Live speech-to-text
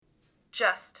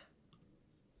Just.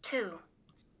 2.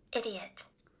 Idiot.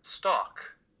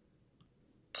 Stock.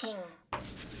 King.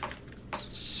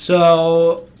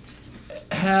 So,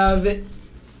 have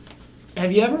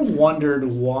you ever wondered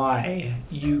why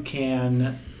you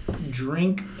can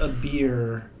drink a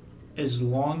beer as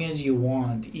long as you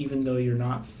want, even though you're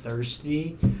not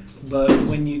thirsty, but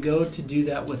when you go to do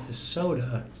that with a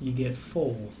soda, you get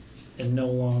full and no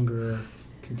longer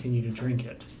continue to drink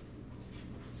it?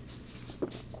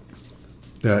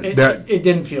 It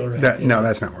didn't feel right. No,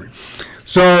 that's not right.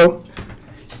 So,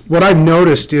 what I've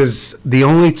noticed is the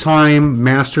only time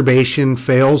masturbation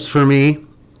fails for me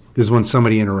is when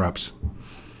somebody interrupts.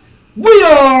 We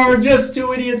are just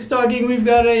two idiots talking. We've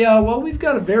got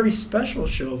a very special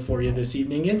show for you this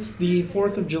evening. It's the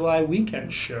 4th of July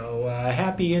weekend show.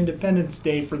 Happy Independence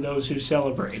Day for those who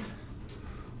celebrate.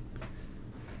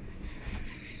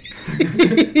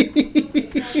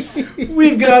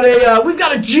 We've got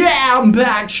a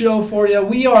jam-packed show for you.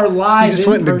 We are live. You just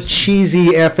went into cheesy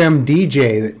FM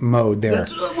DJ mode there.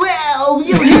 It's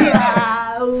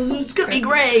gonna be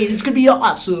great. It's gonna be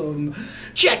awesome.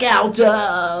 Check out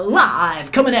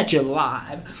live, coming at you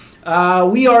live.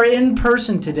 We are in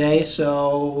person today,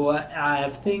 so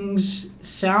if things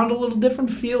sound a little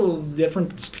different, feel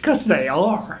different, it's because they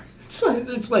are.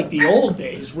 It's like the old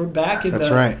days. We're back in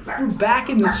We're back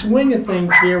in the swing of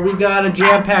things here. We got a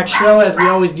jam-packed show, as we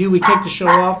always do. We kick the show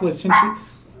off with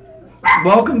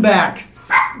welcome back.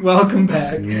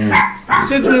 Yeah.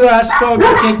 Since we last spoke,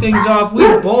 to kick things off,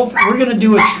 we're gonna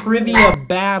do a trivia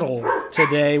battle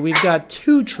today. We've got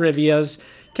 2 trivias.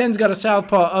 Ken's got a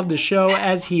Southpaw of the show,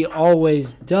 as he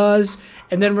always does.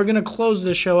 And then we're going to close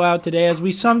the show out today, as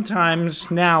we sometimes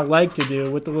now like to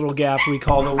do with the little gaff we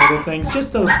call the little things.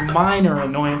 Just those minor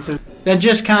annoyances that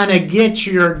just kind of get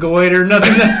your goiter.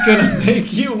 Nothing that's going to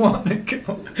make you want to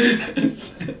go.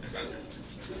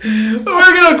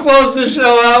 We're going to close the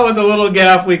show out with the little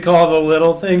gaff we call the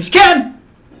little things. Ken,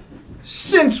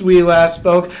 since we last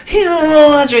spoke,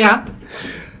 what you got?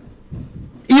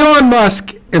 Elon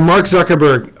Musk and Mark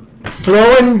Zuckerberg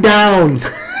throwing down.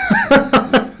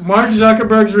 Mark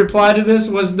Zuckerberg's reply to this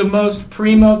was the most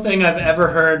primo thing I've ever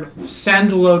heard.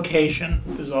 Send location,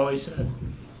 is all he said.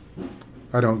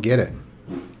 I don't get it.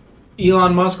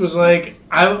 Elon Musk was like,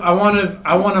 I want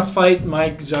to fight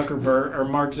Mark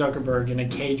Zuckerberg in a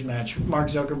cage match. Mark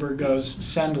Zuckerberg goes,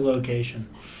 send location.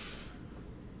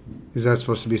 Is that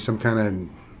supposed to be some kind of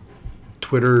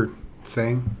Twitter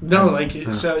thing? No,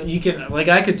 so you can,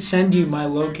 I could send you my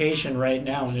location right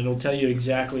now and it'll tell you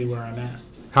exactly where I'm at.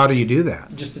 How do you do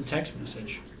that? Just a text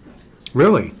message.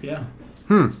 Really? Yeah.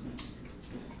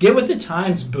 Get with the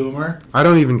times, boomer. I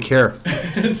don't even care.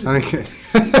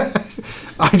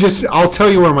 I'll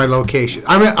tell you where my location.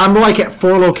 I'm like at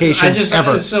 4 locations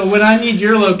ever. So when I need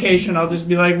your location, I'll just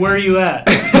be like, where are you at?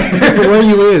 Where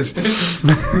you is?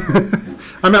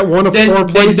 I'm at one of 4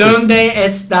 places. ¿De dónde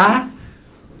está?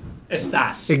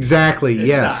 Estás. Exactly, Estás,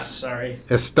 yes. Sorry.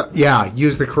 Yeah,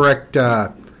 use the correct...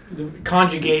 the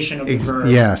conjugation of the verb.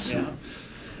 Yes.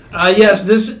 Yeah. Yes,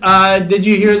 this, did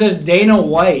you hear this? Dana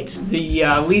White, the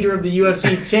leader of the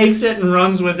UFC, takes it and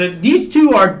runs with it. These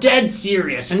two are dead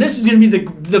serious, and this is going to be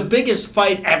the biggest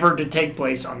fight ever to take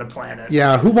place on the planet.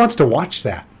 Yeah, who wants to watch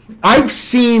that? I've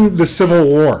seen the Civil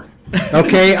War.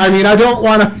 Okay? I mean, I don't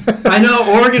want to... I know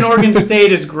Oregon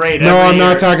State is great. No, I'm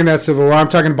not talking that Civil War. I'm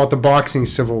talking about the boxing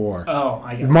Civil War. Oh,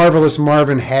 I got it. Marvelous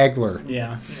Marvin Hagler.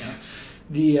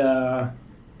 Yeah.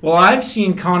 Well, I've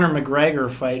seen Conor McGregor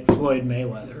fight Floyd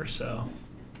Mayweather, so.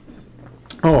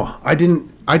 Oh, I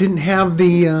didn't have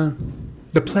the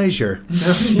pleasure. No,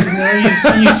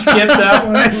 you skipped that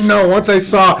one. No, once I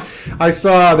saw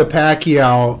the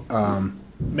Pacquiao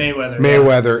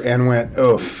Mayweather and went,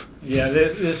 oof. Yeah,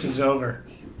 this is over.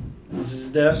 This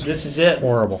is it.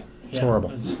 Horrible. It's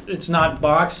horrible. It's not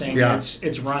boxing. Yeah.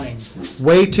 It's running.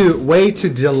 Way to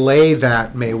delay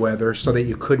that, Mayweather, so that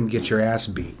you couldn't get your ass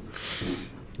beat.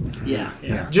 Yeah.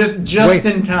 Just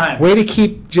in time. Way to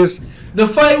keep just the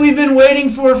fight we've been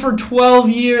waiting for 12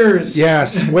 years.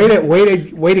 Yes. Way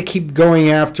to keep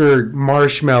going after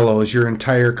marshmallows your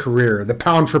entire career. The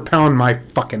pound for pound my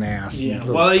fucking ass. Yeah.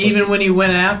 Well, even when he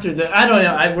went after I don't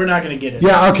know. We're not going to get it.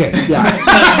 Yeah. Okay. Yeah.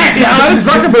 Yeah.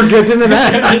 Zuckerberg gets into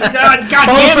that. God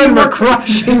all of a sudden we're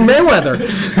crushing Mayweather.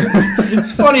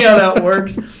 It's funny how that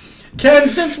works. Ken,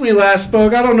 since we last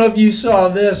spoke, I don't know if you saw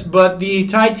this, but the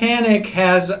Titanic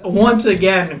has once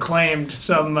again claimed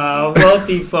some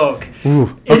wealthy folk.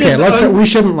 Ooh, okay, we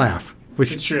shouldn't laugh.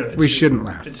 It's true. We shouldn't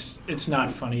laugh. It's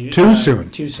not funny. Too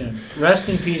soon. Too soon. Rest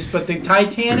in peace. But the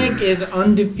Titanic is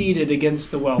undefeated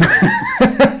against the wealthy.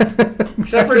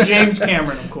 Except for James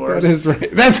Cameron, of course. That is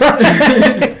right. That's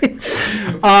right.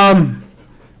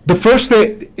 The first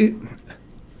thing,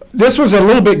 this was a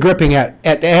little bit gripping at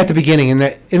the beginning, and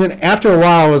then after a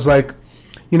while, it was like,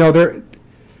 they're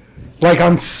like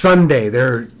on Sunday,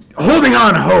 they're holding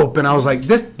on hope, and I was like,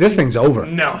 this thing's over.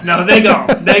 No, they go.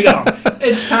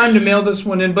 It's time to mail this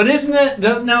one in. But isn't it?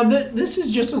 This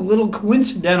is just a little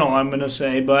coincidental, I'm going to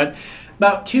say, but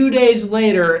about 2 days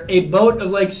later, a boat of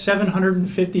like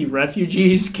 750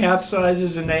 refugees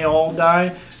capsizes and they all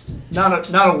die.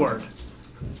 Not a word.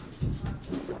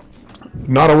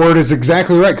 Not a word is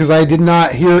exactly right, because I did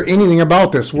not hear anything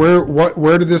about this.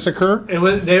 Where did this occur?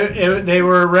 They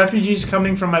were refugees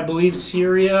coming from, I believe,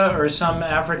 Syria or some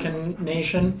African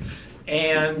nation,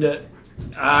 and they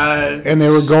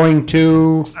were going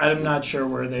to. I'm not sure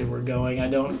where they were going. I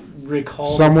don't recall.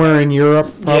 Somewhere in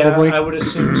Europe, probably. Yeah, I would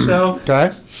assume so. Okay.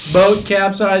 Boat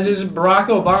capsizes. Barack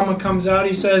Obama comes out.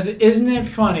 He says, "Isn't it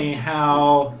funny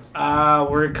how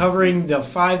we're covering the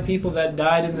 5 people that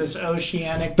died in this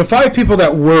oceanic." The 5 people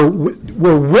that were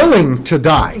willing to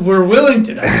die. We're willing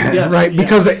to die. Yes, right, yeah.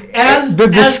 because the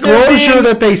disclosure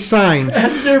that they signed.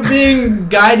 As they're being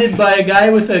guided by a guy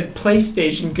with a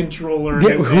PlayStation controller. In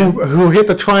his hand. Who hit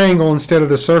the triangle instead of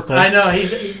the circle. I know.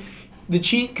 The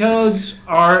cheat codes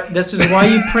are. This is why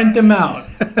you print them out.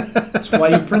 That's why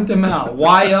you print them out.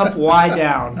 Y up, Y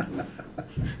down.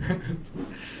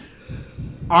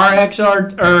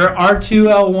 RXR or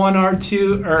R2L1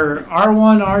 R2 or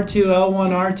R1 R2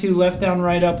 L1 R2 left down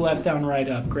right up left down right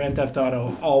up. Grand Theft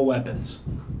Auto all weapons.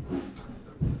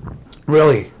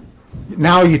 Really?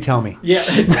 Now you tell me. Yeah.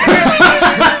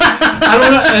 I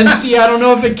don't know, and see, I don't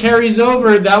know if it carries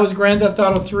over. That was Grand Theft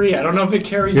Auto 3. I don't know if it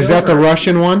carries over. Is that the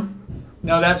Russian one?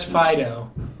 No, that's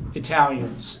Fido.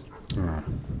 Italians.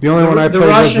 The only one I played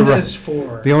Russian was is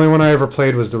 4. The only one I ever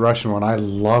played was the Russian one. I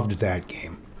loved that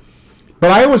game.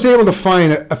 But I was able to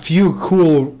find a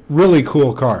few really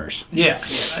cool cars. Yeah.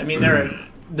 I mean,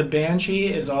 the Banshee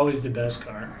is always the best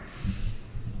car.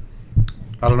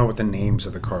 I don't know what the names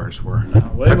of the cars were. No,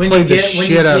 when you get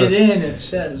in, it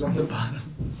says on the bottom.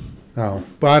 Oh,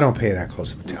 but I don't pay that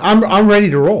close of attention. I'm ready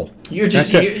to roll. You're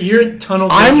tunnel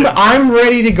vision. I'm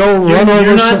ready to go run over.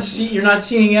 You're not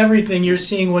seeing everything. You're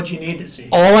seeing what you need to see.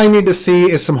 All I need to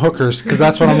see is some hookers, because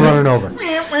that's what I'm running over.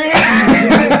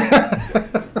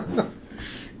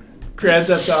 Grand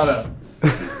Theft Auto.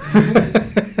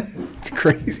 It's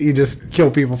crazy. You just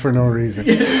kill people for no reason.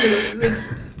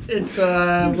 It's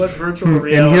what virtual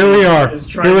reality. And here we are.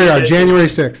 January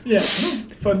 6th. Yeah,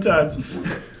 fun times.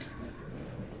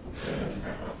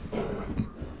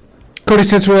 Cody,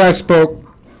 since we last spoke,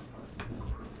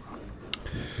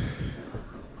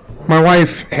 my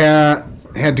wife had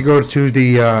to go to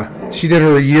the. She did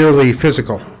her yearly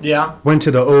physical. Yeah. Went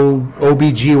to the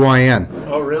OBGYN.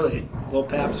 Oh, really? Little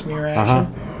pap smear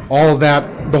action. All of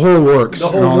that, the whole works. The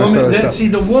whole woman. See,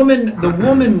 the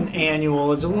woman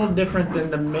annual is a little different than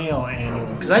the male annual,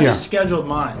 because I just scheduled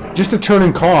mine. Just a turn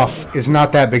and cough is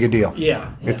not that big a deal.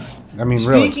 Yeah. Really.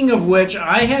 Speaking of which,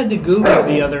 I had to Google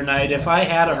the other night if I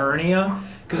had a hernia,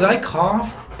 because I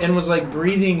coughed and was like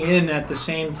breathing in at the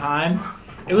same time.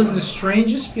 It was the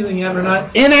strangest feeling ever.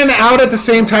 In and out at the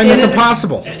same time, that's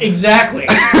impossible. Exactly.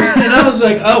 And I was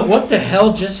like, oh, what the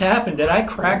hell just happened? Did I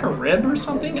crack a rib or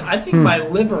something? I think my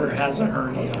liver has a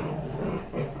hernia.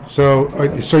 So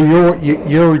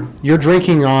you're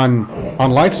drinking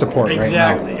on life support right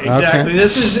now. Exactly.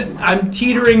 Okay. I'm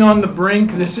teetering on the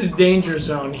brink. This is danger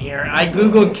zone here. I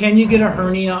Googled, can you get a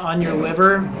hernia on your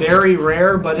liver? Very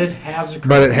rare, but it has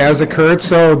occurred.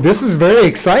 So this is very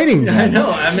exciting. I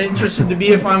know. I'm interested to be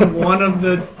if I'm one of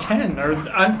the 10, or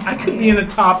I could be in the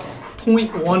top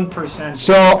 0.1%.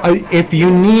 So if you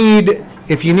need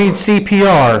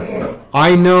CPR,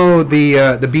 I know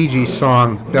the Bee Gees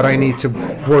song that I need to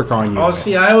work on you. Oh, with.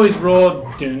 see, I always roll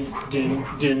dun, dun,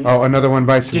 dun. Oh, Another One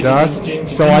Bites the Dust? Dun, dun,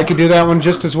 so dun. I could do that one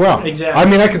just as well. Exactly. I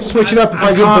mean, I could switch it up if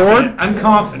I get bored. I'm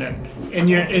confident in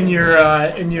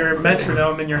your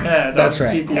metronome in your head. That's on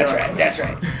right. CPR. That's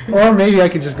right. Or maybe I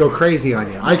could just go crazy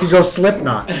on you. I could go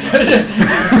Slipknot.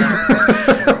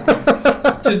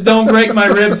 Just don't break my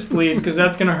ribs, please, because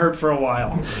that's going to hurt for a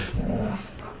while.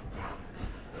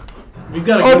 We've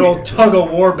got a good old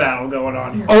tug-of-war battle going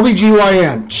on here.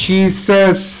 OBGYN. She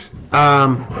says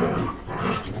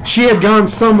she had gone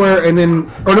somewhere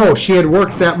she had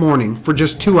worked that morning for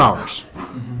just 2 hours.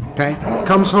 Okay?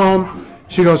 Comes home.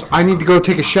 She goes, I need to go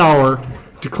take a shower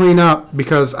to clean up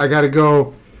because I got to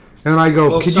go. And I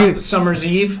go, Summer's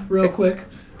Eve, real quick?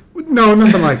 No,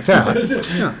 nothing like that.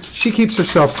 No, she keeps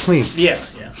herself clean. Yeah.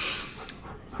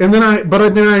 And then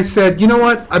I said, you know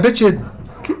what? I bet you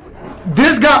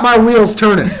This got my wheels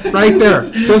turning right there.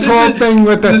 This whole thing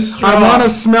with the straw. I want to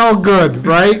smell good,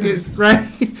 right? Right?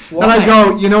 Why? And I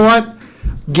go, you know what?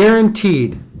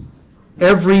 Guaranteed,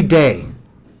 every day,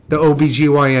 the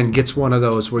OBGYN gets one of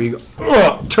those where you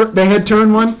go, the head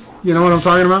turn one. You know what I'm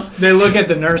talking about? They look at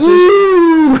the nurses.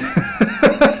 Ooh.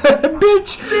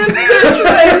 Bitch. This bitch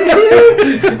right here.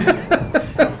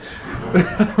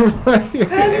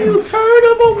 Have you heard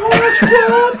of a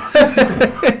washcloth?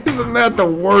 Isn't that the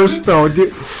worst, though,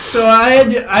 dude? So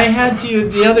I had to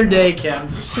the other day, Ken.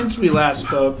 Since we last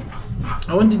spoke,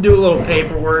 I went to do a little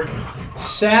paperwork.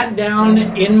 Sat down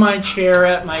in my chair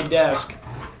at my desk.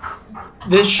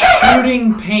 This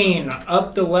shooting pain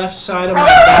up the left side of my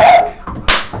back.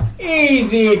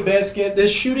 Easy, biscuit.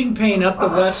 This shooting pain up the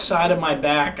left side of my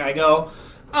back. I go,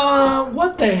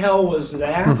 what the hell was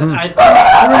that? Mm-hmm. I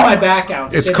threw my back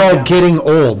out. It's sitting called down. getting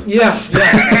old. Yeah.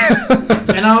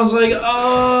 And I was like,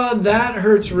 that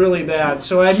hurts really bad.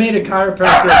 So I made a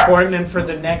chiropractor appointment for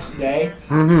the next day.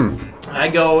 Mm-hmm. I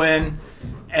go in,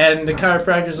 and the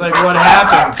chiropractor's like, what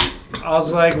happened? I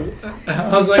was like,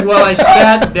 well, I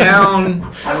sat down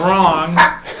wrong.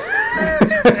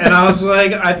 And I was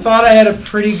like, I thought I had a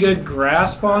pretty good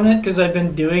grasp on it because I've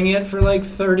been doing it for like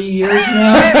 30 years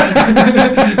now.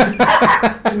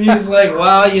 And he's like,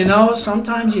 well,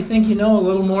 sometimes you think you know a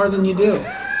little more than you do.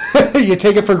 You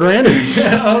take it for granted.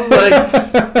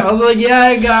 I was like, yeah,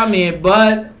 it got me.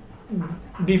 But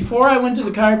before I went to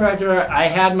the chiropractor, I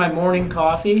had my morning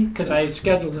coffee because I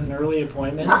scheduled an early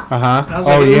appointment. Uh-huh. I was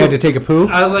Oh, like, you ooh. had to take a poo?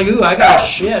 I was like, ooh, I got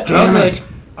shit. Damn it.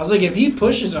 I was like, if he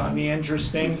pushes on me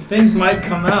interesting, things might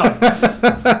come out.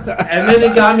 And then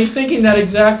it got me thinking that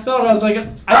exact thought. I was like,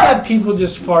 I thought people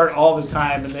just fart all the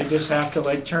time and they just have to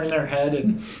like turn their head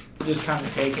and just kind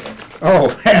of take it.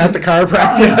 Oh, at the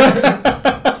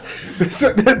chiropractor?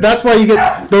 So that's why you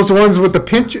get those ones with the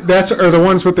pinch, or the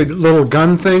ones with the little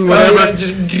gun thing, whatever.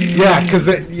 Because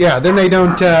then they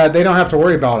don't have to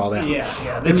worry about all that. Yeah.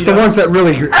 It's the ones that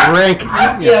really rank.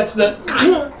 Yeah, it's the,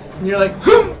 and you're like,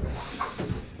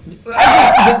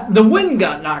 the wind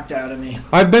got knocked out of me.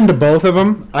 I've been to both of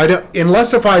them.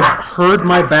 Unless if I've heard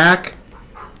my back,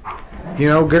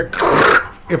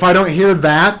 if I don't hear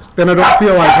that, then I don't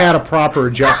feel I've had a proper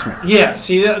adjustment. Yeah,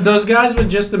 see, those guys with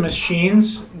just the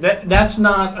machines, that's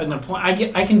not an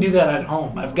appointment. I can do that at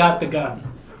home. I've got the gun.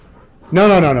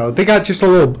 No. They got just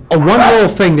one little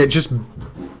thing that just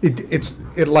it's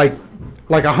like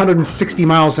 160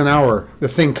 miles an hour. The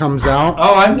thing comes out.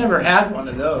 Oh, I've never had one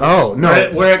of those. Oh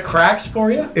no, where it cracks for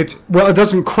you? It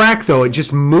doesn't crack though. It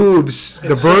just moves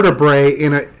the vertebrae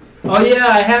in a. Oh yeah,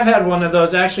 I have had one of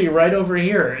those actually right over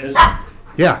here.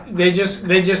 Yeah. They just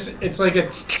it's like a.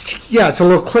 Yeah, it's a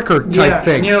little clicker type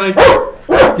thing. And you're like.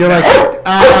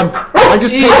 I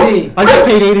just paid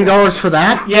 $80 for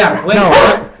that. Yeah. Wait. No,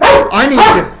 I need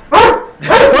to.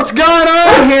 What's going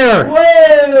on here?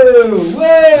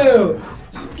 Whoa!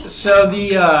 So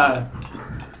the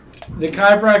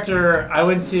chiropractor I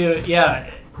went to,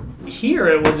 here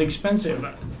it was expensive.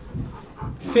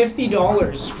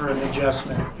 $50 for an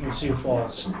adjustment in Sioux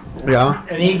Falls. Yeah.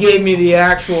 And he gave me the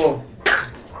actual.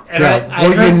 And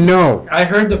Yeah. I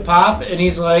heard the pop, and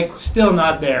he's like, still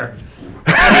not there.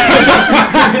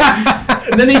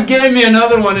 And then he gave me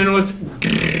another one, and it was.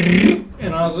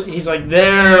 And he's like,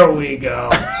 there we go.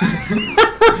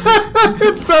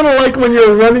 It sounded like when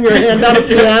you're running your hand down a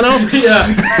piano. Yeah.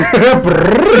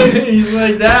 He's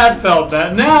like, that felt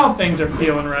bad. Now things are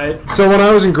feeling right. So when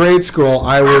I was in grade school,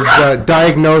 I was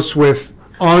diagnosed with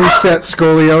onset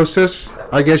scoliosis.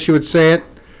 I guess you would say it.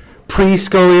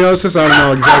 Pre-scoliosis. I don't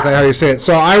know exactly how you say it.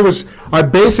 So I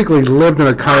basically lived in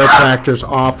a chiropractor's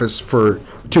office for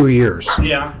 2 years.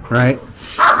 Yeah. Right?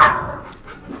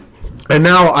 And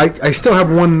now I still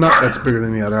have one nut that's bigger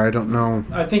than the other. I don't know.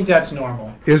 I think that's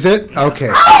normal. Is it? Okay.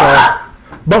 So,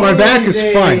 but my back is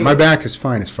fine. My back is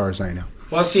fine as far as I know.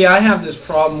 Well, see, I have this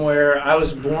problem where I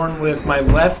was born with my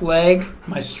left leg,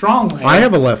 my strong leg. I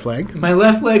have a left leg. My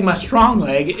left leg, my strong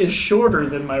leg, is shorter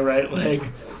than my right leg.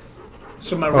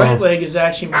 So my right leg is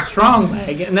actually my strong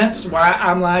leg, and that's why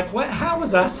I'm like, what? How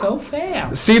was I so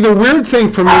fast? See, the weird thing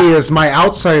for me is my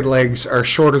outside legs are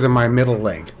shorter than my middle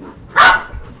leg.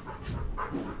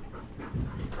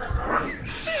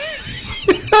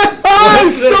 I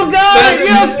still got it!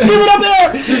 Yes! Give it up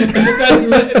there! That's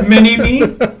mini me.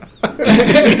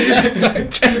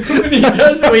 When he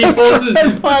does it, he pulls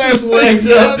his legs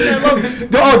up.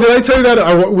 Oh, did I tell you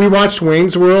that? We watched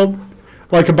Wayne's World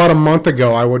like about a month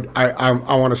ago. I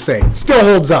want to say still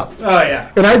holds up. Oh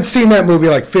yeah. And I'd seen that movie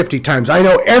like 50 times. I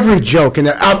know every joke, and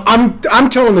I'm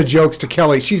telling the jokes to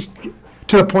Kelly. She's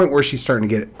to the point where she's starting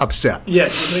to get upset. Yeah,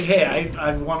 she's like, hey,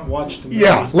 I want to watch the movie.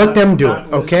 Yeah, let them do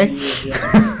it, okay?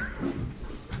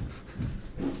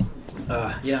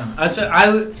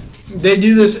 They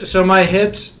do this, so my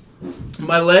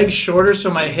legs shorter,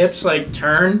 so my hips like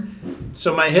turn.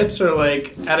 So my hips are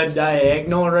like at a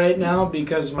diagonal right now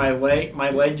because my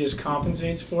leg just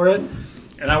compensates for it.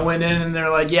 And I went in and they're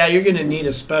like, yeah, you're going to need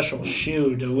a special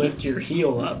shoe to lift your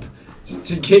heel up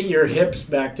to get your hips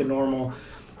back to normal.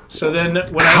 So then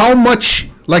how much,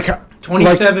 like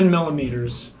 27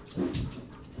 millimeters.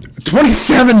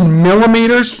 27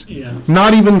 millimeters? Yeah.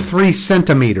 Not even 3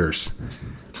 centimeters.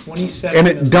 27 And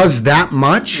it does that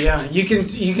much? Yeah, you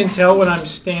can tell when I'm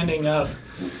standing up.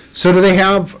 So do they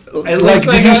have, It looks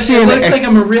like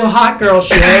I'm a real hot girl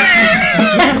shit.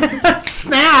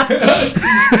 Snap!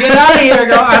 Get out of here,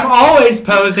 girl. I'm always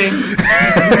posing.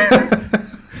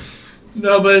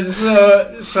 No, but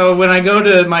so when I go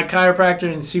to my chiropractor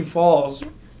in Sioux Falls,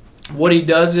 what he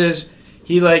does is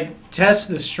he like tests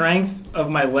the strength of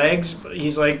my legs.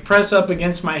 He's like, press up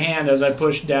against my hand as I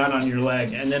push down on your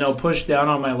leg, and then he'll push down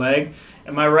on my leg.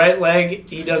 And my right leg,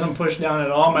 he doesn't push down at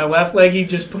all. My left leg, he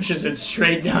just pushes it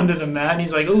straight down to the mat. And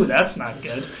he's like, ooh, that's not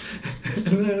good.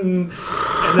 and then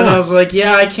I was like,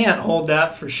 yeah, I can't hold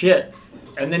that for shit.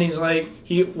 And then he's like,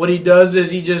 what he does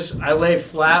is I lay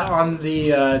flat on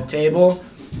the table.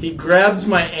 He grabs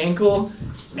my ankle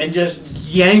and just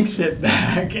yanks it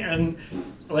back. And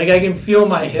like I can feel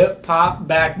my hip pop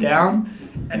back down.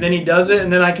 And then he does it,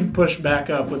 and then I can push back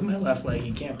up with my left leg.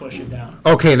 He can't push it down.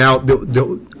 Okay, now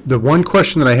the one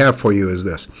question that I have for you is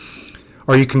this.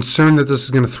 Are you concerned that this is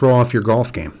going to throw off your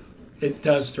golf game? It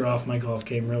does throw off my golf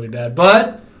game really bad.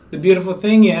 But the beautiful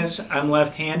thing is I'm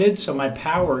left-handed, so my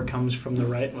power comes from the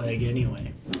right leg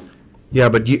anyway. Yeah,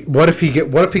 but what if he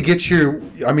gets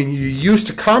you? I mean, you're used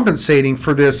to compensating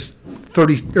for this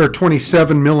 30 or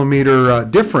 27 millimeter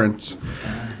difference.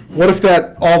 What if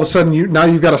that all of a sudden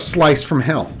you've got a slice from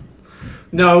hell?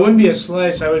 No, it wouldn't be a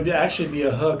slice. I would actually be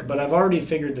a hook. But I've already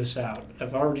figured this out.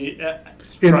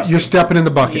 You're stepping in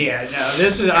the bucket. Yeah,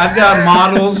 no. I've got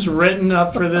models written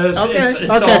up for this. Okay, it's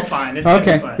all fine. It's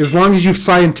okay. fine. As long as you've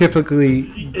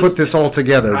scientifically put this all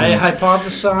together. I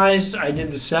hypothesized. I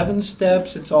did the 7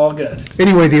 steps. It's all good.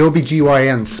 Anyway, the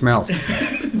OBGYN smell.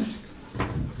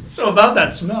 So about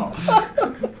that smell,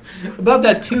 about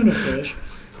that tuna fish.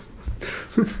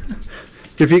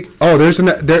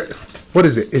 What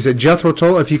is it? Is it Jethro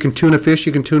Tull? If you can tune a fish,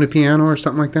 you can tune a piano or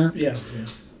something like that? Yeah.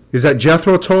 Is that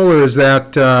Jethro Tull or is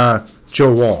that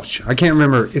Joe Walsh? I can't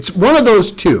remember. It's one of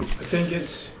those two. I think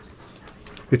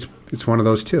it's one of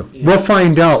those two. Yeah. We'll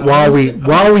find out while we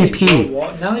pee.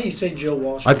 Now that you say Joe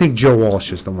Walsh, I think Joe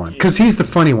Walsh is the one because he's the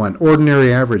funny one,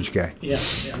 ordinary average guy. Yeah.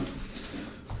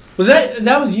 Was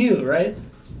that was you, right?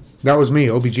 That was me,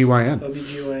 OBGYN.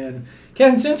 OBGYN.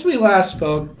 Ken, since we last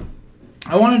spoke,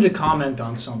 I wanted to comment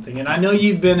on something, and I know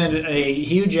you've been a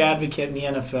huge advocate in the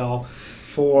NFL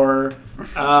for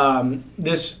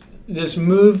this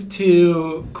move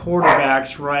to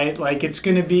quarterbacks, right? Like it's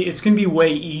gonna be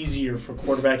way easier for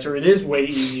quarterbacks, or it is way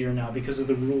easier now because of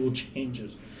the rule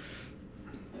changes.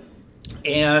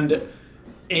 And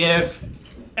if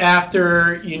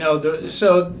after the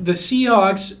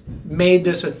Seahawks made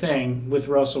this a thing with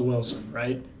Russell Wilson,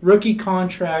 right? Rookie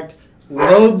contract.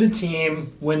 Load the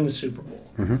team, win the Super Bowl.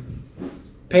 Mm-hmm.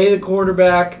 Pay the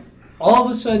quarterback. All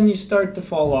of a sudden, you start to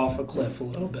fall off a cliff a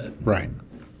little bit. Right.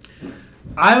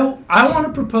 I want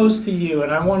to propose to you,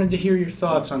 and I wanted to hear your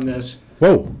thoughts on this.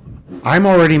 Whoa. I'm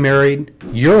already married.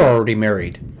 You're already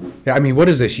married. I mean, what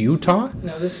is this, Utah?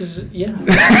 No, this is, yeah.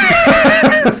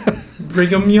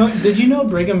 Brigham Young. Did you know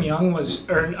Brigham Young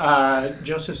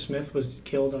Joseph Smith was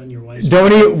killed on your wife's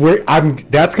birthday?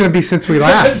 That's going to be since we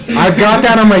last. I've got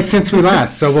that on my since we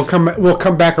last, so we'll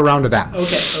come back around to that.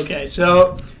 Okay.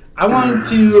 So I want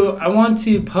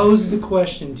to pose the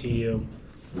question to you: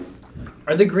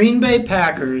 are the Green Bay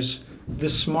Packers the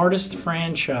smartest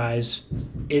franchise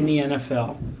in the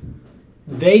NFL?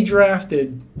 They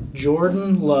drafted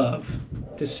Jordan Love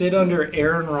to sit under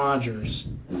Aaron Rodgers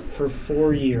for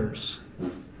 4 years.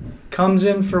 Comes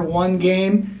in for one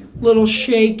game, little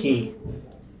shaky.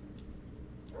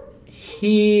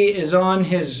 He is on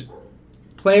his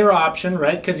player option,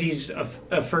 right? Because he's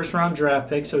a first-round draft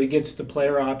pick, so he gets the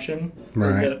player option,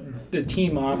 right? The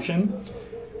team option.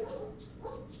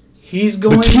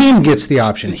 The team gets the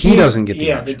option. He doesn't get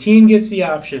the option. Yeah, the team gets the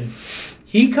option.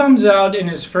 He comes out in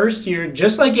his first year,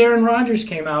 just like Aaron Rodgers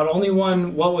came out, only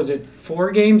won,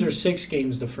 4 games or 6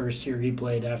 games the first year he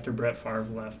played after Brett Favre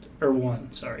left. Or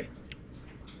won, sorry.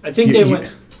 I think they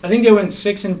went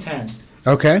 6-10.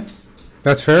 Okay.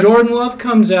 That's fair. Jordan Love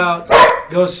comes out,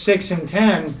 goes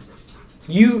 6-10,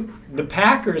 The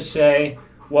Packers say,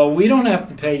 well, we don't have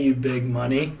to pay you big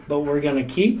money, but we're going to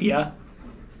keep you.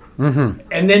 Mm-hmm.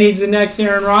 And then he's the next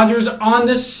Aaron Rodgers. On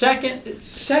the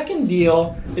second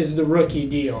deal is the rookie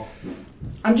deal.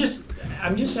 I'm just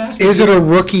asking. Is it a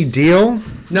rookie deal?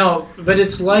 No, but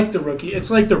it's like the rookie.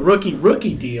 It's like the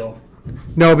rookie deal.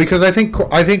 No, because I think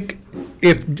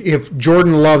if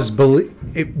Jordan Love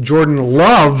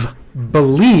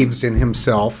believes in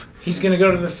himself, he's going to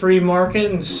go to the free market,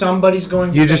 and somebody's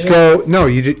going to. You just go. No,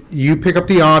 you pick up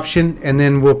the option, and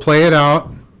then we'll play it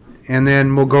out, and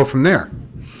then we'll go from there.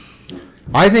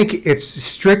 I think it's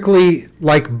strictly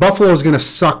like Buffalo's going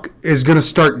to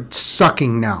start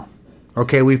sucking now.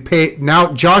 Okay, we've paid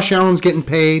now. Josh Allen's getting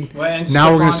paid. Well, and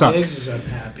now we're going to suck. Diggs is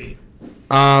unhappy.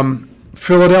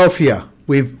 Philadelphia,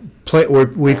 we've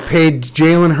paid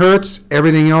Jalen Hurts.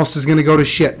 Everything else is going to go to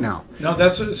shit now. No,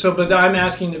 that's so. But I'm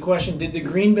asking the question: did the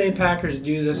Green Bay Packers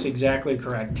do this exactly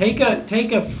correct? Take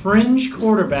a fringe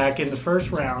quarterback in the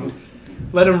first round,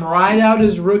 let him ride out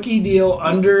his rookie deal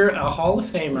under a Hall of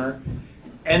Famer,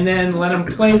 and then let him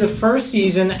play the first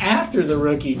season after the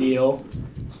rookie deal,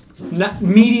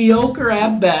 mediocre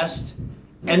at best,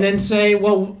 and then say,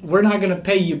 well, we're not going to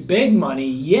pay you big money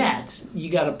yet. You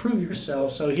got to prove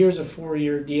yourself, so here's a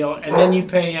 4-year deal, and then you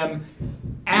pay him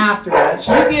after that.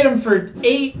 So you get him for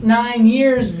 8-9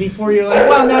 years before you're like,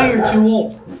 well, now you're too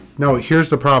old. No, here's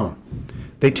the problem.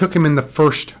 They took him in the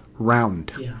first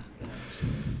round. Yeah.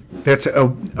 That's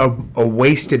a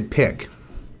wasted pick.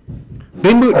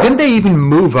 Didn't they even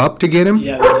move up to get him?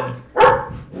 Yeah, they did.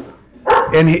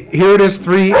 And here it is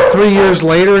 3 years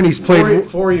later, and he's played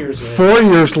 4 years later. 4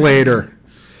 years later.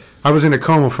 I was in a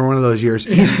coma for one of those years.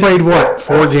 He's played what?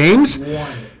 4 games?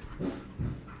 One.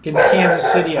 Against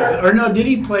Kansas City. Or no, did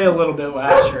he play a little bit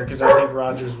last year? Because I think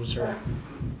Rodgers was hurt.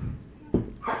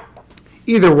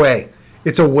 Either way,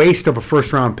 it's a waste of a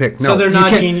first-round pick. No, so they're not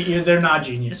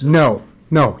geniuses. No.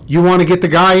 You want to get the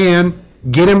guy in,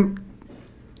 get him.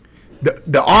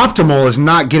 The optimal is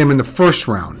not get him in the first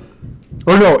round.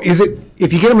 Or no, is it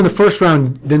if you get him in the first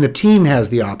round, then the team has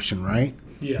the option, right?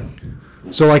 Yeah.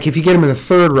 So like if you get him in the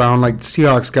third round, like the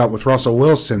Seahawks got with Russell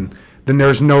Wilson, then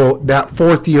there's that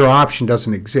 4th-year option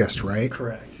doesn't exist, right?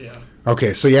 Correct, yeah.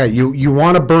 Okay, so yeah, you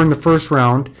want to burn the first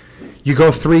round, you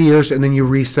go 3 years, and then you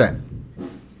reset.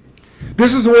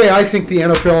 This is the way I think the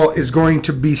NFL is going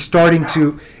to be starting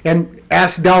to, and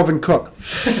ask Dalvin Cook.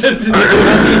 What's he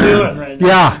doing right now?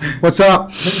 Yeah, what's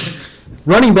up?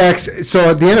 Running backs,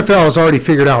 so the NFL has already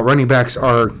figured out running backs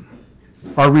are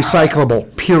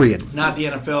recyclable, period. Not the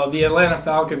NFL. The Atlanta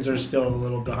Falcons are still a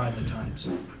little behind the times.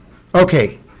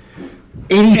 Okay.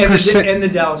 80%. And the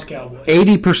Dallas Cowboys.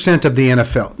 80% of the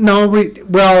NFL. No,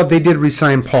 they did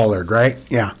re-sign Pollard, right?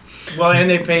 Yeah. Well, and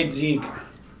they paid Zeke.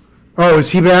 Oh,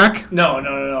 is he back? No.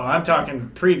 I'm talking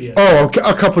previous. Oh,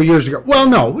 a couple years ago. Well,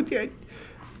 no.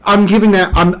 I'm giving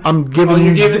that. I'm giving. Oh,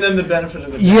 you're giving them the benefit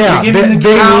of the doubt.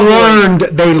 Yeah,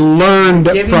 they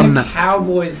learned from the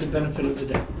Cowboys the benefit of the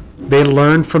doubt. They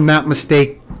learned from that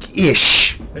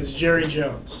mistake-ish. It's Jerry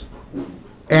Jones.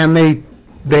 And they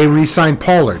re-signed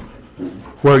Pollard,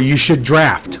 where you should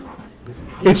draft.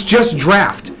 It's just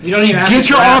draft. You don't even have get to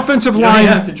your draft. offensive you line. You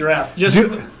don't have to draft. Just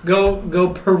go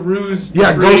peruse.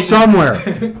 Yeah, go somewhere.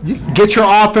 Get your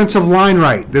offensive line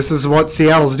right. This is what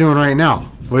Seattle's doing right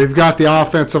now. We've got the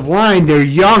offensive line. They're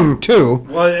young too,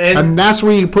 and that's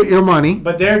where you put your money.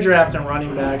 But they're drafting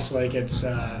running backs like it's.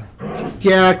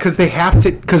 Yeah, because they have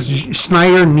to. Because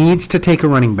Snyder needs to take a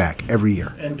running back every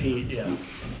year. And Pete, yeah,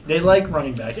 they like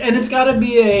running backs, and it's got to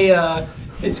be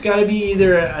it's got to be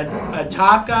either a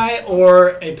top guy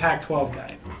or a Pac-12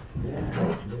 guy,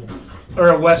 or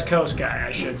a West Coast guy,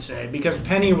 I should say, because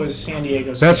Penny was San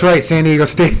Diego State. That's right, San Diego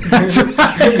State. That's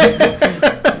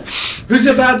right. Who's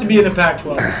about to be in the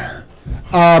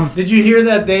Pac-12? Did you hear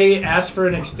that they asked for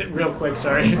an real quick?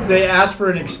 Sorry, they asked for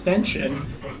an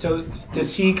extension to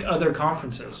seek other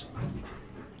conferences.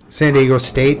 San Diego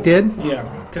State did? Yeah,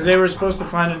 because they were supposed to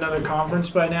find another conference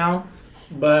by now,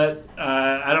 but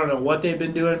I don't know what they've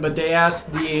been doing. But they asked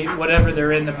whatever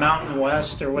they're in the Mountain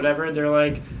West or whatever. They're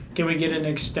like, can we get an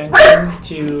extension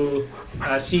to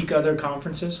seek other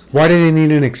conferences? Why do they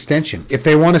need an extension? If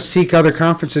they want to seek other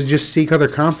conferences, just seek other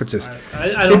conferences.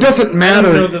 It doesn't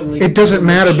matter. It doesn't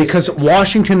matter because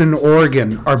Washington and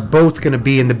Oregon are both going to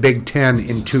be in the Big Ten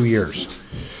in 2 years.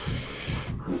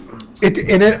 And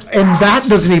that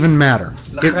doesn't even matter.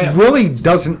 It really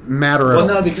doesn't matter at all.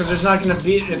 Well, no, because it's not going to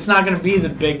be the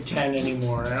Big Ten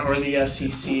anymore or the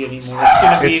SEC anymore. It's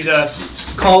going to be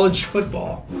the college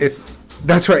football.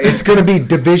 That's right. It's going to be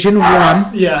Division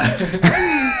I. Yeah.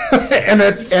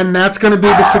 and that's going to be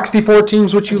the 64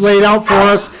 teams which you laid out for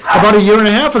us about a year and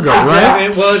a half ago, right?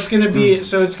 Exactly. Well, it's going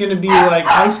to be like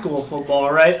high school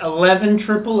football, right? 11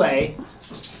 AAA,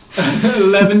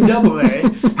 11 AA.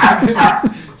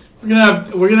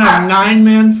 We're gonna have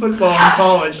 9-man football in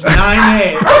college.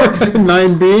 9A.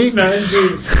 9B.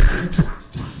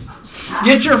 9B.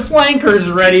 Get your flankers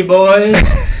ready, boys.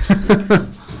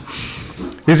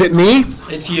 Is it me?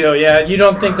 It's you, yeah. You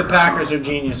don't think the Packers are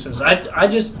geniuses. I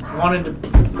just wanted to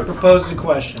propose the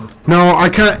question. No, I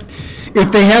can't.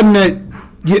 If they hadn't,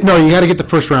 you got to get the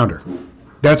first rounder.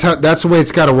 That's the way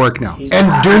it's got to work now. He's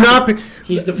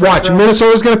the first watch. Rounder.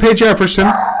 Minnesota's going to pay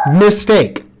Jefferson.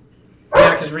 Mistake.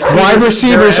 Yeah, because wide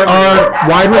receivers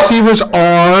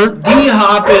are.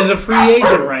 D-Hop is a free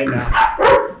agent right now.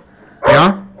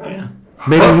 Yeah. Yeah.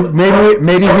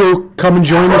 Maybe he'll come and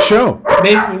join the show.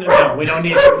 No, we don't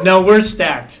need it. No, we're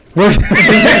stacked. We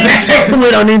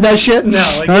don't need that shit? No,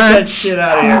 get that shit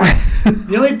out of here.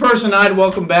 The only person I'd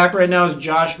welcome back right now is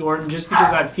Josh Gordon, just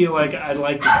because I feel like I'd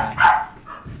like the guy.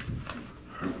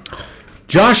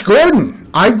 Josh Gordon.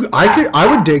 I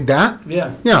would dig that.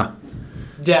 Yeah. Yeah.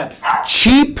 Depth.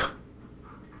 Cheap.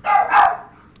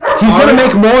 He's going to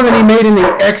make more than he made in the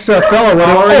XFL.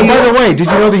 By the way, did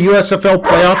you know the USFL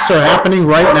playoffs are happening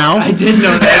right now? I did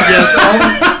know that, yes.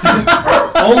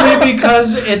 Only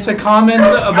because it's a comment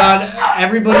about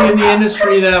everybody in the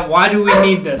industry that why do we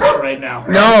need this right now?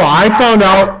 No, I found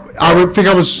out. I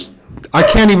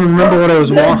can't even remember what I was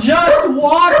They're watching. just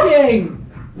walking.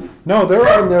 No,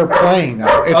 they're in there playing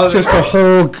now. It's just a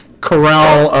whole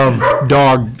corral of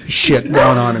dog shit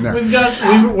going on in there.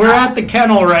 We're at the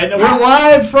kennel right now. We're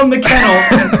live from the kennel.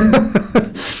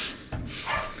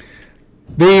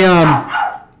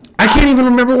 I can't even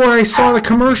remember where I saw the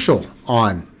commercial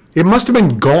on. It must have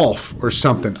been golf or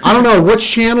something. I don't know. Which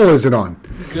channel is it on?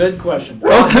 Good question.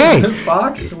 Okay.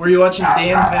 Fox? Were you watching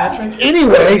Dan Patrick?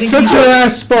 Anyway, since we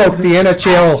last spoke, the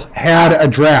NHL had a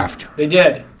draft. They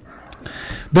did.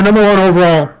 The number 1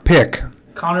 overall pick,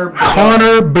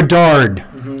 Connor Bedard,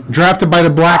 drafted by the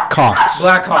Blackhawks.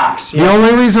 Blackhawks, yeah. The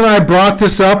only reason I brought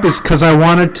this up is because I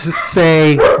wanted to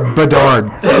say Bedard.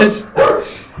 Ken,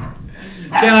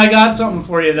 I got something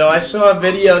for you, though. I saw a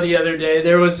video the other day.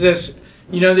 There was this,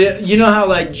 you know how,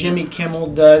 like, Jimmy Kimmel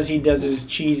does? He does his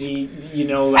cheesy,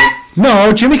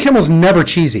 No, Jimmy Kimmel's never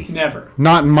cheesy. Never.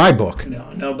 Not in my book.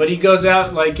 No, but he goes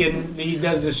out, he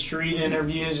does the street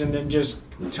interviews, and then just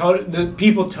the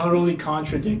people totally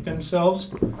contradict themselves.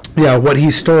 Yeah, what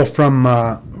he stole from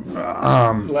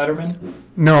Letterman?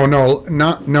 No,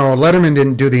 Letterman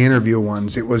didn't do the interview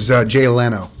ones. It was Jay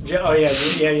Leno. Yeah.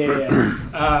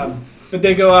 But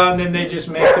they go out and then they just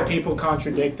make the people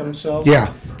contradict themselves.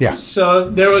 Yeah. So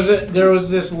there was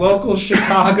this local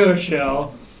Chicago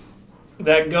show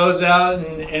that goes out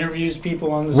and interviews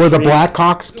people on the street. Where the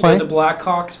Blackhawks play? Where the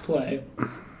Blackhawks play.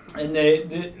 And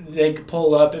they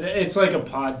pull up, and it's like a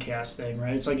podcast thing,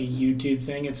 right? It's like a YouTube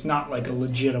thing. It's not like a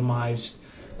legitimized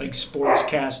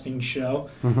sportscasting show.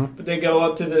 Mm-hmm. But they go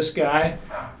up to this guy,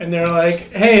 and they're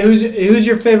like, "Hey, who's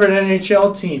your favorite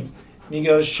NHL team?" And he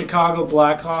goes, "Chicago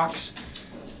Blackhawks."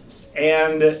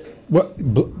 And what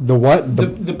the what?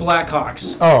 The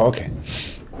Blackhawks. Oh, okay.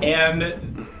 And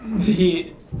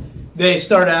they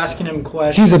start asking him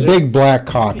questions. He's a big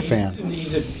Blackhawk fan.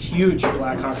 He's a huge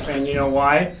Blackhawk fan. You know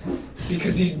why?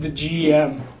 Because he's the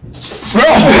GM.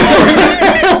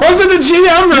 Was it the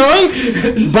GM,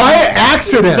 really? By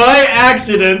accident. By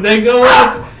accident. They go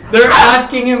up, they're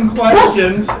asking him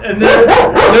questions, and they're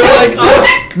like,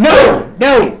 "Oh,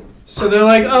 no." So they're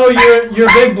like, "Oh, you're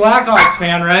a big Blackhawks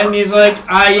fan, right?" And he's like,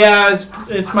 yeah,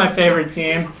 it's my favorite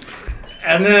team."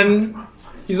 And then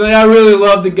he's like, "I really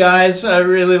love the guys. I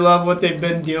really love what they've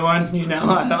been doing.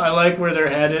 I like where they're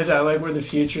headed. I like where the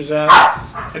future's at."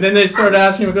 And then they start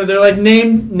asking him, they're like,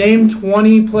 name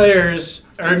 20 players,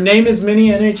 or name as many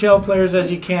NHL players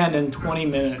as you can in 20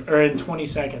 minutes or in 20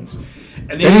 seconds.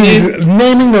 And he's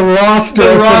naming the roster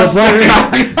for the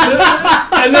Blackhawks.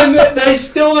 And then they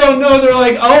still don't know. They're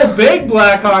like, "Oh, big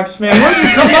Blackhawks fan. Where did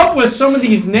you come up with some of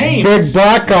these names?" Big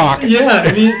Blackhawk. Yeah.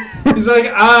 And he's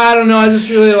like, "I don't know. I just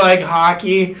really like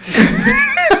hockey."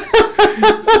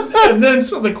 And then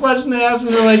so the question they asked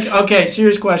him, they're like, "Okay,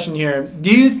 serious question here.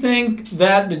 Do you think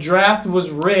that the draft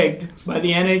was rigged by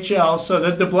the NHL so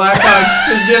that the Blackhawks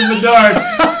could give Bedard?"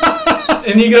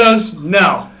 And he goes,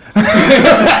 "No."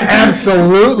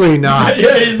 Absolutely not.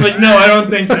 Yeah, he's like, "No, I don't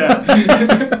think that."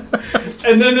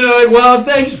 And then they're like, "Well,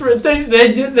 thanks for." They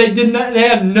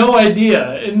had no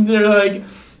idea, and they're like,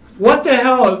 "What the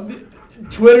hell?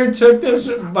 Twitter took this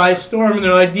by storm, and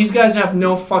they're like, these guys have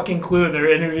no fucking clue.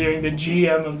 They're interviewing the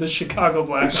GM of the Chicago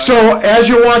Blackhawks. So as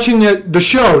you're watching the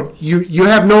show, you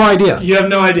have no idea. You have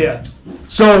no idea.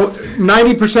 So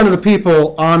 90% of the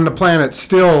people on the planet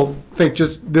still think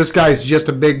just this guy's just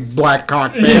a big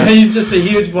Blackhawk fan. Yeah, he's just a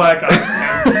huge Blackhawks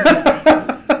fan.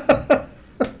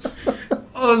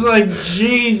 I was like,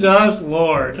 Jesus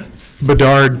Lord.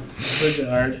 Bedard.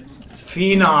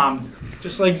 Phenom.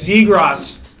 Just like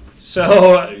Zegras.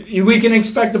 So we can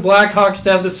expect the Blackhawks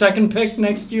to have the second pick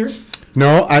next year?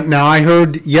 No, now I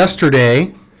heard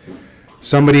yesterday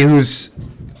somebody who's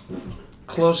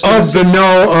Close of the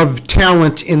know of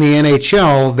talent in the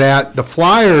NHL that the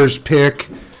Flyers pick.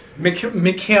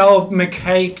 Mikhail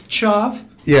Mikhailchov?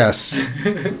 Yes.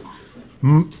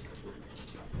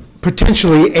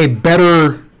 Potentially a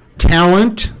better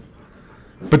talent,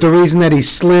 but the reason that he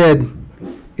slid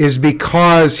is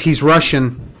because he's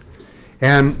Russian.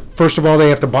 And first of all, they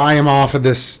have to buy him off of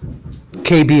this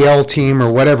KBL team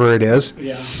or whatever it is.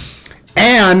 Yeah.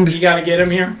 And you got to get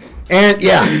him here? And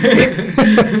yeah.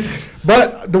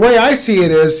 But the way I see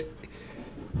it is,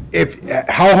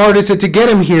 how hard is it to get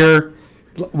him here?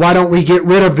 Why don't we get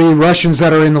rid of the Russians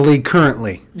that are in the league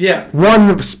currently? Yeah.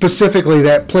 One specifically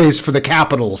that plays for the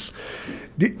Capitals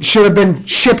should have been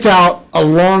shipped out a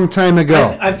long time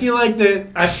ago. I feel like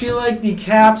the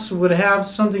Caps would have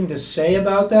something to say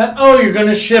about that. Oh, you're going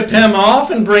to ship him off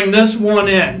and bring this one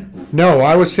in. No,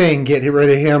 I was saying get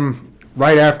rid of him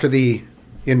right after the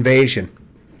invasion.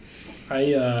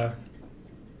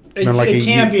 It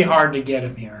can't be hard to get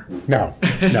him here. No.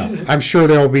 I'm sure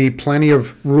there will be plenty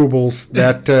of rubles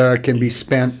that can be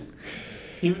spent.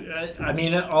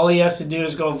 All he has to do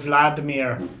is go,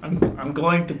 Vladimir, I'm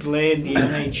going to play in the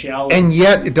NHL. And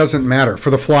yet it doesn't matter for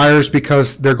the Flyers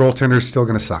because their goaltender is still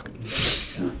going to suck.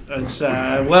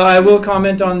 Well, I will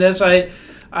comment on this.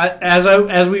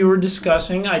 As we were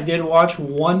discussing, I did watch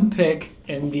one pick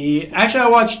in the... Actually, I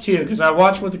watched two because I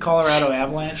watched what the Colorado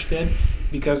Avalanche did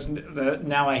because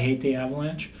now I hate the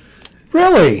Avalanche.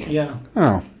 Really? Yeah.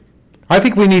 Oh. I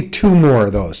think we need two more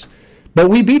of those. But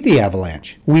we beat the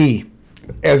Avalanche.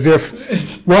 As if...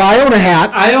 Well, I own a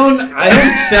hat. I own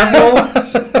several.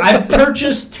 I've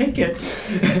purchased tickets.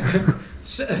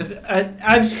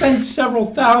 I've spent several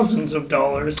thousands of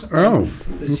dollars. Oh,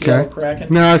 the Seattle Kraken.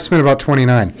 No, I've spent about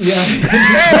 $29.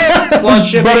 Yeah. Plus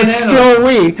shipping. But it's still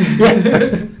we.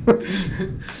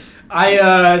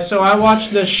 So I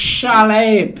watched the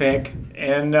Chalet pick,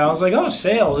 and I was like, oh,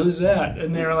 Sale, who's that?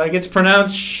 And they were like, it's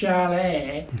pronounced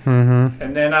Chalet. Mm-hmm.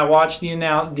 And then I watched the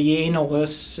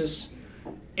analysis.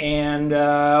 And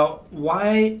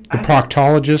why... The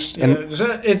proctologist.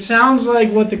 It sounds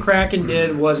like what the Kraken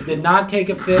did not take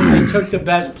a fit. They took the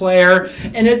best player.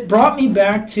 And it brought me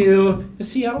back to the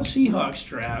Seattle Seahawks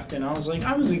draft. And I was like,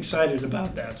 I was excited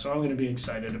about that. So I'm going to be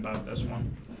excited about this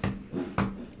one.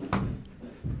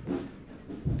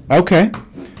 Okay.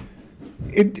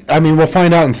 We'll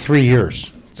find out in 3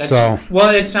 years.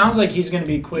 Well, it sounds like he's going to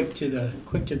be quick to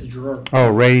the drawer.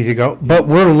 Oh, ready to go. But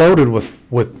we're loaded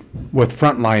with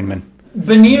front linemen.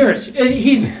 Beniers,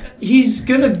 he's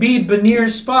going to be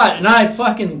Benier's spot, and I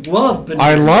fucking love Beniers.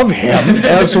 I love him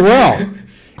as well.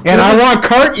 And I want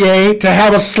Cartier to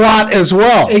have a slot as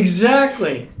well.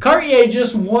 Exactly. Cartier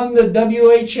just won the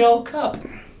WHL Cup.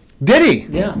 Did he?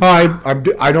 Yeah.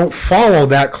 I don't follow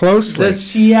that closely. The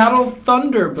Seattle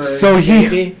Thunderbirds. So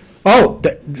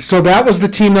so that was the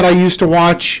team that I used to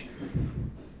watch.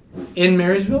 In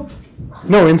Marysville?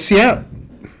 No, in Seattle.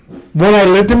 When I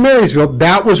lived in Marysville,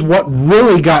 that was what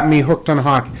really got me hooked on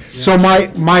hockey. Yeah. So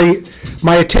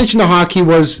my attention to hockey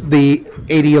was the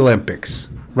 80 Olympics,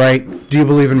 right? Do you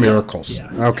believe in miracles?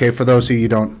 Yeah. Okay, for those of you who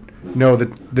don't know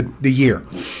the year.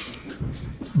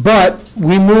 But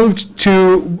we moved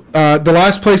to the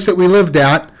last place that we lived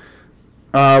at.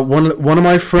 One of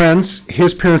my friends,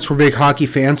 his parents were big hockey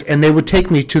fans, and they would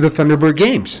take me to the Thunderbird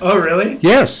games. Oh, really?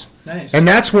 Yes. Nice. And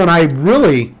that's when I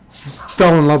really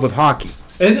fell in love with hockey.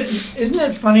 Isn't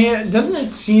it funny? Doesn't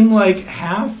it seem like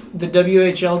half the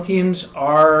WHL teams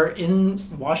are in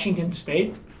Washington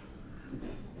State?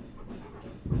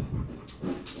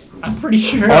 I'm pretty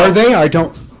sure. Are they?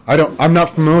 I'm not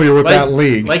familiar with that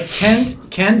league. Like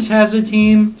Kent has a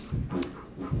team.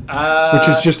 Which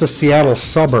is just a Seattle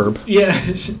suburb. Yeah.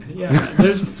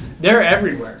 They're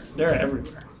everywhere.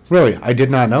 Really? I did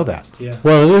not know that. Yeah.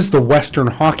 Well, it is the Western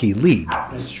Hockey League.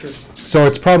 That's true. So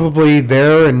it's probably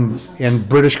there in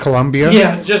British Columbia.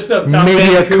 Yeah, just up top.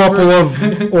 Maybe Vancouver. A couple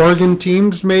of Oregon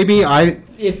teams, maybe.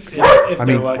 If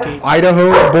they're lucky.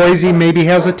 Idaho, Boise maybe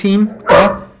has a team.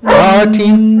 A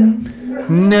team.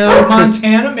 No.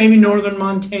 Montana, maybe northern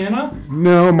Montana.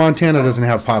 No, Montana doesn't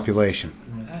have population.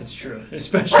 That's true,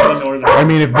 especially Northern. I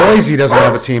mean, if Boise doesn't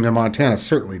have a team, then Montana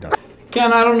certainly does.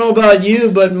 Ken, I don't know about you,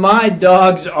 but my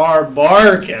dogs are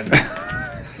barking.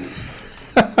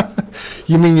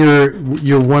 You mean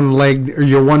your one leg or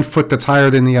your 1 foot that's higher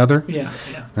than the other? Yeah.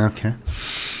 Okay.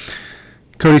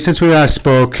 Cody, since we last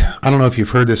spoke, I don't know if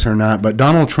you've heard this or not, but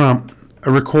Donald Trump,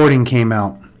 a recording came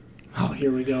out. Oh,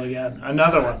 here we go again.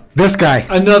 Another one. This guy.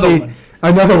 Another one.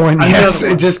 Another one, yes.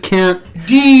 one. It just can't.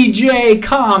 DJ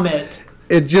Comet.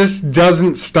 It just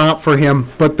doesn't stop for him.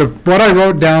 But what I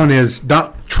wrote down is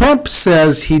Trump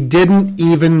says he didn't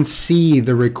even see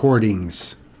the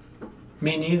recordings.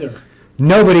 Me neither.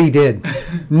 Nobody did.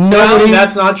 Well,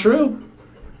 that's not true.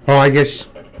 Oh, I guess.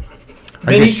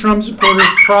 Many Trump supporters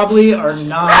probably are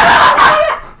not.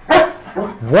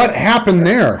 What happened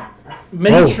there?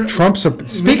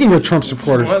 Speaking of Trump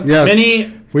supporters, yes.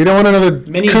 We don't want another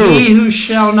Many coup. he who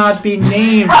shall not be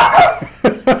named.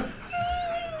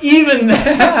 Even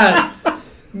that.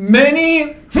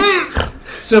 Many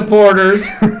supporters.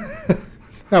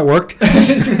 That worked.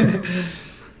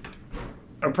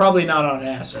 Are probably not on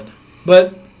acid.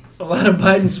 But a lot of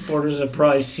Biden supporters have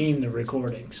probably seen the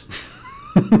recordings.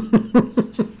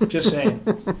 Just saying.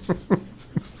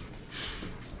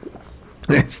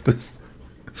 It's this.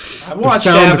 I've watched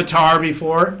Avatar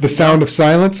before. The Sound of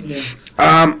Silence. Yeah.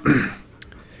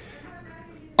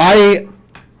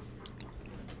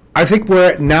 I think we're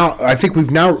at now. I think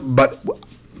we've now. But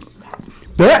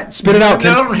spit it out,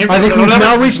 Ken. I think we've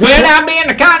now reached. When I be in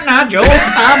the Cotton Eye Joe,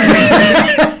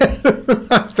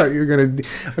 I thought you were gonna.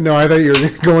 No, I thought you were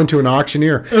going to an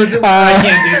auctioneer. I can't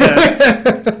do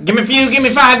that. Give me a few, give me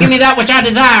 5, give me that which I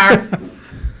desire.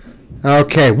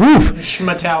 Okay, woof.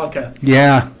 Schmetallica.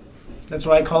 Yeah. That's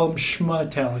why I call him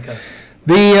Schmetallica.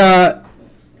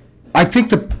 I think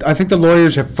the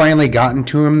lawyers have finally gotten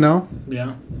to him though.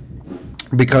 Yeah.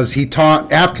 Because he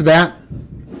taught after that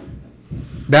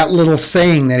little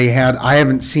saying that he had. I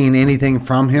haven't seen anything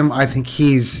from him. I think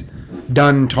he's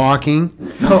done talking.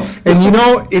 Oh. And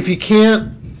if you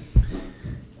can't,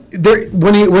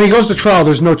 when he goes to trial,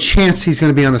 there's no chance he's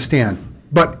going to be on the stand.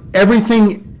 But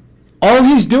all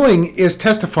he's doing is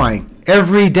testifying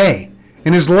every day.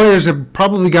 And his lawyers have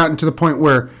probably gotten to the point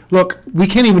where, look, we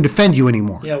can't even defend you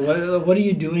anymore. Yeah, what are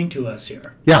you doing to us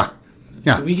here? Yeah.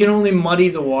 We can only muddy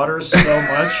the waters so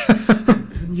much.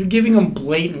 You're giving them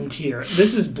blatant here.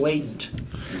 This is blatant.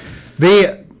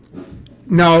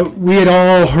 Now, we had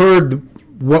all heard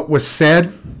what was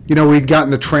said. We'd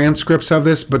gotten the transcripts of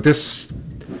this, but this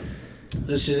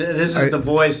is the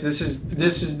voice. This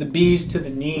is the bees to the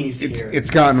knees here.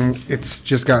 It's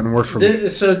just gotten worse for me.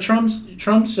 So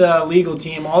Trump's legal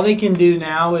team, all they can do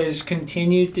now is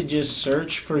continue to just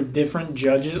search for different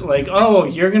judges. Like, oh,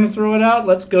 you're gonna throw it out?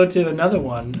 Let's go to another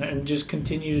one, and just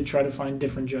continue to try to find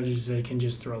different judges that can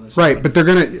just throw this. Right, out. but they're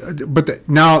gonna.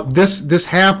 Now this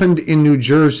happened in New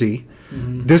Jersey.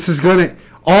 Mm-hmm. This is gonna.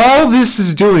 All this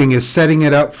is doing is setting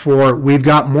it up for we've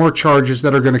got more charges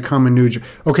that are going to come in New Jersey.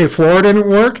 Okay, Florida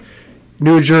didn't work,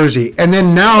 New Jersey, and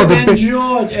then now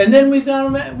Georgia, and then we've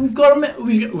got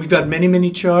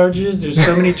many charges. There's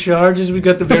so many charges. We've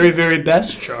got the very very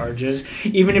best charges.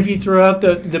 Even if you throw out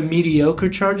the mediocre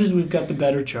charges, we've got the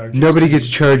better charges. Nobody gets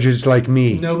charges like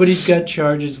me. Nobody's got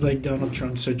charges like Donald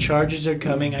Trump. So charges are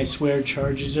coming. I swear,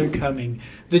 charges are coming.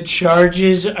 The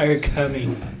charges are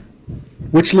coming.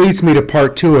 Which leads me to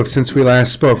part 2 of Since We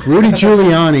Last Spoke. Rudy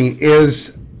Giuliani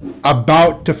is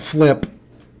about to flip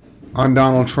on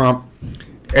Donald Trump,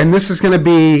 and this is going to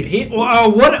be...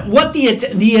 What the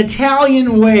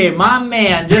Italian way, my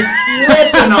man, just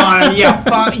flipping on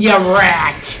him, you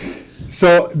rat.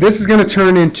 So this is going to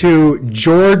turn into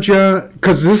Georgia,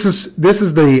 because this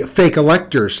is the fake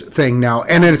electors thing now,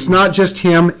 and it's not just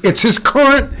him, it's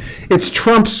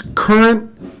Trump's current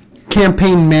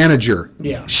campaign manager.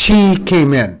 Yeah. She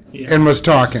came in and was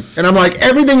talking. And I'm like,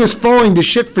 everything is falling to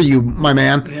shit for you, my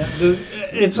man. Yeah,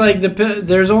 it's like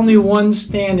there's only one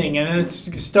standing, and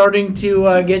it's starting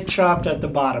to get chopped at the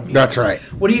bottom. Here. That's right.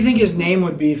 What do you think his name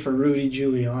would be for Rudy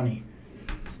Giuliani?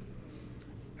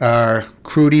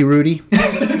 Crudy Rudy.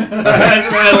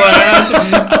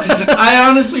 I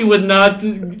honestly would not.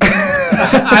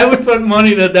 I would put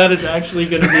money that is actually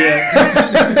going to be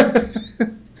it.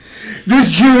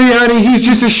 This Giuliani, he's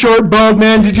just a short, bald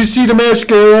man. Did you see the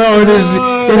mascara in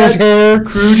his hair?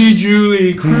 Crudy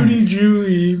Julie.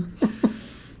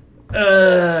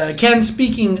 Ken,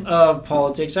 speaking of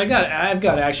politics, I've got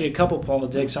actually a couple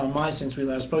politics on my Since We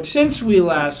Last Spoke. Since we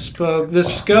last spoke, the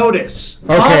SCOTUS.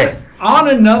 Okay. On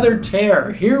another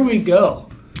tear. Here we go.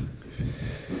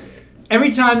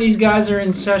 Every time these guys are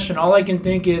in session, all I can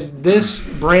think is this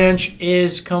branch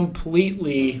is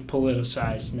completely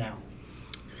politicized now.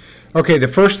 Okay, the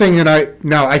first thing that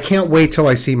I can't wait till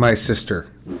I see my sister.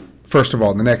 First of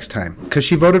all, the next time, because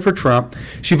she voted for Trump.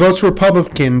 She votes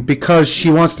Republican because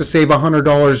she wants to save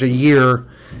 $100 a year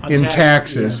in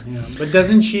taxes. Yeah. But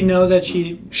doesn't she know that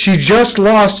she just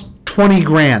lost 20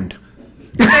 grand.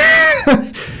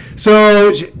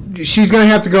 So she's going to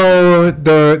have to go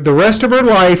the rest of her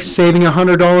life saving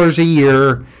 $100 a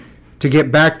year to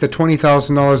get back the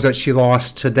 $20,000 that she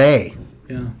lost today.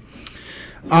 Yeah.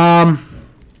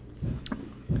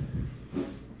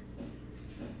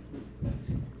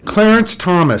 Clarence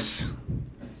Thomas,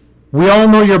 we all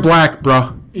know you're black,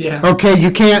 bruh. Yeah. Okay, you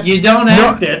can't. You don't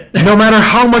act it. No matter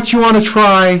how much you want to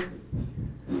try,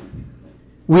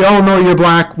 we all know you're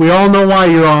black. We all know why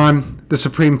you're on the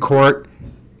Supreme Court,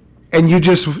 and you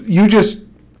just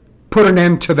put an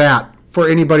end to that for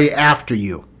anybody after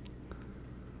you.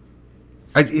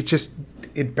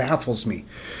 It baffles me.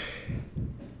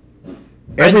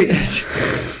 I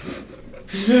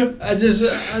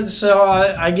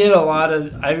get a lot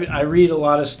of I read a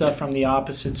lot of stuff from the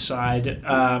opposite side.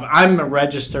 I'm a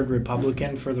registered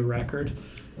Republican, for the record.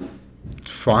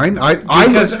 Fine.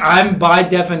 Because I'm by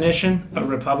definition a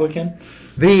Republican.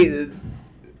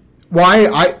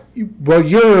 Well,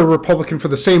 you're a Republican for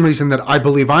the same reason that I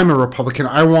believe I'm a Republican.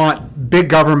 I want big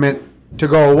government to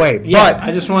go away. Yeah, but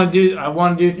I just want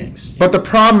to do things. But the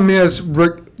problem is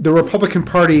the Republican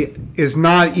Party is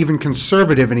not even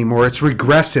conservative anymore. It's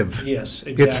regressive. Yes,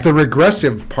 exactly. It's the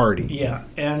regressive party. Yeah,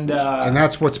 and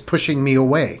that's what's pushing me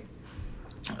away.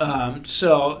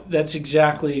 So that's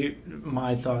exactly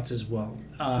my thoughts as well.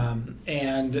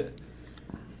 And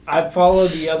I follow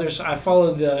the others. I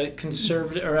follow the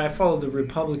conservative, or I follow the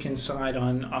Republican side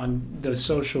on the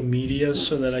social media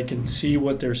so that I can see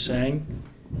what they're saying.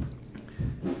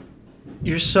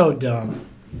 You're so dumb.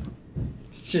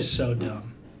 It's just so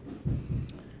dumb.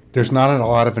 There's not a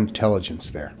lot of intelligence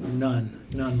there. None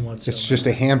whatsoever. It's just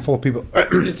a handful of people.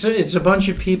 It's a bunch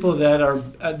of people that are.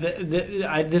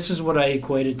 This is what I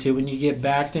equate it to when you get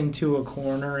backed into a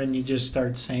corner and you just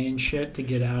start saying shit to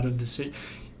get out of the city.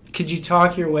 Could you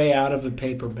talk your way out of a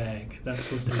paper bag?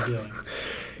 That's what they're doing.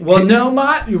 Well, no,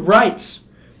 rights.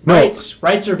 No.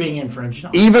 Rights are being infringed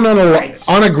on. Even on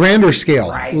a grander scale.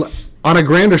 Rights. On a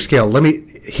grander scale,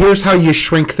 here's how you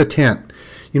shrink the tent.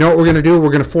 You know what we're going to do?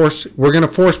 We're going to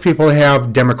force people to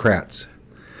have Democrats.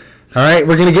 All right,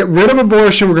 we're going to get rid of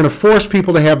abortion. We're going to force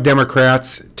people to have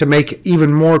Democrats to make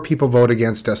even more people vote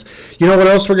against us. You know what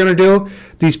else we're going to do?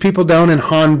 These people down in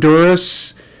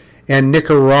Honduras and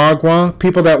Nicaragua,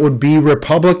 people that would be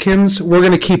Republicans, we're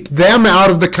going to keep them out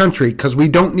of the country because we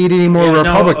don't need any more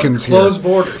Republicans here. Close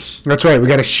borders. That's right. We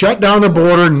got to shut down the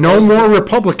border. No more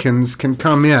Republicans can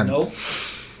come in. Nope.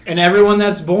 And everyone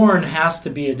that's born has to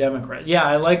be a Democrat. Yeah,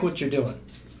 I like what you're doing.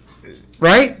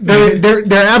 Right? They're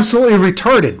absolutely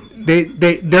retarded.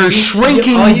 They're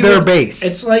shrinking their base.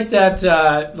 It's like that,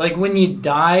 like when you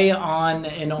die on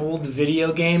an old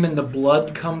video game and the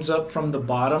blood comes up from the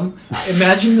bottom.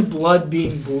 Imagine the blood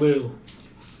being blue.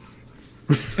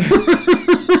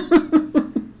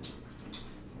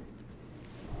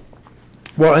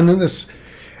 Well,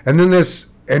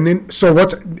 so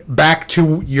what's back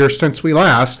to your since we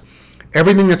last?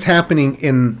 Everything that's happening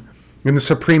in the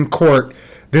Supreme Court,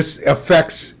 this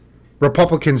affects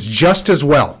Republicans just as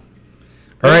well.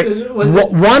 All right,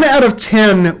 1 out of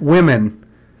 10 women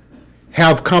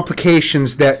have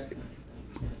complications that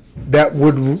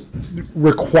would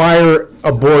require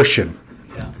abortion.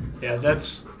 Yeah,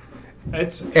 the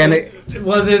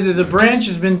branch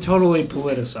has been totally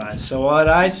politicized. So what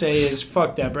I say is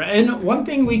fuck that branch. And one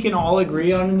thing we can all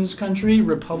agree on in this country,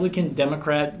 Republican,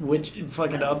 Democrat, which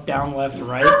fucking up, down, left,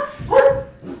 right,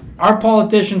 our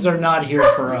politicians are not here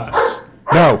for us.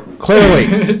 No, clearly.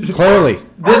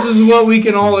 This is what we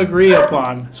can all agree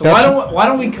upon. So why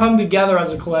don't we come together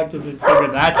as a collective and figure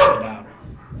that shit out?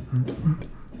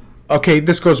 Okay,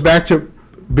 this goes back to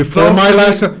before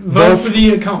vote for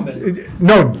the incumbent.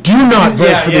 No, do not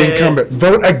vote for the incumbent.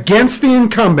 Vote against the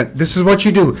incumbent. This is what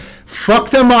you do.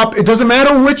 Fuck them up. It doesn't matter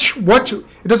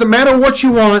it doesn't matter what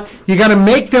you want. You got to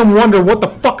make them wonder what the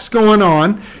fuck's going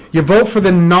on. You vote for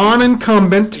the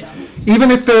non-incumbent. Yeah.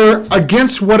 Even if they're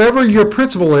against whatever your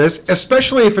principle is,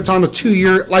 especially if it's on a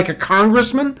 2-year, like a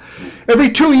congressman,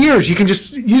 every 2 years you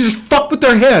just fuck with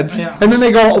their heads, and then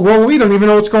they go, well, we don't even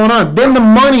know what's going on. Then the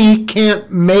money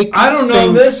can't make. I don't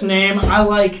know this name. I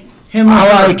like him.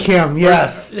 I like him.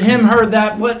 Yes. Him, her,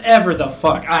 that, whatever the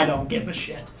fuck. I don't give a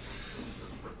shit.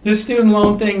 This student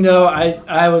loan thing, though,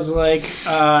 I was like.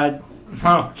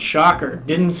 Shocker.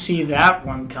 Didn't see that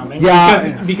one coming.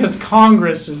 Yeah. Because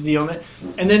Congress is the only...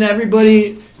 And then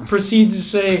everybody proceeds to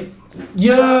say,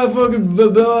 Yeah, fucking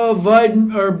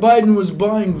Biden was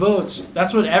buying votes.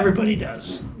 That's what everybody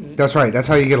does. That's right. That's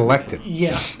how you get elected.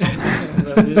 Yeah.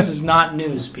 This is not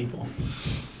news, people.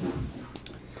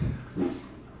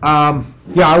 Yeah,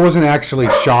 I wasn't actually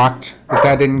shocked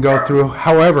that didn't go through.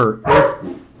 However,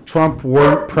 if Trump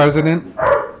weren't president,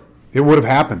 it would have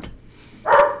happened.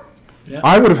 Yeah.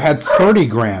 I would have had 30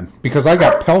 grand because I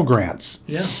got Pell Grants.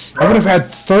 Yeah. I would have had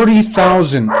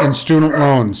 30,000 in student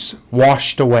loans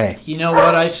washed away. You know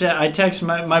what I said? I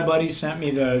texted my buddy sent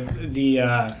me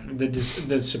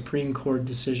the Supreme Court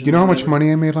decision. You know how much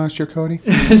money I made last year, Cody?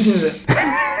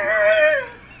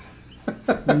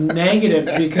 Negative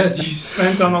because you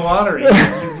spent on the lottery.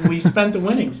 We spent the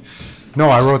winnings. No,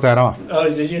 I wrote that off. Oh,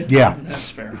 did you? Yeah. That's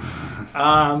fair.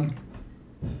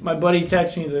 My buddy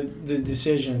texted me the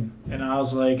decision, and I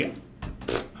was like,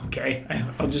 okay,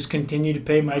 I'll just continue to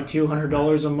pay my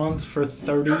 $200 a month for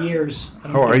 30 years.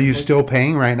 Oh, are you still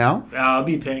paying right now? I'll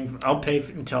pay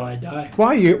until I die.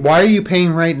 Why are you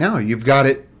paying right now? You've got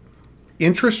it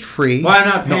interest free. Well, I'm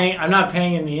not paying. No. I'm not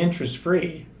paying in the interest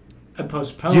free. I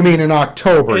postponed. You mean in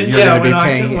October? You're going to be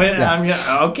paying.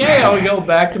 Okay, I'll go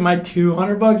back to my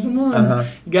 $200 a month. Uh-huh.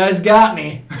 You guys got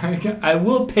me. I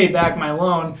will pay back my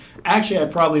loan. Actually, I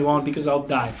probably won't because I'll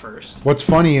die first. What's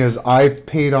funny is I've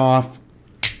paid off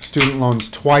student loans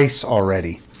twice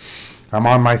already. I'm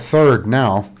on my third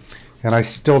now, and I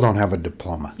still don't have a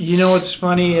diploma. You know what's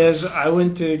funny is I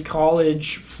went to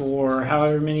college for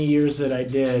however many years that I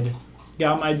did,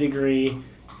 got my degree,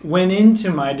 went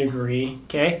into my degree,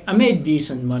 okay? I made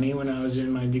decent money when I was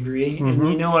in my degree. Mm-hmm.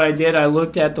 And you know what I did? I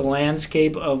looked at the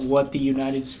landscape of what the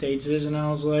United States is, and I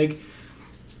was like,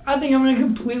 I think I'm going to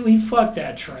completely fuck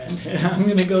that trend. I'm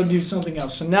going to go do something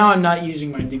else. So now I'm not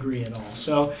using my degree at all.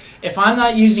 So if I'm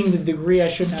not using the degree, I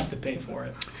shouldn't have to pay for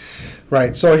it.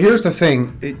 Right. So here's the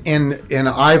thing, and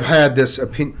I've had this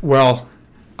opinion. Well,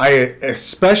 I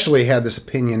especially had this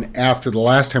opinion after the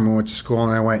last time we went to school,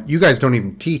 and I went, "You guys don't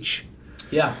even teach."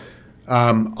 Yeah.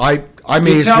 I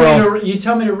may as well. You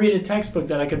tell me to read a textbook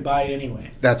that I could buy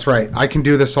anyway. That's right. I can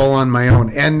do this all on my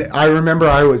own. And I remember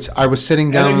I was sitting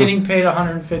down. And they're getting paid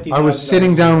 $150,000. I was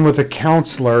sitting down with a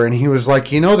counselor, and he was like,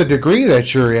 the degree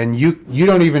that you're in, you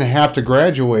don't even have to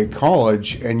graduate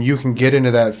college, and you can get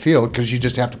into that field because you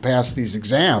just have to pass these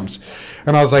exams.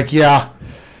 And I was like, yeah,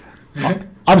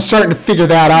 I'm starting to figure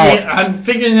that out. Yeah, I'm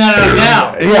figuring that out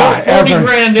now. Yeah, 40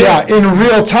 grand in. Yeah, in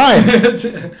real time.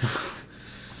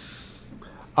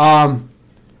 And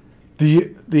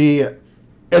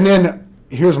then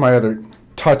here's my other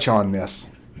touch on this.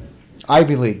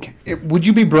 Ivy League. Would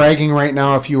you be bragging right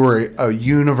now if you were a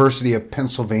University of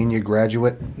Pennsylvania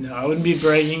graduate? No, I wouldn't be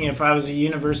bragging if I was a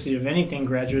University of anything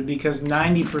graduate because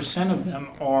 90% of them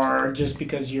are just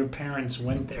because your parents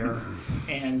went there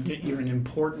and you're an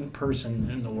important person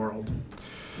in the world.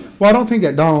 Well, I don't think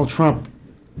that Donald Trump's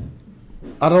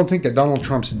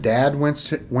dad went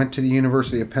to the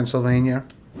University of Pennsylvania,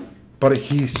 but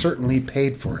he certainly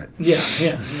paid for it. Yeah.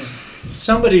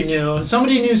 Somebody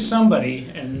knew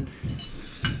somebody, and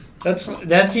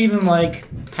that's even like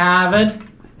Harvard,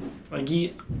 like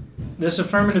this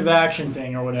affirmative action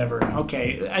thing or whatever.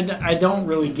 Okay, I don't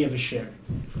really give a shit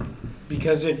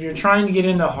because if you're trying to get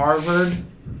into Harvard,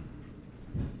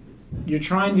 you're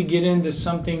trying to get into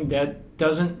something that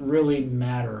doesn't really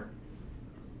matter.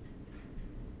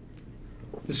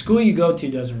 The school you go to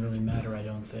doesn't really matter, I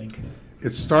don't think.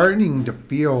 It's starting to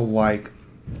feel like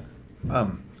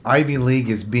Ivy League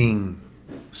is being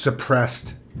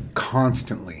suppressed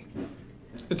constantly.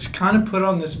 It's kind of put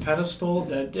on this pedestal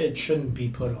that it shouldn't be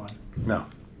put on. No.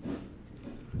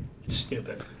 It's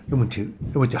stupid. I went to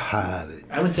Harvard.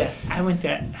 I went to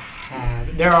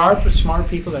Harvard. There are smart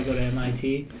people that go to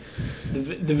MIT.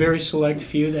 The very select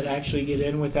few that actually get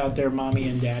in without their mommy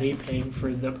and daddy paying for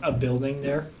a building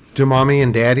there. Do mommy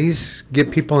and daddies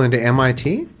get people into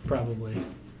MIT? Probably.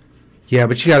 Yeah,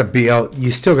 but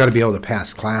you still got to be able to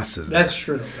pass classes. That's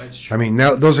true. I mean,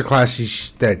 those are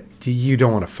classes that you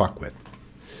don't want to fuck with.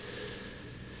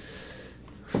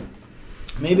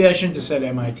 Maybe I shouldn't have said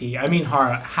MIT. I mean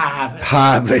Harvard.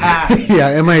 Harvard. Yeah,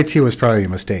 MIT was probably a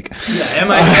mistake.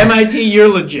 Yeah, MIT, you're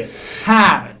legit.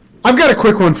 Harvard. I've got a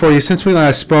quick one for you. Since we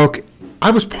last spoke, I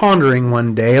was pondering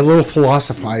one day, a little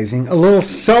philosophizing, a little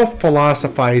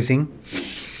self-philosophizing.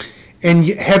 And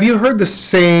have you heard the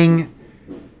saying,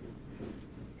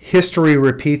 history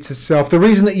repeats itself? The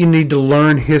reason that you need to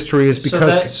learn history is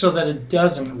because... So that it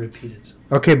doesn't repeat itself.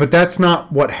 Okay, but that's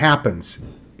not what happens.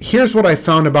 Here's what I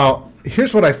found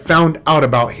out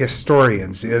about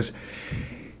historians is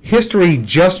history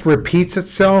just repeats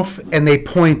itself, and they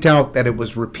point out that it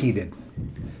was repeated.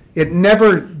 It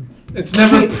never It's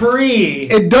never pre.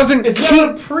 It doesn't It's keep.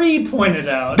 never pre-pointed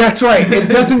out. That's right. It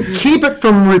doesn't keep it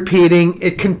from repeating.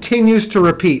 It continues to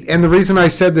repeat. And the reason I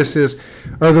said this is,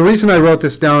 or the reason I wrote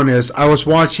this down is, I was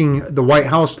watching The White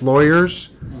House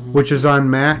Lawyers, which is on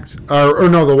Max, or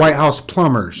no, The White House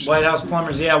Plumbers. White House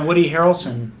Plumbers, yeah, Woody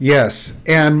Harrelson. Yes,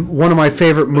 and one of my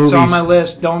favorite movies. It's on my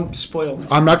list. Don't spoil it.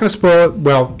 I'm not going to spoil it.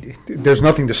 Well, there's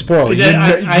nothing to spoil.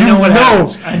 I know what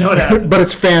happens. I know what happens. But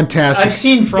it's fantastic. I've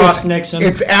seen Frost Nixon.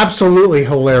 It's absolutely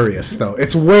hilarious, though.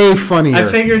 It's way funnier. I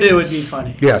figured it would be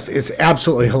funny. Yes, it's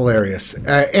absolutely hilarious,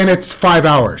 and it's 5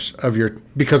 hours of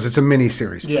because it's a mini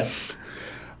series. Yeah.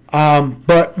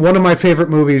 But one of my favorite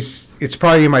movies, it's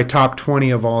probably in my top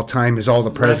 20 of all time, is All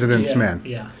the President's Men.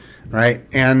 Yeah. Right?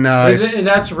 And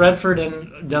that's Redford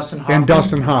and Dustin Hoffman. And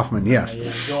Dustin Hoffman, yes.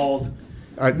 Yeah, gold.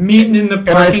 Meeting in the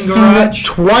parking and I've garage. seen it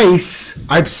twice.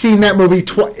 I've seen that movie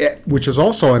twice, which is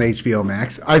also on HBO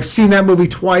Max. I've seen that movie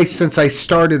twice since I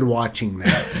started watching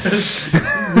that.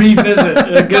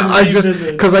 Revisit. A good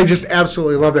revisit. Because I just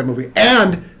absolutely love that movie.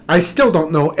 And I still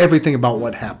don't know everything about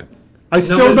what happened. I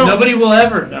still don't. Nobody will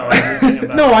ever know everything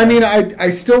about No, I mean,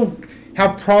 I still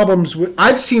have problems with.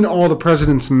 I've seen All the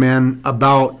President's Men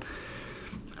about,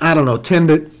 I don't know, 10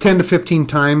 to 15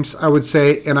 times, I would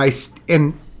say, and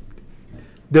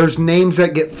there's names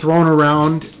that get thrown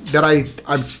around that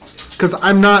because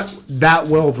I'm not that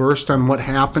well versed on what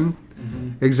happened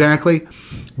exactly,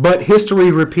 but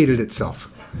history repeated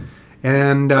itself,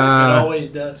 and it always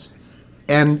does.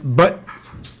 But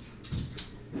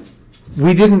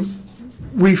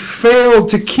we failed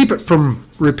to keep it from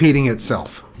repeating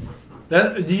itself.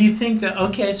 Do you think that?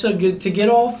 Okay, so good to get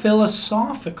all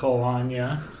philosophical on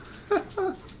you.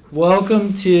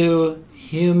 Welcome to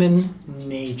human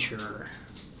nature,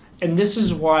 and this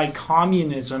is why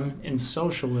communism and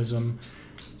socialism,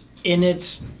 in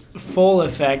its full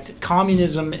effect,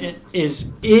 communism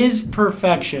is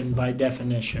perfection by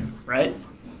definition, right?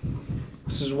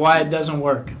 This is why it doesn't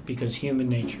work, because human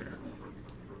nature.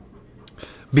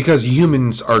 Because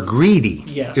humans are greedy,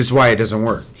 yes, is why it doesn't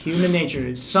work. Human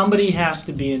nature. Somebody has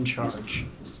to be in charge.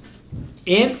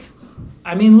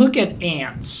 Look at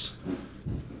ants.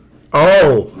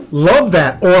 Oh, love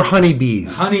that. Or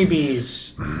honeybees.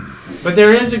 Honeybees. But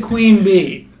there is a queen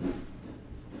bee.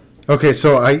 Okay,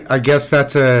 so I guess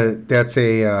that's a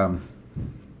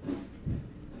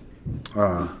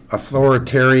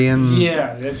authoritarian.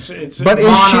 Yeah, it's but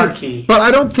monarchy. But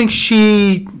I don't think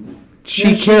she cares.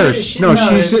 She's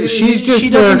just. She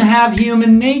doesn't have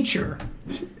human nature.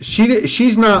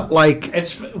 She's not like.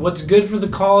 It's what's good for the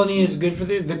colony is good for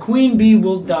the queen bee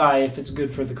will die if it's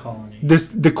good for the colony.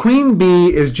 The queen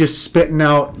bee is just spitting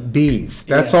out bees.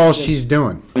 That's all she's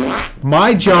doing.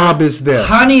 My job is this.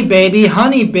 Honey baby.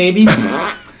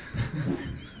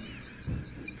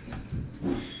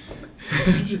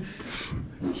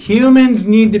 Humans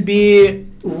need to be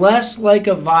less like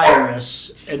a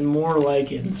virus and more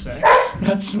like insects.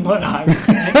 That's what I'm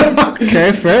saying.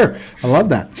 Okay, fair. I love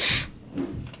that.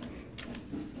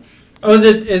 Oh, is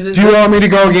it? Do you want me to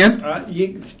go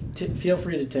again? Feel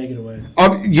free to take it away.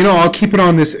 I'll keep it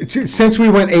on this. Since we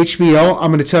went HBO,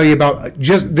 I'm going to tell you about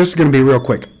this is going to be real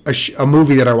quick. A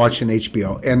movie that I watched on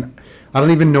HBO, and I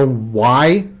don't even know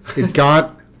why it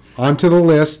got onto the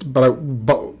list, but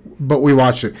we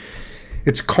watched it.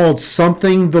 It's called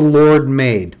Something the Lord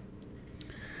Made.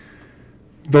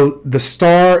 The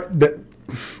star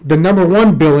the number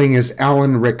one billing is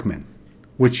Alan Rickman,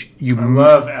 which I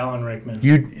love Alan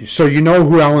Rickman. So you know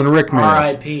who Alan Rickman is.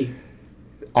 R.I.P.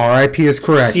 R.I.P. is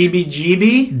correct.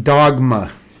 CBGB?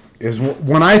 Dogma is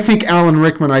when I think Alan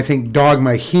Rickman, I think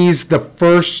Dogma. He's the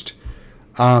first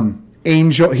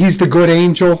angel. He's the good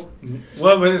angel.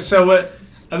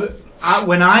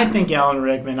 When I think Alan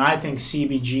Rickman, I think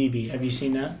CBGB. Have you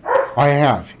seen that? I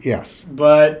have, yes.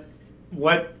 But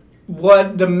what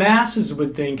the masses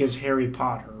would think is Harry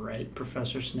Potter, right?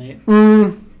 Professor Snape.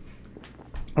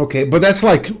 Okay, but that's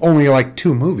only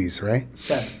 2 movies, right?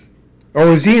 7.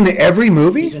 Oh, is he in every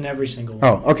movie? He's in every single one.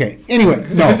 Oh, okay.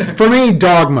 Anyway, no. For me,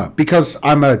 Dogma, because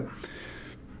I'm a...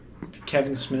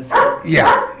 Kevin Smith.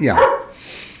 Yeah.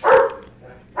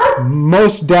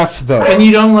 Most Def, though. And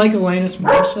you don't like Alanis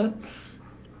Morissette?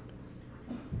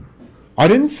 I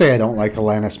didn't say I don't like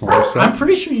Alanis Morissette. I'm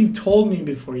pretty sure you've told me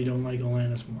before you don't like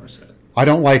Alanis Morissette. I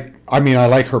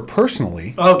like her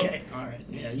personally. Okay, all right.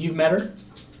 Yeah, you've met her?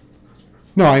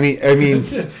 No, I mean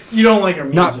you don't like her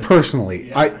music. Not personally.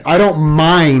 Yeah. I don't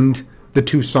mind the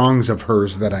 2 songs of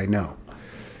hers that I know.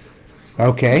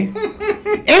 Okay.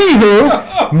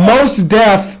 Anywho, Most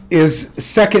Def is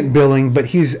second billing, but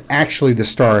he's actually the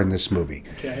star in this movie.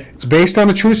 Okay. It's based on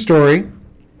a true story.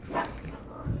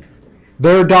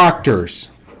 They're doctors.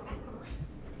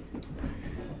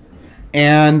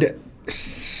 and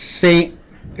St.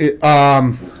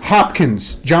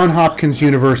 Hopkins, John Hopkins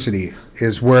University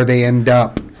is where they end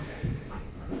up.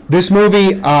 This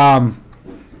movie,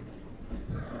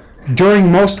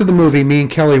 during most of the movie, me and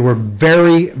Kelly were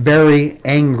very, very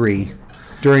angry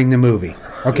during the movie.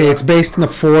 Okay, it's based in the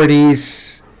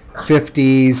 40s,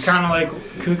 50s. Kind of like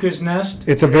Cuckoo's Nest.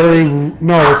 It's a very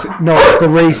it's the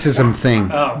racism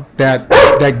thing Oh. that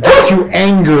gets you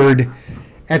angered.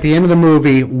 At the end of the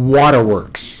movie,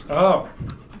 Waterworks. Oh.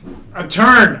 A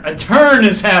turn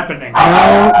is happening.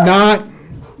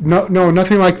 No,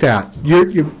 nothing like that.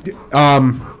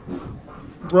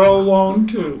 Roll on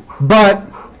 2. But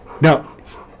no,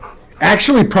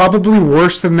 actually, probably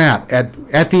worse than that.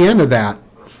 At the end of that,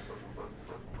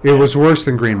 it was worse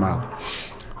than Green Mile.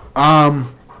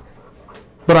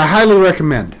 But I highly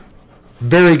recommend.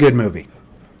 Very good movie.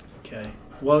 Okay.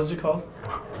 What was it called?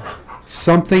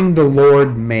 Something the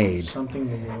Lord Made. Something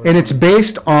the Lord. And it's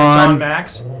based It's on on.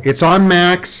 Max. It's on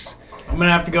Max. I'm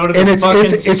gonna have to go to the And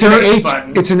fucking search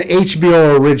button. it's an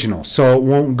HBO original, so it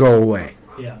won't go away.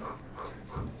 Yeah.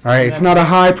 All right, it's not a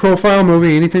high-profile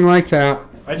movie, anything like that.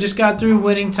 I just got through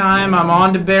Winning Time. I'm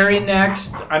on to Barry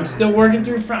next. I'm still working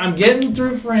through. I'm getting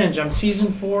through Fringe. I'm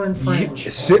season 4 in Fringe.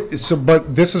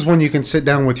 But this is when you can sit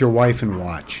down with your wife and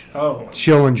watch. Oh.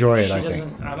 She'll enjoy it, She I doesn't.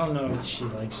 think. I don't know if she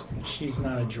likes. She's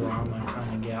not a drama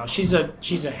kind of gal. She's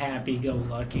a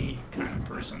happy-go-lucky kind of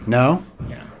person. No,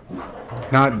 Yeah.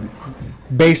 not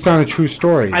based on a true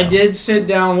story. I did sit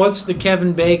down. What's the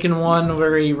Kevin Bacon one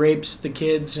where he rapes the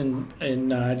kids in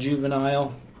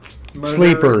Juvenile? Murder?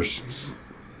 Sleepers.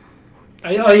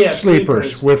 Oh yeah,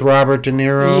 Sleepers with Robert De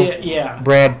Niro, Yeah.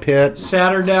 Brad Pitt,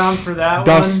 Sat her down for that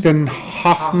Dustin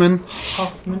Hoffman. one.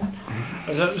 Hoffman.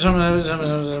 Was that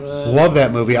something? Love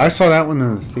that movie. I saw that one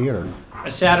in the theater. I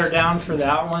sat her down for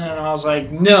that one, and I was like,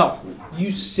 "No,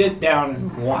 you sit down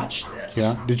and watch this."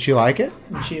 Yeah. Did she like it?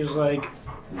 And she was like,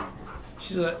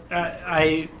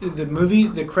 the movie,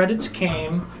 the credits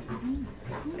came,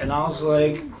 and I was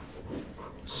like,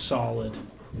 solid.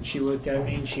 And she looked at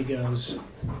me and she goes,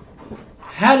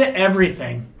 had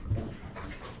everything.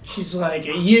 She's like,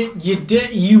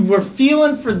 you were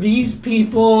feeling for these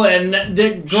people, and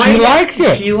great. She liked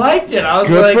it. She liked it. I was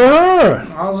Good like, for her.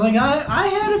 I was like, I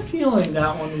had a feeling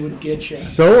that one would get you.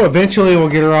 So eventually we'll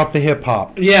get her off the hip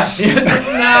hop. Yeah.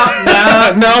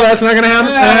 No. No, that's not gonna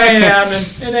happen. It ain't happening.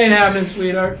 It ain't happening,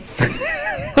 sweetheart.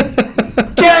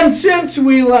 Ken, since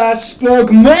we last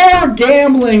spoke, more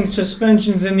gambling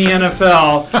suspensions in the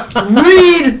NFL.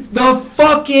 Read the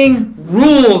fucking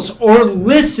rules or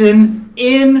listen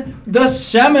in the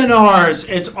seminars.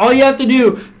 It's all you have to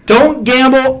do. Don't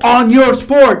gamble on your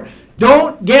sport.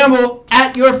 Don't gamble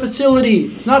at your facility.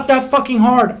 It's not that fucking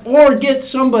hard. Or get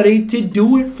somebody to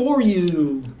do it for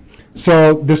you.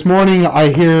 So this morning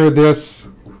I hear this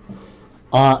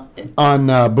on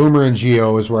Boomer and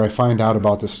Geo is where I find out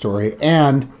about this story,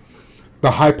 and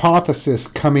the hypothesis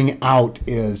coming out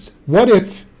is, what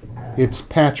if it's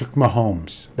Patrick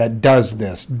Mahomes that does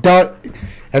this?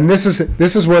 And this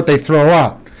is what they throw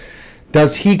out.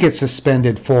 Does he get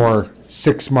suspended for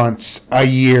 6 months, a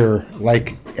year,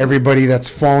 like everybody that's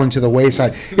fallen to the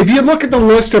wayside? If you look at the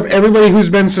list of everybody who's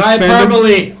been suspended,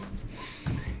 Hyperbole.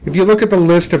 if you look at the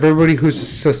list of everybody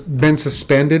who's been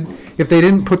suspended, if they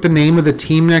didn't put the name of the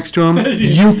team next to them,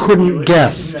 you couldn't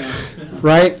guess,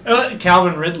 right?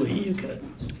 Calvin Ridley, you could.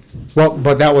 Well,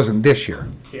 but that wasn't this year.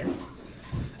 Yeah.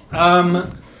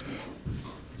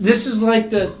 This is like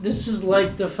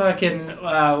the fucking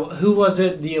who was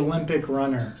it? The Olympic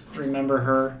runner. Remember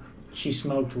her? She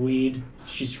smoked weed.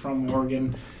 She's from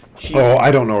Oregon.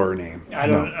 I don't know her name. I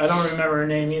don't remember her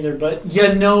name either. But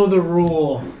you know the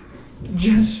rule.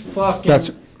 Just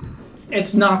fucking.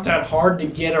 It's not that hard to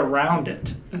get around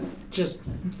it. Just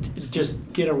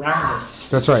get around it.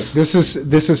 That's right. This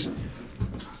is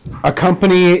a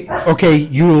company. Okay,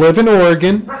 you live in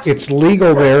Oregon. It's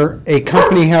legal there. A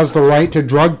company has the right to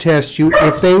drug test you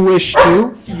if they wish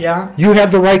to. Yeah. You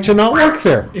have the right to not work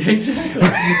there. Exactly.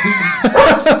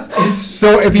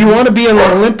 So if you want to be an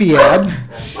Olympiad,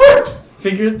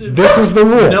 this is the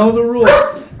rule. Know the rules.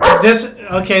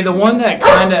 The one that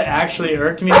kind of actually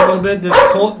irked me a little bit.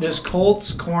 This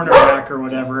Colts cornerback or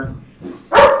whatever.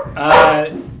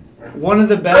 One of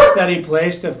the bets that he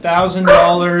placed,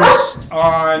 $1,000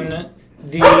 on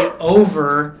the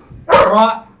over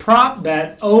prop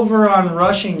bet over on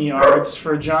rushing yards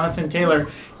for Jonathan Taylor.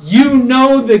 You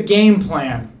know the game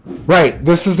plan. Right.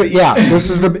 This was the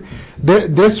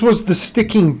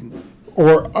sticking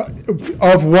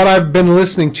of what I've been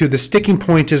listening to. The sticking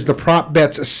point is the prop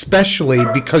bets, especially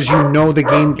because you know the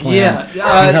game plan. Yeah, you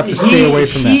have to stay away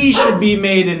from that. He should be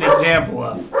made an example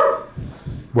of.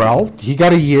 Well, he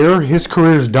got a year. His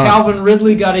career's done. Calvin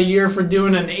Ridley got a year for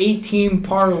doing an 18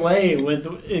 parlay with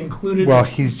included. Well,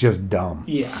 he's just dumb.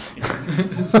 Yeah.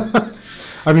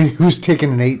 I mean, who's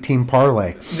taking an 18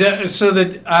 parlay?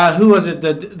 Who was it?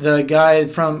 The guy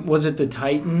from, was it the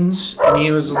Titans? And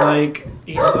he's like,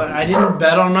 I didn't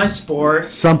bet on my sport.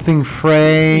 Something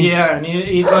Frey. Yeah, and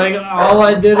he's like, all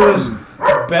I did was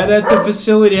bet at the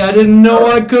facility. I didn't know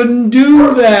I couldn't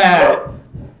do that.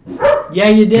 Yeah,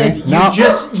 you did.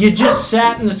 Okay, You just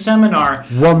sat in the seminar.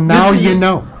 Well, now you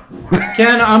know.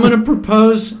 Ken, I'm going to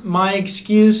propose my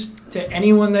excuse to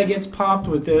anyone that gets popped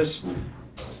with this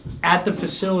at the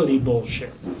facility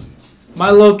bullshit. My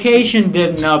location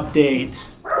didn't update.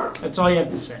 That's all you have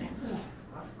to say.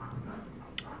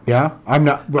 Yeah, I'm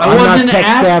not tech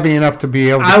savvy enough to be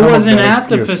able to come up with that at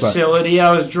the excuse, facility.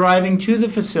 I was driving to the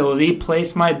facility,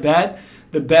 placed my bet.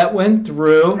 The bet went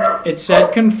through. It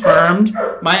said confirmed.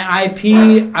 My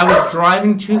IP, I was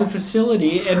driving to the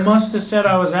facility. It must have said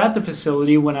I was at the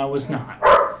facility when I was not.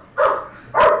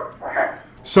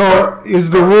 So is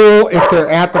the rule if they're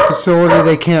at the facility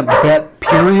they can't bet,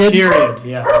 period? Period,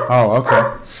 yeah. Oh,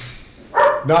 okay.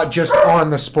 Not just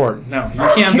on the sport. No, you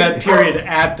can't bet period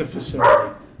at the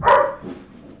facility.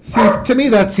 See, to me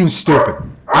that seems stupid.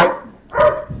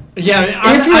 Yeah,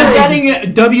 I'm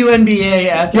betting WNBA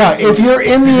at the facility.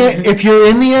 if you're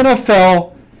in the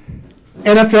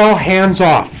NFL hands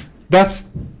off. That's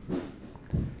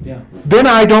yeah. Then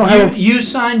I don't have you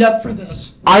signed up for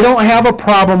this. I don't have a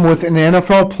problem with an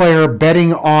NFL player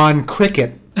betting on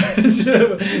cricket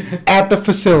at the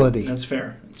facility. That's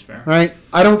fair. That's fair. Right?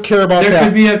 I don't care about that. There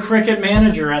could be a cricket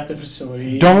manager at the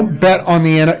facility. Don't bet on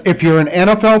if you're an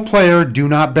NFL player, do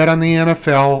not bet on the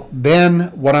NFL.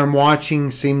 Then what I'm watching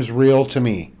seems real to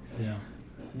me. Yeah.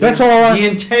 That's all. The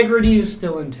integrity is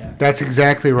still intact. That's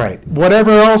exactly right.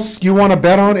 Whatever else you want to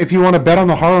bet on, if you want to bet on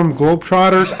the Harlem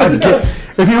Globetrotters,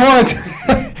 if you want to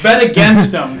bet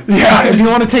against them. Yeah, if you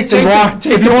want to take the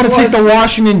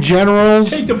Washington Generals,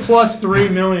 take the plus 3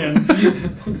 million.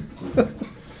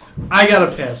 I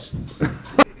gotta piss.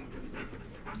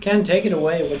 Ken, take it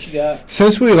away. What you got?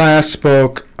 Since we last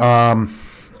spoke, I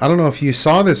don't know if you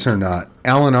saw this or not.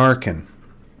 Alan Arkin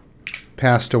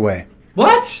passed away.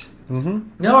 What? Mm-hmm.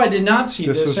 No, I did not see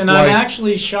this, and I'm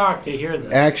actually shocked to hear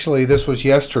this. Actually, this was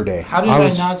yesterday. How did I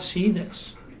not see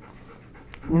this?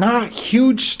 Not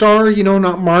huge star,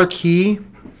 not marquee.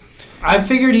 I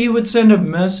figured he would send a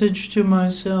message to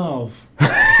myself.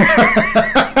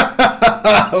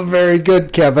 Very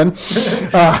good, Kevin.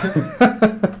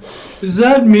 Is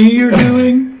that me you're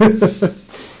doing?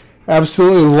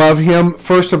 Absolutely love him.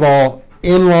 First of all,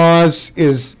 In-Laws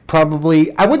is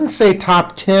probably, I wouldn't say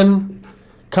top 10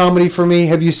 comedy for me.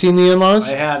 Have you seen The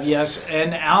In-Laws? I have, yes.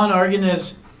 And Alan Arkin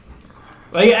is,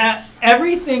 like,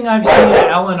 everything I've seen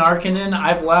Alan Arkin in,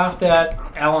 I've laughed at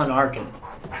Alan Arkin.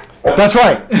 That's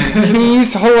right.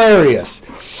 He's hilarious.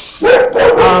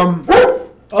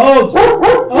 Obes!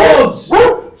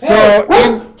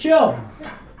 So, chill.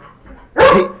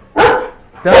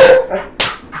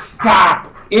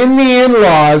 Stop. In The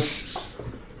In-Laws,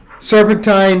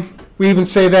 Serpentine, we even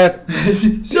say that.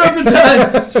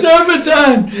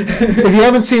 Serpentine! If you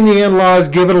haven't seen The In-Laws,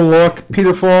 give it a look.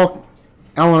 Peter Falk,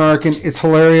 Alan Arkin, it's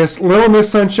hilarious. Little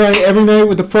Miss Sunshine every night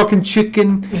with the fucking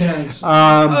chicken. Yes.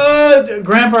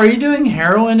 Grandpa, are you doing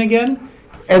heroin again?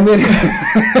 And then,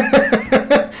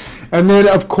 and then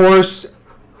of course,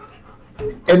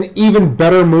 an even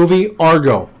better movie,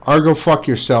 Argo. Argo, fuck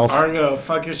yourself. Argo,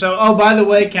 fuck yourself. Oh, by the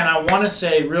way, Ken, I want to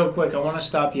say real quick, I want to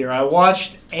stop here. I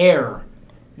watched Air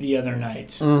the other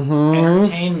night. Mm-hmm.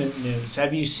 Entertainment news.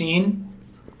 Have you seen?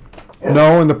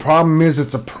 No, and the problem is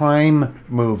it's a Prime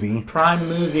movie. Prime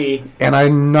movie. And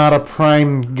I'm not a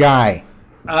Prime guy.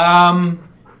 I'm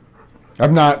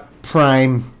not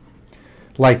Prime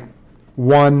like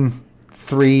 1,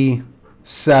 3,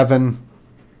 7.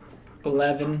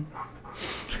 11.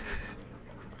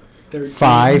 13,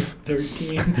 5.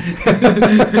 13.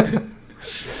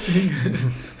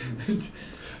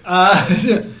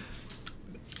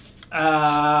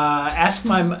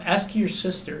 Ask your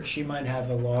sister. She might have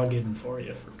a login for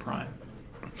you for Prime.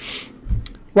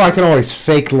 Well, I can always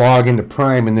fake log into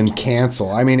Prime and then cancel.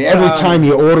 I mean, every time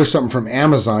you order something from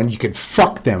Amazon, you could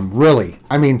fuck them, really.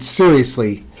 I mean,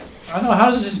 seriously. I don't know.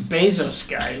 How's this Bezos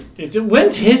guy?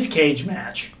 When's his cage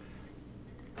match?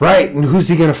 Right, and who's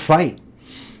he going to fight?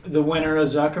 The winner of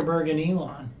Zuckerberg and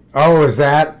Elon. Oh, is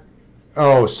that?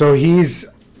 Oh, so he's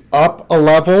up a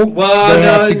level?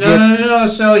 Well, no.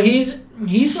 So he's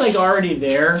like already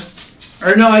there.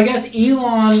 Or no, I guess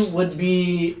Elon would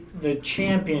be the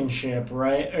championship,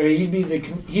 right? Or he'd be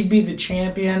the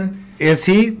champion. Is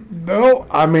he? No.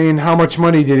 I mean, how much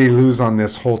money did he lose on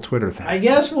this whole Twitter thing? I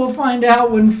guess we'll find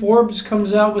out when Forbes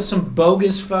comes out with some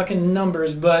bogus fucking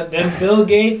numbers. But then Bill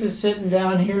Gates is sitting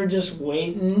down here just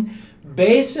waiting.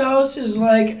 Bezos is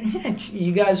like,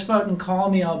 you guys fucking call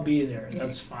me, I'll be there.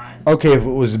 That's fine. Okay, if it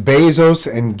was Bezos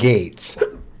and Gates,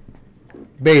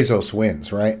 Bezos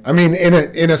wins, right? I mean, in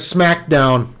a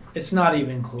SmackDown. It's not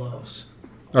even close.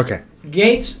 Okay.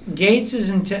 Gates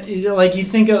is like you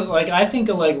think of like I think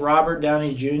of like Robert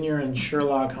Downey Jr. and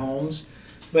Sherlock Holmes,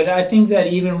 but I think that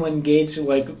even when Gates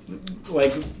like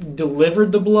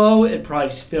delivered the blow, it probably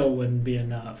still wouldn't be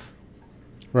enough.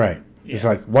 Right. Yeah. He's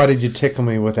like, why did you tickle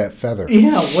me with that feather?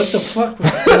 Yeah, what the fuck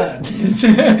was that?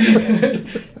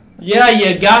 Yeah,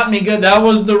 you got me good. That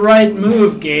was the right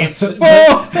move, Gates.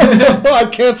 I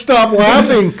can't stop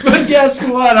laughing. But guess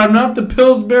what? I'm not the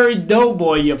Pillsbury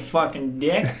Doughboy, you fucking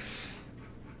dick.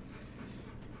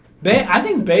 I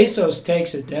think Bezos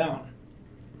takes it down.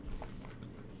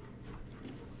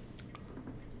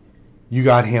 You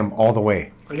got him all the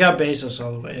way. I got Bezos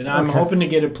all the way, and I'm hoping to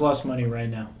get it plus money right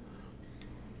now.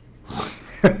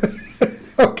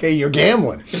 Okay, you're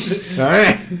gambling. All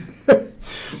right.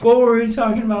 What were we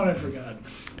talking about? I forgot.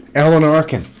 Alan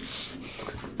Arkin.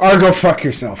 Argo, fuck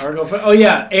yourself. Oh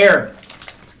yeah, Air.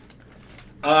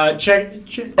 Check.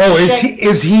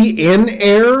 Is he in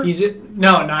Air?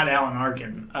 No, not Alan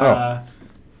Arkin.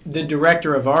 The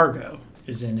director of Argo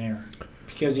is in Air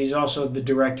because he's also the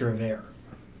director of Air.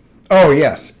 Oh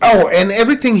yes. Oh, and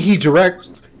everything he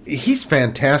directs, he's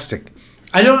fantastic.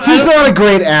 He's not a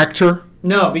great actor.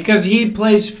 No, because he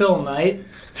plays Phil Knight,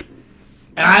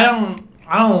 and I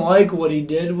don't like what he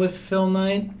did with Phil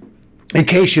Knight. In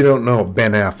case you don't know,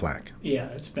 Ben Affleck. Yeah,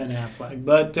 it's Ben Affleck,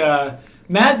 but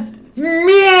Matt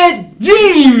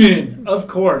Damon, of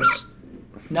course,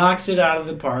 knocks it out of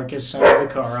the park as Sonny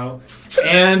Vaccaro.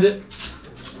 And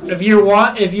if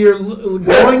you're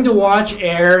going to watch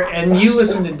Air, and you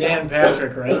listen to Dan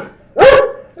Patrick, right?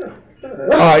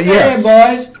 Yes.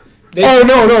 Hey, boys.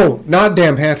 No, not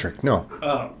Dan Patrick. No.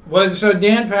 Oh, well, so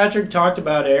Dan Patrick talked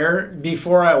about Air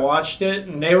before I watched it,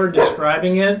 and they were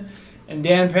describing it. And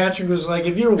Dan Patrick was like,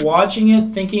 if you're watching it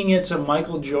thinking it's a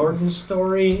Michael Jordan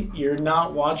story, you're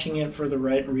not watching it for the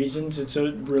right reasons. It's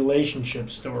a relationship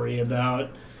story about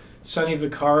Sonny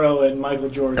Vaccaro and Michael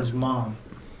Jordan's mom.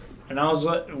 And I was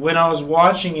like, when I was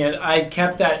watching it, I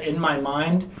kept that in my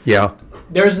mind. Yeah.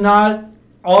 There's not...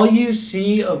 All you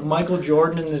see of Michael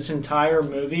Jordan in this entire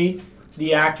movie,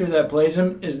 the actor that plays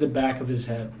him, is the back of his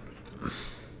head.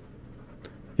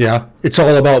 Yeah. It's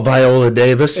all about Viola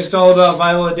Davis. It's all about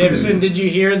Viola Davis. And did you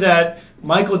hear that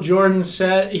Michael Jordan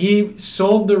said he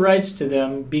sold the rights to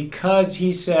them because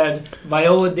he said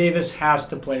Viola Davis has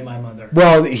to play my mother?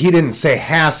 Well, he didn't say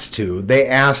has to. They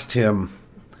asked him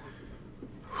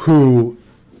who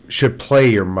should play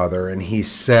your mother, and he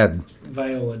said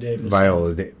Viola Davis.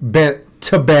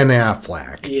 To Ben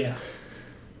Affleck. Yeah.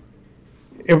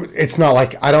 It's not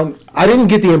like I didn't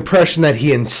get the impression that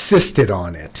he insisted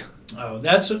on it. Oh,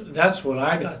 that's what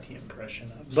I got the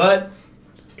impression of. But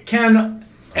and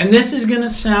this is going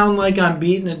to sound like I'm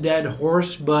beating a dead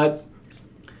horse, but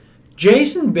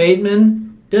Jason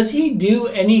Bateman, does he do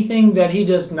anything that he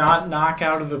does not knock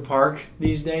out of the park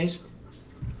these days?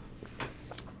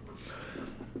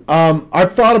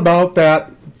 I've thought about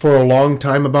that for a long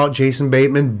time about Jason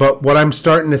Bateman, but what I'm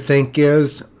starting to think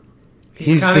is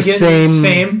he's the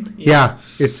same. Yeah,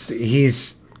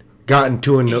 he's gotten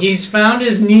to he's found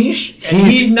his niche and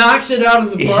he knocks it out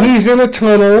of the park. He's in a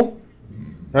tunnel,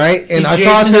 right? And he's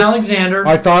Jason Alexander.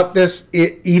 I thought this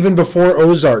even before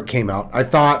Ozark came out. I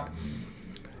thought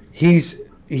he's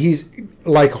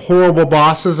like Horrible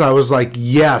Bosses. I was like,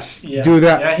 yes, do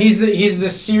that. Yeah, he's the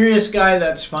serious guy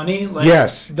that's funny. Like,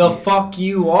 yes. The fuck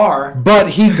you are. But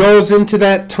he goes into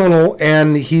that tunnel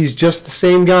and he's just the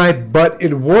same guy, but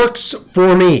it works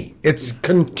for me. It's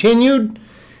continued.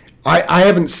 I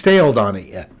haven't staled on it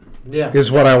yet. Yeah.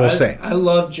 Is what I will say. I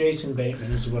love Jason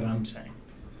Bateman is what I'm saying.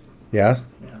 Yes?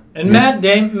 Yeah. And Matt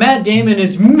Damon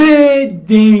is Matt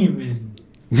Damon.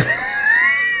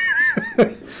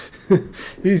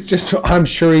 I'm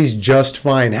sure he's just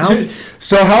fine.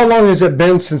 So how long has it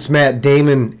been since Matt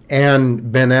Damon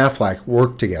and Ben Affleck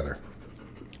worked together?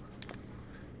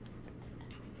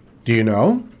 Do you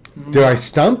know? Did I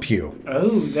stump you?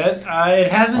 Oh,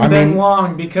 it hasn't been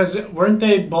long because weren't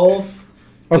they both?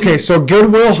 Okay, so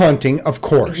Good Will Hunting, of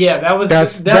course. Yeah,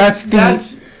 that's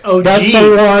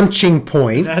the launching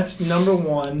point. That's number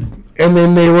one. And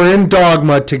then they were in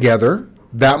Dogma together.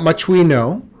 That much we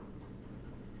know.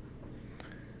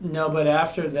 No, but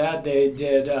after that they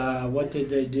did. What did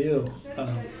they do?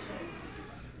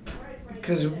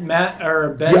 Because Matt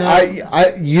or Ben.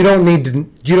 Yeah, you don't need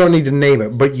to name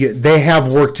it, but they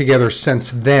have worked together since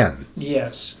then.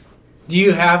 Yes. Do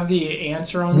you have the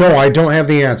answer on No, this? I don't have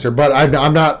the answer, but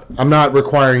I'm not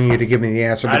requiring you to give me the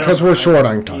answer because we're short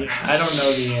on time. I don't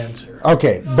know the answer.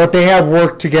 Okay, but they have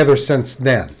worked together since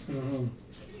then. Mm-hmm.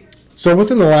 So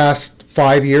within the last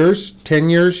 5 years, 10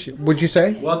 years, would you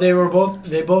say? Well, they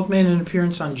both made an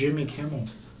appearance on Jimmy Kimmel.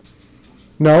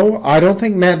 No, I don't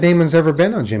think Matt Damon's ever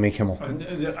been on Jimmy Kimmel.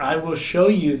 I will show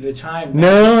you the time.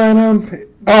 No, I don't.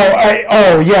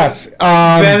 Oh, yes.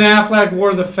 Ben Affleck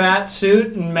wore the fat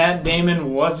suit, and Matt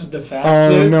Damon was the fat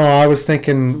suit. Oh no, I was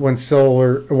thinking when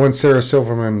Sarah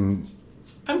Silverman.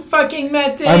 I'm fucking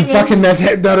Matt Damon.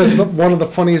 That is one of the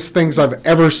funniest things I've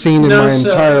ever seen in my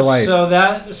entire life.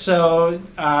 So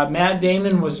Matt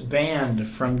Damon was banned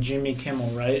from Jimmy Kimmel,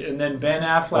 right? And then Ben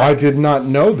Affleck. I did not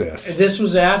know this. This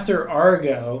was after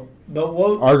Argo, but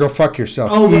what? Argo, fuck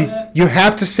yourself. Oh, you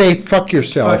have to say fuck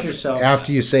yourself. Fuck yourself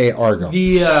after you say Argo.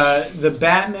 The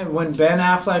Batman, when Ben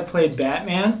Affleck played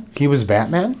Batman. He was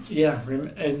Batman? Yeah,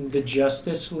 in the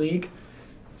Justice League.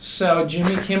 So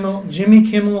Jimmy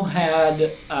Kimmel had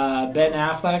Ben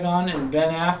Affleck on, and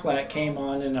Ben Affleck came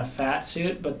on in a fat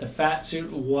suit, but the fat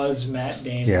suit was Matt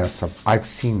Damon. Yes, I've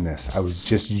seen this. I was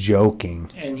just joking.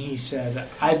 And he said,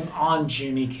 "I'm on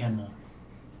Jimmy Kimmel."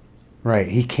 Right,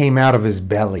 he came out of his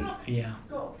belly. Yeah.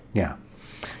 Yeah.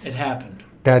 It happened.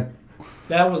 That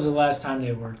was the last time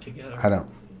they worked together. I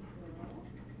don't.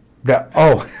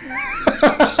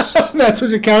 That's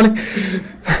what you're counting.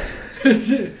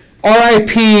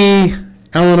 R.I.P.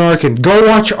 Alan Arkin. Go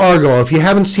watch Argo. If you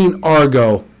haven't seen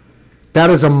Argo,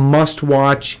 that is a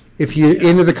must-watch if you're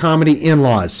into the comedy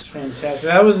In-Laws. It's fantastic.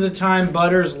 That was the time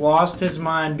Butters lost his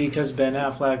mind because Ben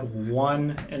Affleck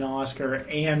won an Oscar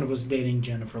and was dating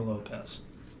Jennifer Lopez.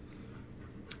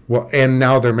 Well, and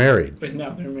now they're married. But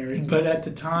now they're married. But at the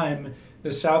time,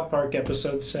 the South Park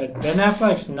episode said Ben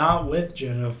Affleck's not with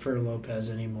Jennifer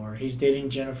Lopez anymore. He's dating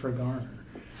Jennifer Garner.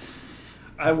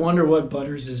 I wonder what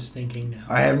Butters is thinking now.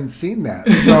 I haven't seen that.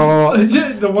 So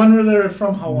the one where they're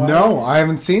from Hawaii? No, I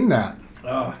haven't seen that.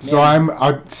 Oh, man. So I'm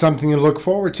something to look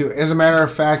forward to. As a matter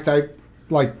of fact, I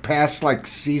past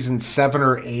season 7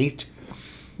 or 8.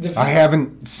 I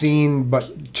haven't seen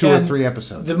but 2 or 3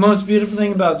 episodes. The most beautiful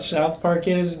thing about South Park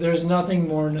is there's nothing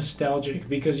more nostalgic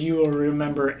because you will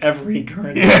remember every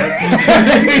current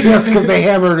event. Yes, because they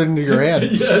hammer it into your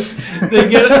head. Yes,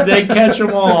 they catch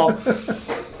them all.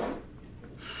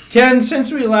 Ken,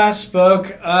 since we last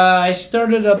spoke, I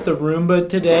started up the Roomba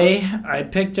today. I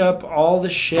picked up all the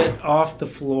shit off the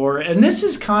floor, and this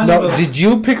is kind of. Did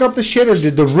you pick up the shit, or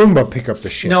did the Roomba pick up the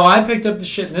shit? No, I picked up the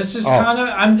shit. And this is kind of.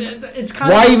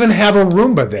 Why even have a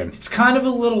Roomba then? It's kind of a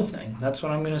little thing. That's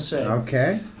what I'm gonna say.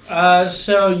 Okay.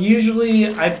 So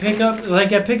usually I pick up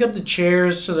the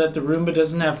chairs so that the Roomba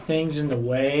doesn't have things in the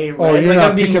way. Right? Oh, you're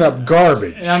not picking up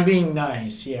garbage. And I'm being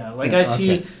nice, yeah.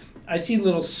 Okay. I see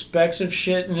little specks of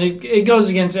shit, and it goes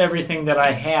against everything that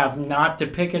I have not to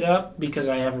pick it up because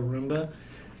I have a Roomba.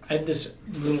 I have this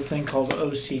little thing called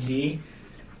OCD,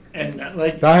 and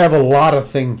I have a lot of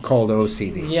thing called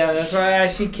OCD. Yeah, that's why I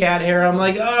see cat hair. I'm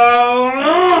like,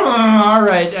 all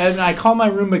right, and I call my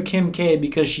Roomba Kim K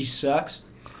because she sucks,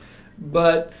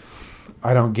 but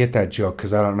I don't get that joke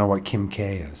because I don't know what Kim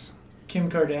K is.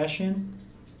 Kim Kardashian.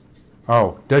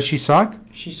 Oh, does she suck?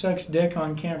 She sucks dick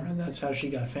on camera. That's how she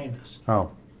got famous.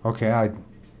 Oh, okay. I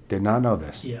did not know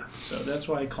this. Yeah, so that's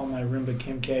why I call my Roomba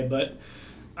Kim K. But,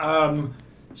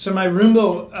 so my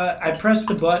Roomba, I press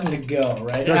the button to go,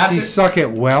 right? Does she suck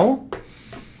it well?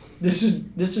 This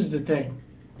is the thing.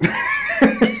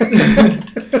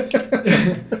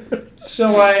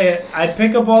 So I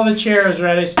pick up all the chairs,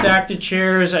 right? I stack the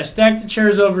chairs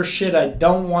over shit I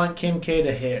don't want Kim K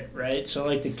to hit, right? So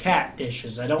like the cat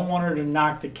dishes. I don't want her to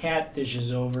knock the cat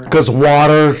dishes over. Because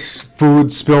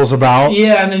food spills about.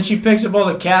 Yeah, and then she picks up all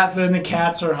the cat food and the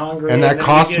cats are hungry. And that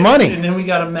costs money. And then we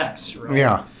got a mess, right?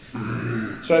 Yeah.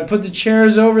 So I put the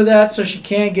chairs over that so she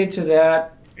can't get to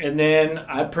that. And then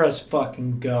I press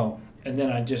fucking go. And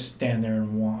then I just stand there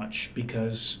and watch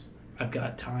because I've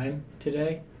got time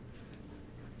today.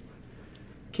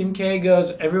 Kim K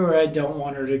goes everywhere I don't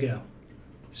want her to go.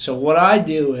 So what I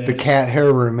do is... The cat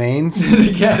hair remains?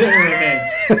 The cat hair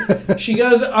remains. She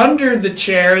goes under the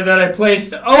chair that I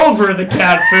placed over the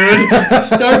cat food,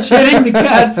 starts hitting the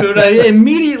cat food. I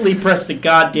immediately press the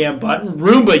goddamn button.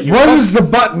 Roomba, What is the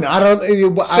button? I don't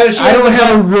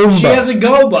have a Roomba. She has a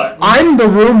go button. I'm the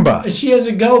Roomba. She has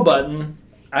a go button.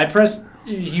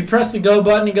 You press the go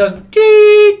button, it goes,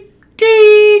 deet,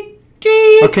 deet,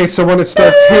 Okay, so when it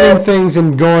starts hitting things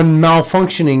and going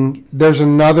malfunctioning, there's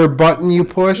another button you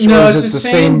push? No, or is it's it the the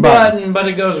same button, but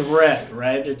it goes red,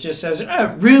 right? It just says,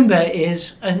 Roomba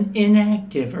is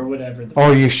inactive or whatever.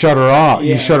 Oh, you shut her off.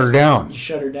 Yeah. You shut her down. You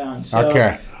shut her down. So,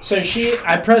 Okay. So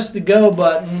I press the go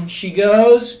button. She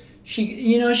goes. She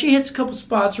hits a couple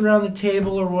spots around the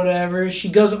table or whatever. She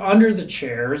goes under the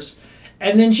chairs,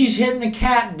 and then she's hitting the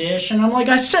cat dish. And I'm like,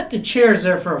 I set the chairs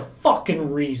there for a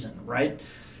fucking reason, right?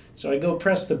 So I go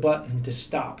press the button to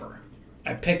stop her.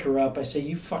 I pick her up. I say,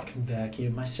 "You fucking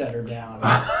vacuum." I set her down.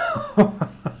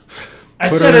 I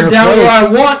set her down where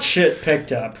I want shit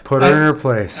picked up. Put her in her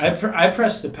place. I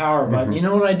press the power button. You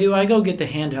know what I do? I go get the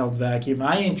handheld vacuum.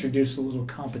 I introduce a little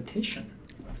competition.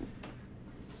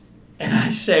 And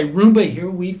I say, Roomba, here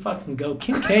we fucking go.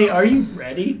 Kim K, are you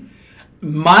ready?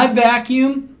 My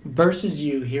vacuum versus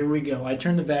you. Here we go. I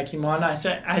turn the vacuum on. I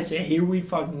say, here we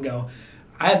fucking go.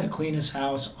 I have the cleanest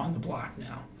house on the block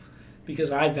now.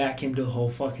 Because I vacuumed the whole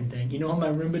fucking thing. You know what my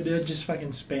Roomba did? Just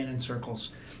fucking span in circles.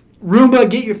 Roomba,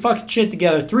 get your fucking shit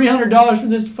together. $300 for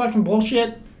this fucking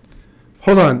bullshit?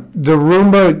 Hold on.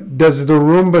 Does the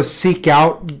Roomba seek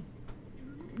out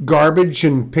garbage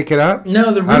and pick it up?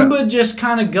 No, the Roomba just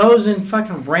kind of goes in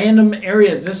fucking random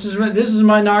areas. This is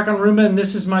my knock on Roomba, and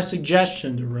this is my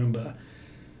suggestion to Roomba.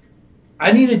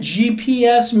 I need a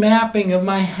GPS mapping of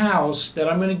my house that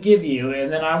I'm going to give you,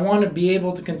 and then I want to be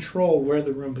able to control where the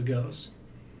Roomba goes.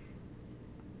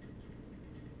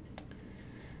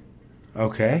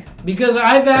 Okay. Because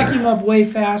I vacuum up way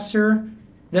faster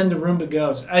than the Roomba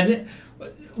goes.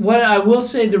 What I will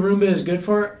say the Roomba is good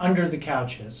for, under the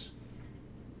couches.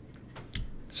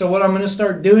 So what I'm going to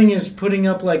start doing is putting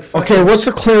up like fucking... Okay, what's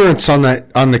the clearance on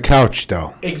the couch,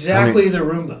 though? Exactly the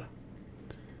Roomba.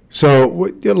 So,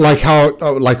 like how,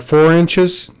 like 4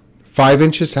 inches, 5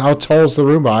 inches? How tall is the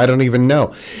Roomba? I don't even know.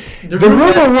 The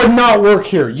Roomba would not work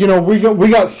here. You know, we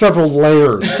got several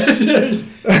layers.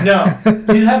 No,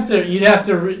 you'd have to.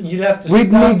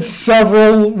 We'd need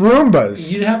several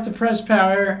Roombas. You'd have to press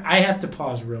power. I have to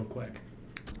pause real quick.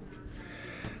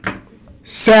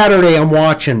 Saturday, I'm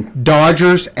watching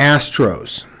Dodgers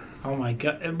Astros. Oh my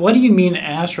god! What do you mean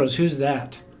Astros? Who's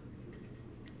that?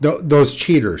 Those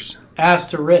cheaters.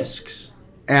 Asterisks.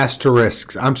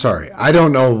 Asterisks. I'm sorry. I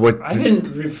don't know what... I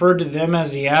didn't refer to them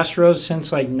as the Astros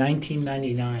since like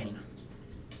 1999.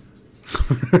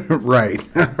 Right.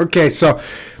 Okay, so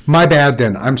my bad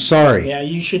then. I'm sorry. Yeah,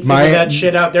 you should figure that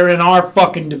shit out. They're in our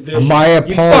fucking division. My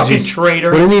apologies. You fucking traitor.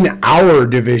 What do you mean our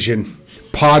division?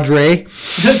 Padre?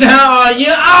 You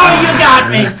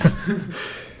got me.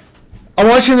 I'm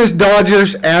watching this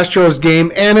Dodgers Astros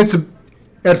game, and it's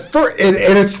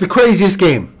the craziest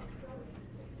game.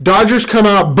 Dodgers come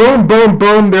out, boom, boom,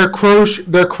 boom. They're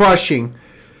crushing,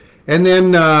 and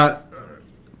then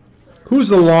who's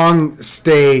the long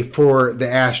stay for the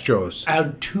Astros?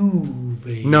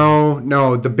 Altuve.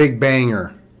 No, the big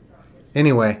banger.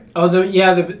 Anyway. Oh,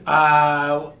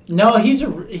 no, he's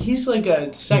like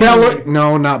a second.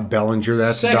 No, not Bellinger.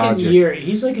 That's second Dodger. year.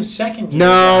 He's like a second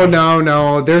year.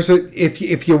 No. There's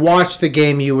if you watch the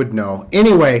game, you would know.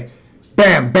 Anyway,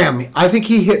 bam. I think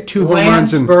he hit 2 home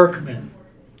runs. Lance Berkman.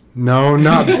 No,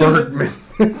 not Bergman.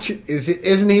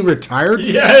 Isn't he retired?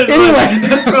 Yeah. Anyway,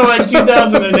 that's from like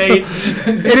 2008.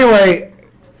 Anyway,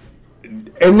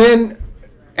 and then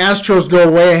Astros go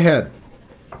way ahead.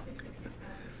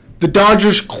 The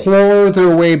Dodgers claw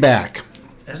their way back.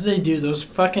 As they do, those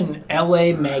fucking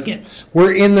LA maggots.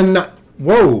 We're in the...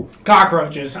 Whoa.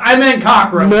 Cockroaches. I meant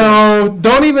cockroaches. No,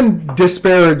 don't even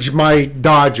disparage my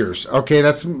Dodgers. Okay,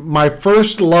 that's my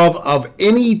first love of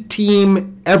any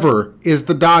team ever is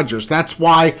the Dodgers. That's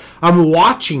why I'm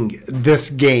watching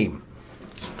this game.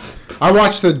 I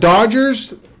watch the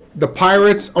Dodgers, the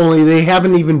Pirates, only they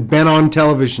haven't even been on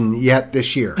television yet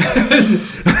this year.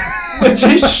 Which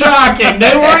is shocking.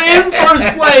 They were in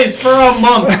first place for a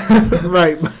month.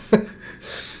 Right.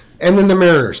 And then the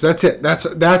Mariners. That's it.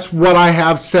 That's what I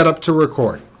have set up to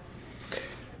record.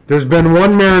 There's been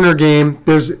one Mariner game.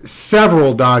 There's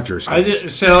several Dodgers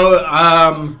games.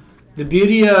 The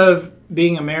beauty of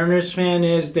being a Mariners fan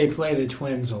is they play the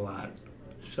Twins a lot.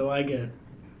 So I get it.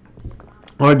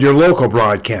 On your local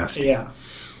broadcast. Yeah.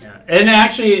 And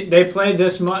actually, they play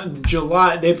this month,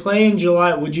 July. They play in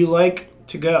July. Would you like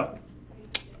to go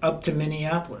up to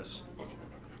Minneapolis?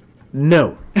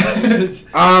 No.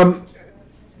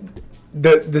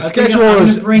 The schedule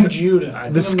is bring Judah.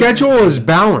 The schedule is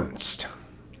balanced.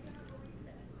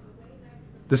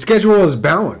 The schedule is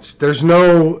balanced. There's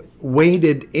no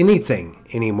weighted anything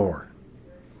anymore.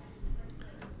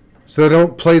 So they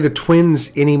don't play the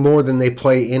Twins any more than they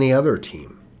play any other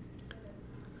team.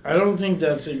 I don't think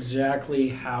that's exactly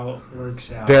how it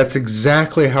works out. That's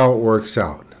exactly how it works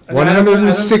out. And I don't-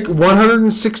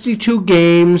 162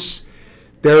 games.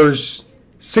 There's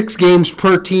 6 games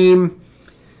per team.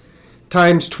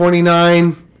 Times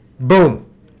 29. Boom.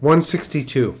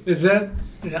 162. Is that...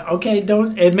 Yeah, okay,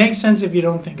 don't... It makes sense if you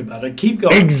don't think about it. Keep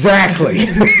going. Exactly.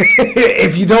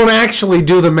 If you don't actually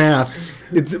do the math,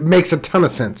 it makes a ton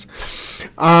of sense.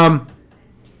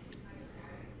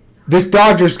 This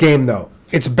Dodgers game, though,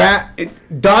 it's bad.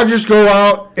 Dodgers go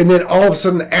out, and then all of a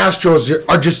sudden the Astros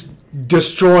are just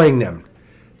destroying them.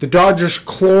 The Dodgers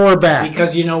claw back.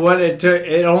 Because you know what? It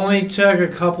only took a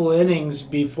couple innings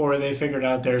before they figured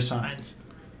out their signs.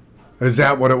 Is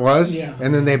that what it was? Yeah.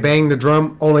 And then they banged the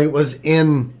drum, only it was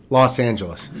in Los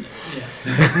Angeles.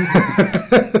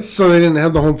 Yeah. So they didn't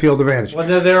have the home field advantage.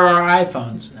 Well, there are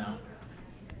iPhones now.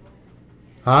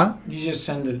 Huh? You just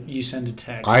send a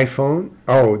text. iPhone?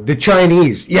 Oh, the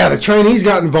Chinese. Yeah, the Chinese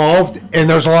got involved, and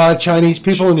there's a lot of Chinese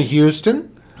people in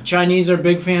Houston. Chinese are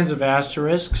big fans of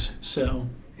asterisks, so...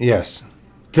 Yes,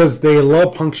 because they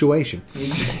love punctuation.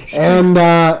 And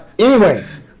anyway,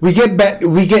 we get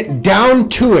down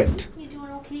to it. You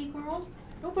doing okay, girl?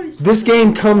 Nobody's This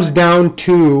game comes down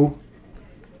to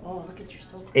Oh, look at your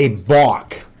so a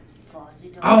balk. fuzzy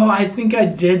dog. Oh, I think I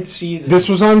did see this. This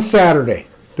was on Saturday.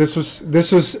 This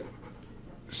was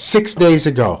 6 days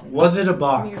ago. Was it a Come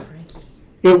balk? here, Frankie.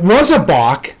 It was a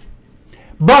balk,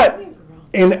 but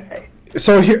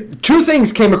so here 2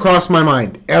 things came across my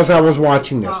mind as I was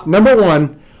watching this. Number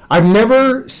one, I've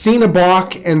never seen a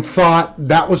balk and thought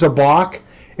that was a balk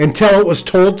until it was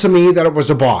told to me that it was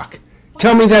a balk.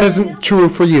 Tell me that isn't true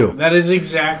for you. That is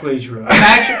exactly true.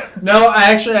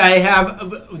 I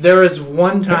have. There is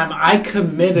one time I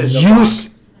committed a balk.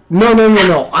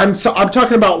 No. I'm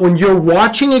talking about when you're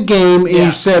watching a game and Yeah.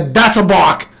 you said that's a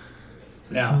balk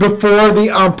No, before the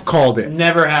ump called it.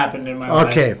 never happened in my life.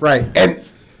 Okay, right. And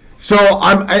so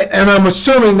I'm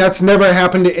assuming that's never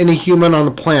happened to any human on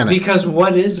the planet. Because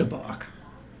what is a balk?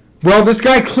 Well, this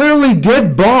guy clearly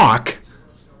did balk.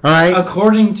 All right,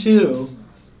 According to...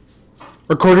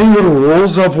 according to the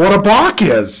rules of what a balk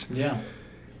is. Yeah.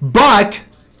 But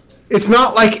it's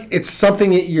not like it's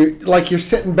something that you're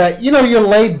sitting back. You know, you're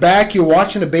laid back. You're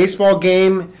watching a baseball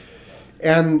game,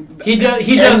 and He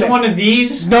does one of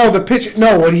these. No, the pitch.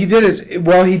 No, what he did is,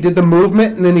 well, he did the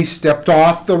movement and then he stepped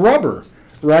off the rubber,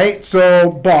 right? So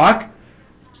balk.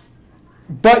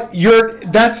 But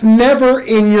that's never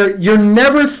in you're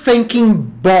never thinking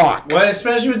balk. Well,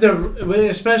 especially with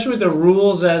the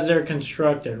rules as they're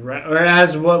constructed, right, or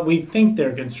as what we think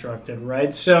they're constructed,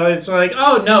 right? So it's like,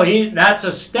 oh no, that's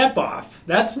a step off.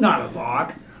 That's not a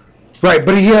balk. Right,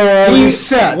 but he already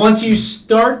said. Once you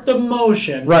start the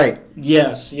motion. Right.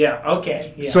 Yes. Yeah.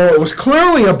 Okay. Yeah. So it was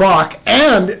clearly a balk,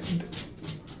 and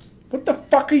what the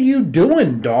fuck are you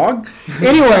doing, dog?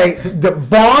 Anyway, the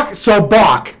balk. So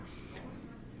balk.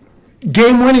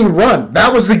 Game-winning run.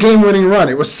 That was the game-winning run.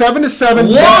 It was 7-7.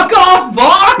 Walk-off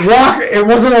balk? It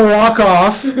wasn't a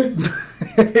walk-off.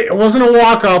 It wasn't a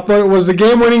walk-off, but it was the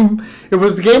game-winning. It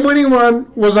was the game-winning run.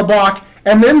 Was a balk,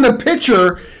 and then the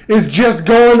pitcher is just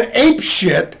going ape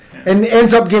shit and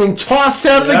ends up getting tossed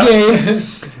out of the game.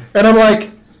 And I'm like,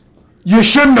 you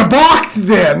shouldn't have balked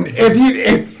then.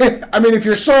 If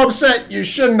you're so upset, you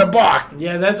shouldn't have balked.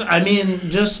 Yeah,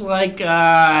 just like,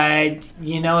 if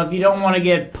you don't want to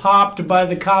get popped by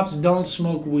the cops, don't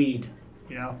smoke weed,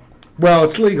 you know? Well,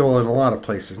 it's legal in a lot of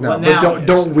places now, Well, now but it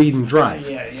don't is. weed and drive.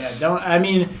 Yeah.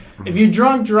 If you're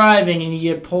drunk driving and you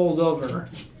get pulled over,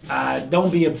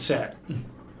 don't be upset.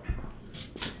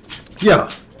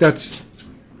 Yeah, that's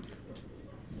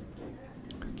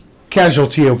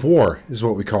casualty of war is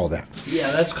what we call that.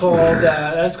 Yeah, that's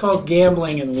called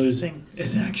gambling and losing.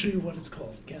 Is actually what it's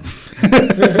called. Again.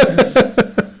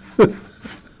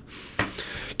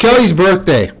 Kelly's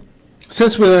birthday.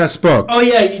 Since we last spoke. Oh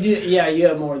yeah, you did. Yeah, you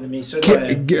have more than me. So go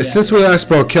ahead. Since we last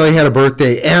spoke, Kelly had a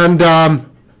birthday, and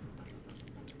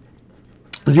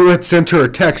you had sent her a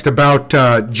text about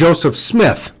Joseph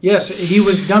Smith. Yes, he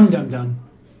was dumb.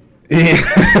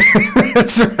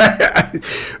 That's right.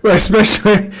 Well,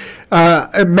 especially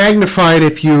magnified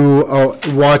if you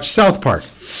watch South Park.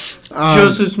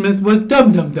 Joseph Smith was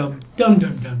dumb.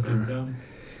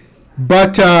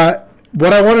 But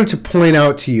what I wanted to point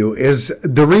out to you is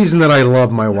the reason that I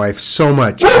love my wife so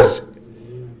much is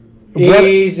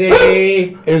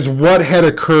what had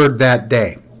occurred that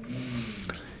day.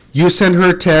 You sent her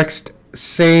a text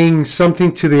saying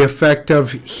something to the effect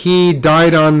of he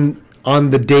died on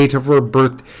the date of her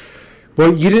birth.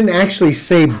 Well, you didn't actually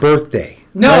say birthday.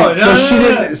 No, Right? no, So no, she no,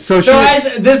 didn't- no. so she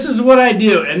This is what I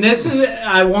do, and this is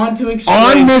I want to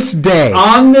explain. On this day.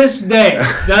 On this day,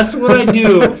 that's what I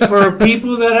do for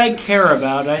people that I care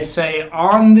about. I say,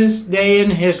 on this day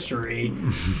in history,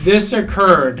 this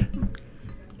occurred,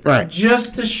 Right.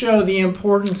 just to show the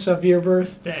importance of your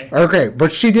birthday. Okay,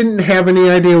 but she didn't have any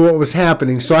idea what was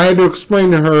happening, so I had to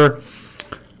explain to her,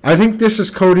 I think this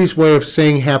is Cody's way of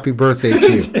saying happy birthday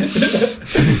to you.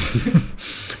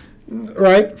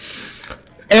 Right?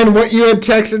 And what you had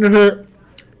texted her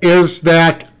is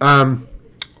that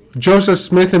Joseph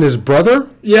Smith and his brother,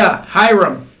 Yeah,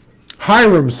 Hiram.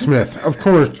 Hiram Smith, of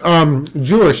course,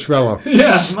 Jewish fellow.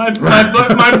 Yeah, my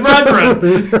brethren.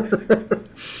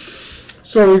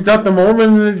 So we've got the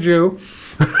Mormon and the Jew.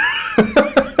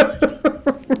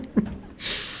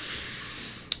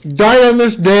 Died on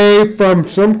this day from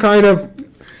some kind of,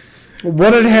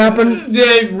 what had happened?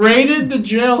 They raided the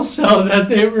jail cell that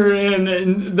they were in,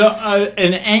 and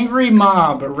an angry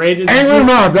mob raided. Angry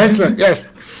mob, that's it, yes.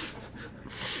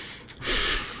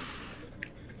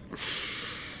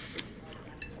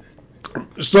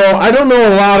 So I don't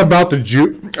know a lot about the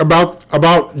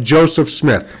about Joseph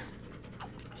Smith.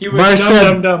 He But I was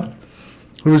said- dumb.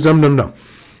 He was dumb.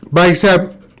 But he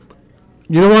said,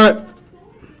 you know what?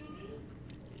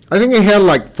 I think he had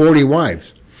like 40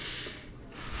 wives.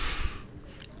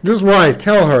 This is why I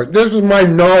tell her, this is my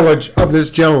knowledge of this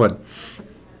gentleman.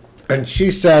 And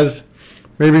she says,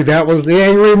 maybe that was the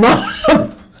angry mom.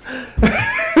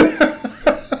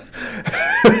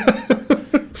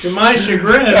 To my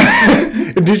chagrin.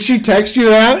 Did she text you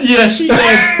that? Yeah, she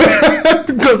did.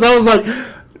 Because I was like,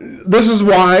 this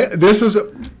is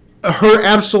her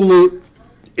absolute,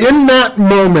 in that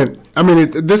moment, I mean,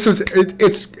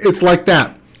 it's like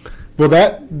that. Well,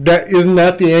 that isn't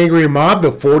that the angry mob,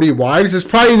 the 40 wives? It's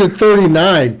probably the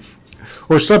 39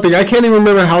 or something. I can't even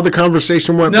remember how the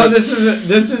conversation went. No, but this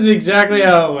is exactly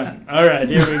how it went. All right,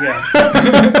 here we go.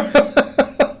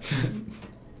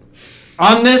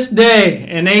 On this day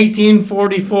in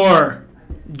 1844,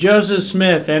 Joseph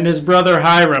Smith and his brother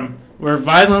Hiram were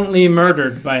violently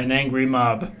murdered by an angry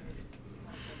mob.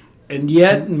 And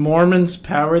yet Mormons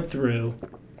powered through.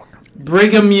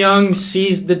 Brigham Young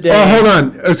seized the day. Oh, hold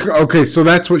on. Okay, so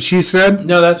that's what she said?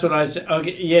 No, that's what I said.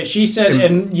 Okay, yeah, she said,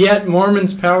 and yet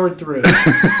Mormons powered through.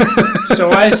 So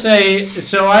I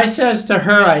says to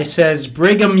her, I says,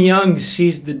 Brigham Young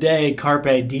seized the day,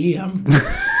 carpe diem.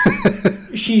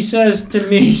 She says to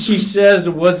me,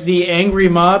 was the angry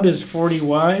mob his 40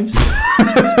 wives?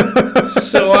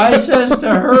 So I says to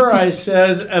her,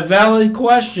 a valid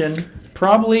question.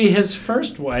 Probably his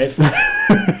first wife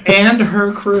and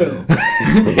her crew.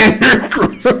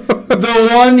 The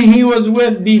one he was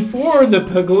with before the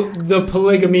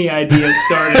polygamy idea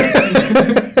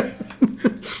started.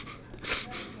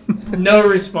 No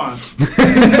response.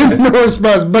 No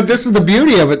response. But this is the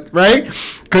beauty of it, right?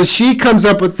 Because she comes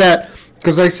up with that.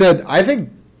 Because I said,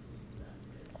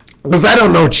 because I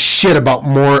don't know shit about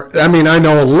I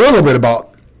know a little bit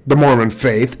about the Mormon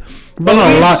faith. But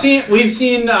we've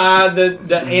seen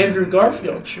the Andrew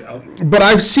Garfield show. But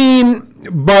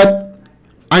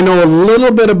I know a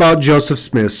little bit about Joseph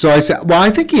Smith. So I said, well, I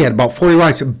think he had about 40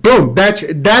 wives. Boom, that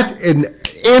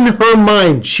in her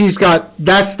mind,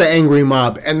 that's the angry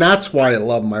mob. And that's why I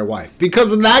love my wife.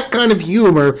 Because of that kind of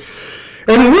humor.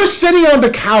 And we're sitting on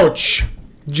the couch,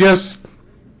 just,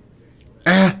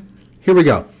 here we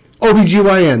go.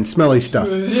 OBGYN, smelly stuff.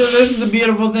 This is the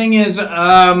beautiful thing is,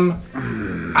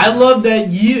 I love that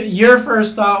your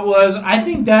first thought was, I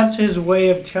think that's his way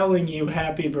of telling you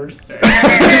happy birthday.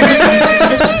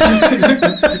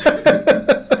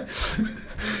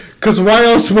 Because why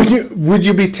else would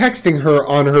you be texting her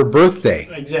on her birthday?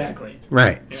 Exactly.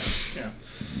 Right. Yeah.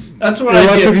 That's what I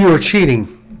Unless did. if you were cheating,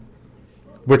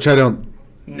 which I don't.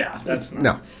 No, that's not.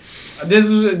 No. This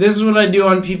is what I do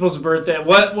on people's birthday.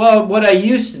 What I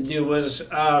used to do was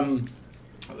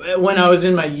when I was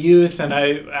in my youth, and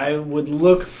I would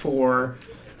look for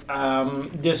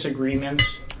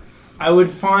disagreements. I would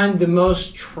find the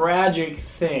most tragic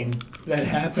thing that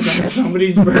happened on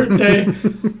somebody's birthday,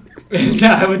 and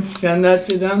I would send that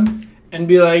to them and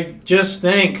be like, "Just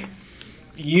think,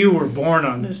 you were born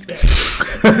on this day."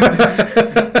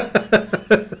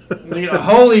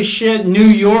 Holy shit! New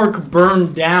York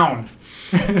burned down.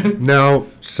 No,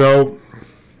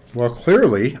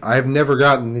 clearly, I've never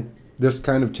gotten this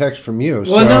kind of text from you.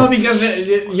 Well, no, because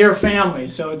you're family,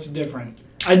 so it's different.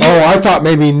 I thought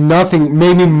maybe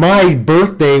my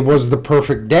birthday was the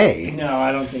perfect day. No,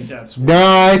 I don't think that's.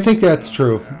 No, I think that's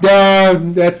true.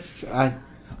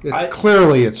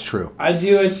 Clearly it's true. I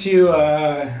do it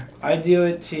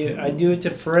to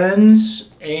friends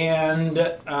and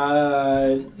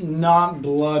not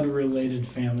blood related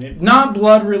family. Not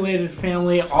blood related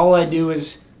family. All I do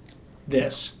is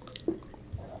this.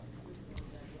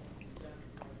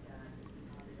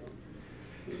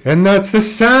 And that's the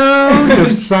sound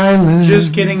of silence.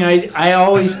 Just kidding. I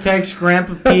always text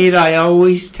Grandpa Pete. I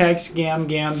always text Gam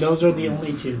Gam. Those are the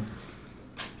only two.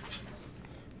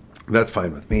 That's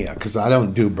fine with me, because I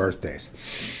don't do birthdays.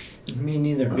 Me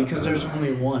neither, because there's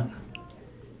only one.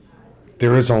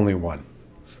 There is only one.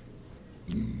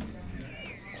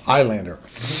 Highlander.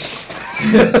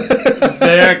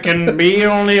 There can be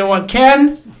only one.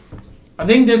 Ken, I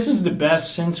think this is the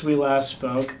best since we last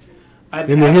spoke.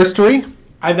 In the history?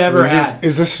 I've ever had.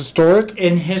 Is this historic?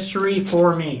 In history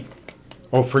for me.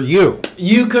 Oh, for you.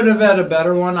 You could have had a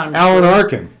better one, I'm Alan sure.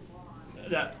 Arkin.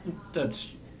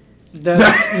 That's... I'm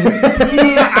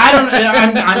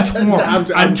torn.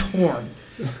 I'm torn.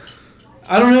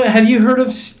 I don't know. Have you heard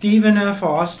of Stephen F.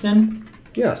 Austin?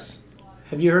 Yes.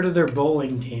 Have you heard of their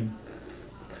bowling team?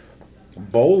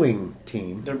 Bowling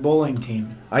team. Their bowling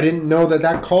team. I didn't know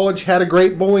that college had a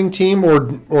great bowling team,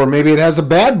 or maybe it has a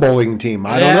bad bowling team.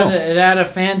 I don't know. It had a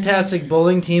fantastic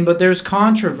bowling team, but there's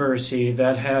controversy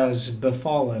that has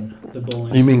befallen the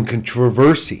bowling team. You mean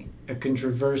controversy? A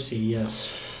controversy,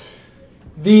 yes.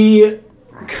 The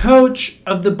coach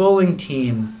of the bowling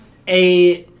team,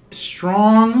 a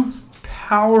strong,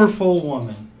 powerful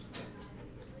woman,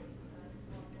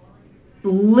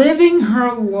 living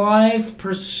her life,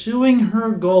 pursuing her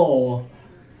goal,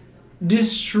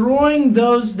 destroying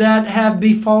those that have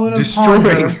befallen upon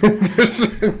her.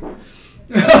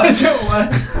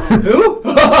 Who?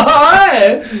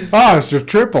 Oh, it's a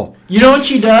triple. You know what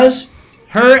she does?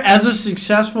 Her, as a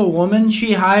successful woman,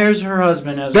 she hires her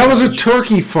husband as That was a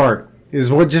turkey fart, is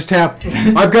what just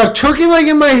happened. I've got a turkey leg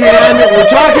in my hand. We're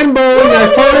talking bowling. I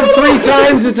farted 3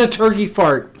 times. It's a turkey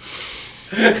fart.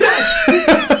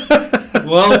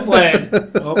 Well played.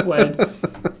 Well played.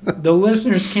 The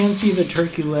listeners can't see the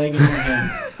turkey leg in your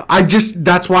hand.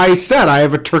 That's why I said I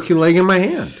have a turkey leg in my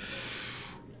hand.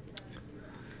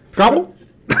 Gobble?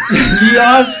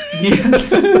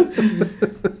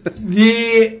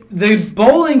 The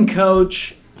bowling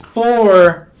coach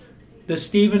for the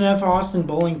Stephen F. Austin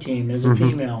bowling team is a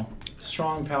female,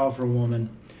 strong, powerful woman.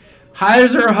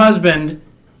 Hires her husband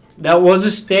that was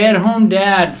a stay-at-home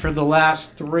dad for the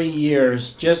last 3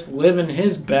 years, just living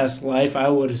his best life, I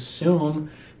would assume,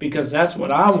 because that's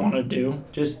what I want to do,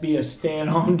 just be a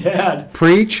stay-at-home dad.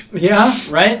 Preach. Yeah,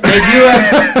 right?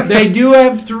 They do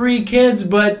have 3 kids,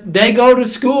 but they go to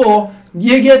school.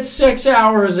 You get 6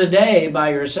 hours a day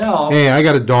by yourself. Hey, I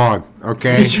got a dog,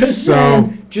 okay? Just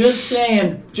saying.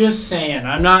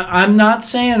 I'm not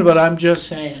saying, but I'm just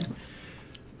saying.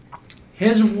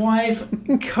 His wife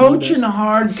coaching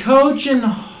hard,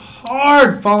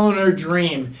 following her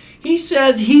dream. He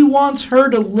says he wants her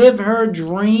to live her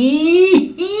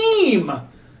dream.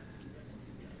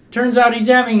 Turns out he's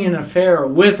having an affair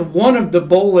with one of the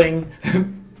bowlers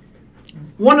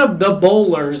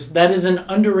that is an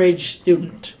underage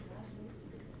student.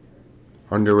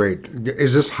 Underage.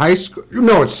 Is this high school?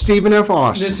 No, it's Stephen F.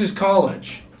 Austin. This is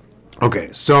college. Okay,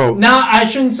 so... No, I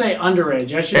shouldn't say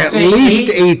underage. I should say... At least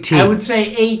 18. I would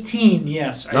say 18,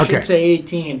 yes. I should say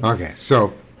 18. Okay,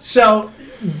 so... So,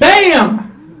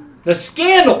 bam! The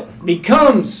scandal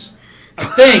becomes a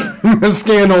thing. The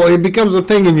scandal, it becomes a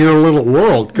thing in your little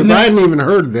world, because I hadn't even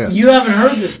heard this. You haven't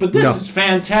heard this, but this is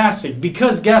fantastic,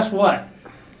 because guess what?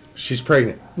 She's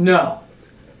pregnant. No.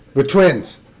 With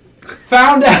twins.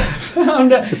 Found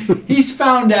out. He's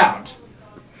found out.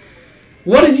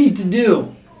 What is he to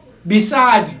do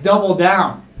besides double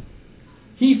down?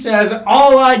 He says,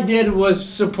 all I did was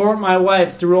support my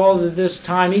wife through all of this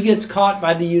time. He gets caught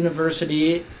by the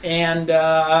university, and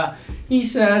he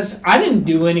says, I didn't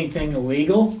do anything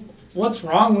illegal. What's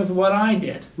wrong with what I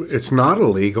did? It's not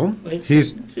illegal.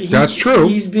 He's That's true.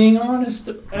 He's being honest.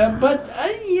 But,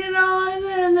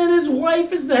 and then his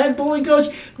wife is the head bowling coach.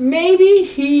 Maybe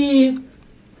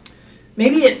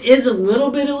it is a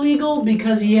little bit illegal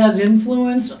because he has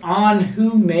influence on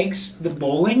who makes the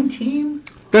bowling team.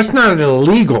 That's not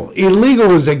illegal.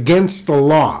 Illegal is against the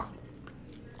law.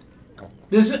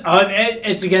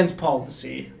 It's against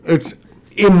policy. It's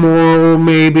immoral,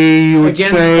 maybe you would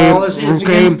say. Policy. It's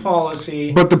against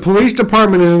policy. But the police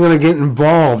department isn't going to get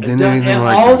involved in anything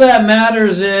like that. All that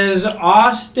matters is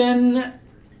Austin.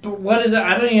 What is it?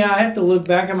 I have to look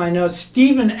back at my notes.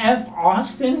 Stephen F.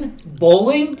 Austin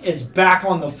bowling is back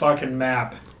on the fucking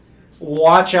map.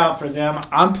 Watch out for them.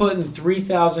 I'm putting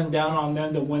 $3,000 down on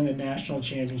them to win the national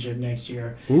championship next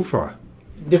year. Oofa.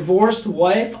 divorced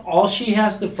wife, all she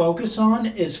has to focus on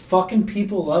is fucking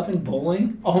people up in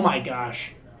bowling. Oh my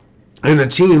gosh. And the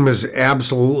team is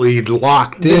absolutely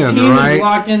locked The in, team right? is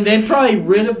locked in. They probably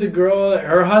rid of the girl,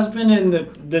 her husband, and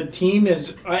the team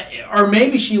is, or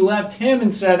maybe she left him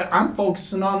and said, "I'm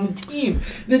focusing on the team."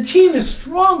 The team is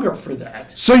stronger for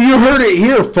that. So you heard it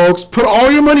here, folks. Put all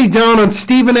your money down on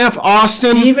Stephen F.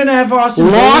 Austin. Stephen F.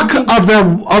 Austin. Lock of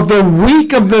the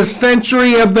week of the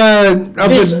century of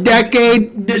the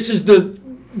decade. This is the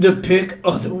pick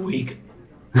of the week.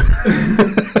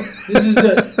 This is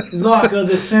the lock of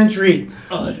the century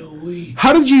of the week.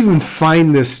 How did you even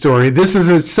find this story? This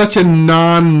is such a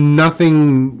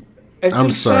nothing. It's I'm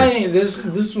exciting. sorry. This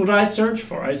is what I search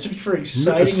for. I search for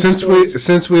exciting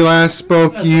Since we last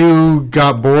spoke, you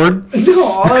got bored. No,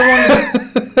 all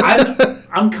I want.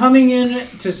 I'm coming in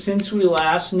to Since We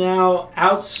Last now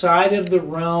outside of the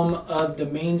realm of the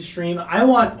mainstream. I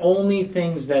want only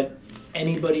things that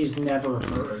anybody's never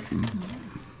heard.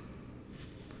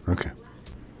 Okay.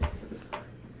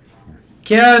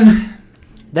 Ken,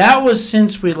 that was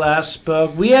Since We Last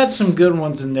Spoke. We had some good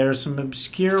ones in there, some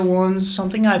obscure ones,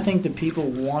 something I think that people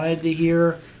wanted to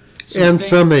hear.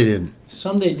 Some they didn't.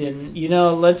 Some they didn't. You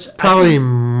know, Probably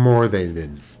more they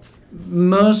didn't.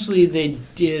 Mostly they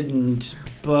didn't,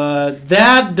 but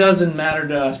that doesn't matter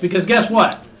to us because guess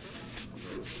what?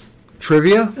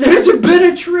 Trivia? There's a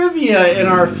bit of trivia in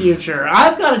our future.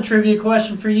 I've got a trivia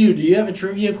question for you. Do you have a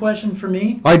trivia question for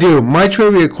me? I do. My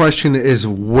trivia question is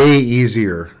way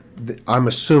easier, I'm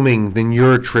assuming, than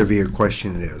your trivia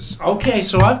question is. Okay,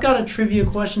 so I've got a trivia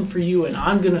question for you, and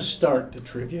I'm going to start the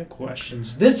trivia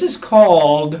questions. This is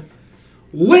called,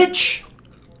 which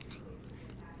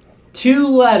two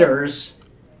letters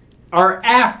are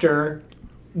after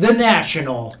the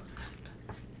national?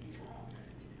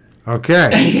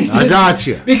 Okay, I got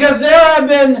you. Because there have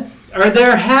been...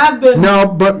 No,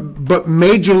 but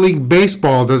Major League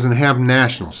Baseball doesn't have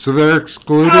nationals, so they're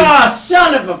excluded. Ah,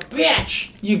 son of a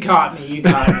bitch! You caught me.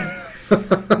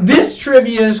 This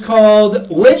trivia is called,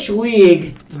 which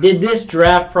league did this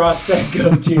draft prospect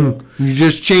go to? You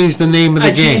just changed the name of the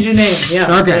I game. changed the name,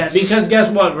 yeah. Okay. Yeah, because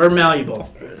guess what? We're malleable.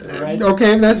 Right?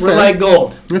 Okay, that's We're fair. like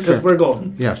gold. That's Because fair. we're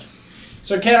golden. Yes.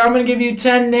 So, Ken, I'm going to give you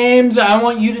 10 names. I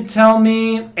want you to tell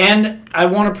me, and I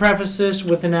want to preface this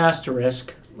with an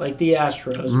asterisk, like the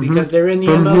Astros, because they're in the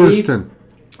From MLB. Houston.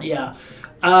 Yeah.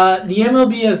 The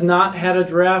MLB has not had a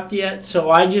draft yet,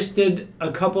 so I just did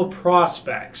a couple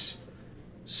prospects.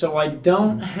 So I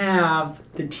don't have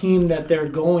the team that they're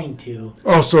going to.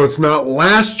 Oh, so it's not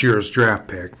last year's draft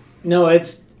pick. No,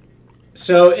 it's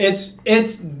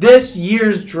this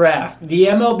year's draft. The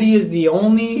MLB is the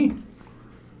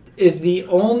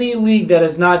only league that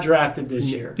has not drafted this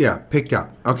year. Yeah, picked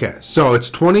up. Okay, so it's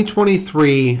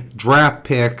 2023 draft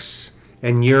picks,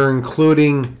 and you're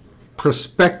including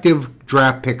prospective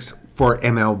draft picks for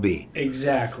MLB.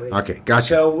 Exactly. Okay, gotcha.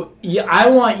 So I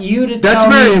want you to That's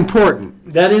tell me. very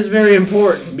important. That is very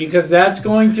important because that's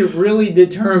going to really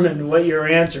determine what your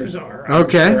answers are. I'm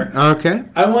Okay, sure. okay.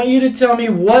 I want you to tell me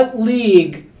what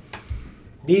league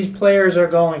these players are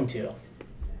going to.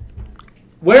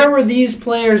 Where were these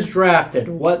players drafted?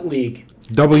 What league?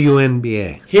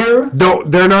 WNBA. Here? No,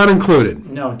 they're not included.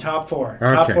 No, top four.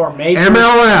 Okay. Top four. Major.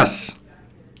 MLS.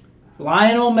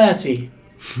 Lionel Messi.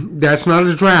 That's not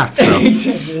a draft, though.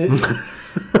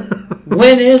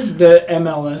 When is the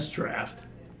MLS draft?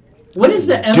 When is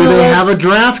the MLS? Do they have a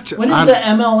draft? When is the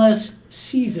MLS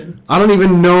season? I don't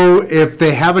even know if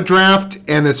they have a draft.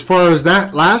 And as far as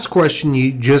that last question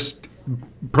you just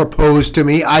proposed to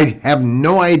me, I have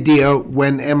no idea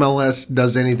when MLS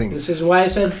does anything. This is why I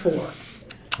said 4.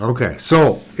 Okay,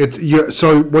 so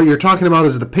so what you're talking about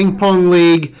is the ping pong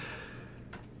league,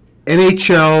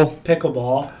 NHL,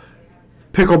 Pickleball.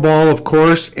 pickleball, of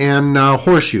course, and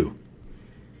horseshoe.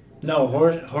 No,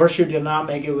 horseshoe did not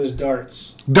make it. It was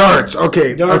darts. Darts.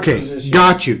 Okay. Darts okay. was this year.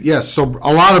 Got you. Yes. So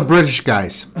a lot of British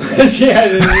guys.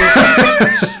 Yeah.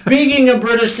 Speaking of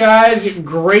British guys,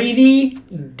 Grady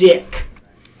Dick.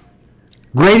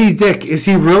 Grady Dick. Is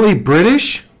he really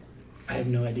British? I have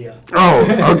no idea.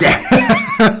 Oh. Okay.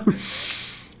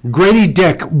 Grady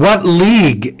Dick. What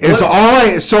league is What? all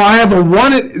I? So I have a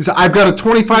one. I've got a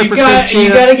 25% chance. You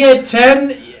got to get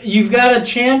 10. You've got a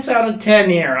chance out of 10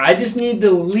 here. I just need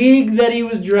the league that he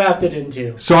was drafted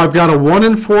into. So I've got a 1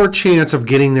 in 4 chance of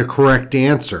getting the correct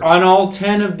answer. On all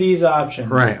 10 of these options.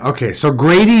 Right. Okay. So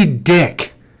Grady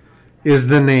Dick is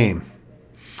the name.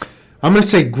 I'm going to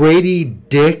say Grady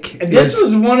Dick. And this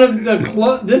is one of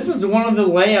the this is one of the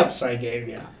layups I gave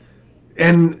you.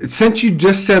 And since you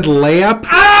just said layup,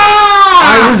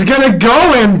 Ah! I was going to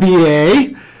go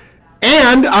NBA,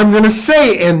 and I'm going to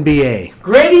say NBA.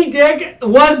 Grady Dick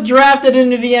was drafted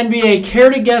into the NBA. Care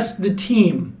to guess the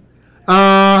team?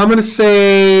 I'm going to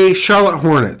say Charlotte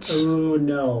Hornets. Oh,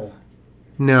 no.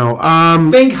 No.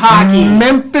 Think hockey.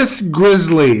 Memphis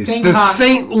Grizzlies. Think the hockey.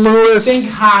 St. Louis. Think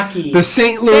hockey. The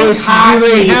St. Louis. Think hockey. Do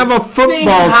they have a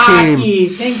football team?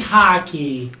 Think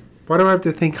hockey. Why do I have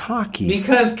to think hockey?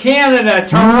 Because Canada,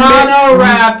 Toronto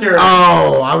Raptors.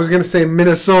 Oh, I was going to say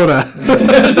Minnesota.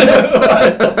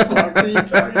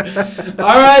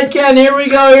 All right, Ken, here we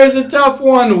go. Here's a tough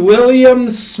one. William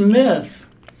Smith.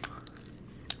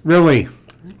 Really?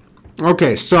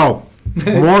 Okay, so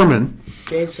Mormon.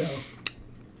 Okay, so.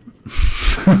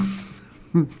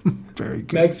 Very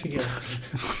good. Mexican.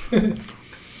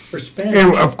 Or Spanish.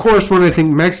 And of course, when I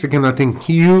think Mexican, I think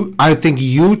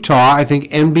Utah. I think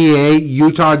NBA,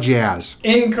 Utah Jazz.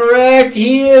 Incorrect.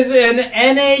 He is an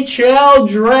NHL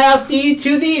draftee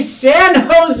to the San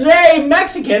Jose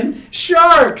Mexican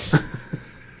Sharks.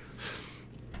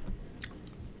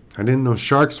 I didn't know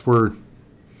Sharks were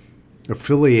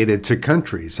affiliated to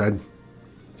countries.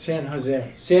 San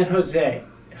Jose.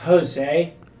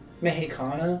 Jose.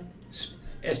 Mexicana.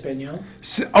 Espanol.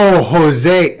 Oh,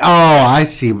 Jose. Oh, I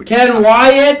see. Ken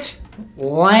Wyatt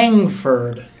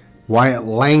Langford. Wyatt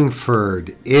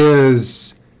Langford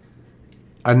is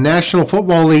a National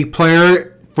Football League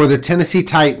player for the Tennessee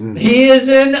Titans. He is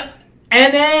an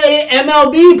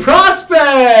NA-MLB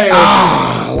prospect.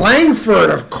 Ah, Langford,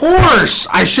 of course.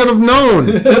 I should have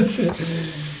known.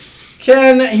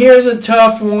 Ken, here's a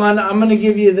tough one. I'm going to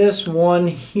give you this one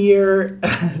here.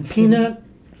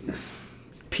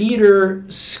 Peter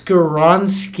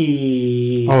Skoronsky.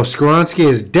 Oh, Skoronsky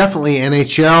is definitely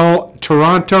NHL,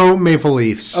 Toronto Maple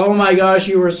Leafs. Oh my gosh,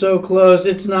 you were so close.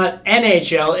 It's not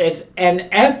NHL, it's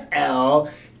NFL.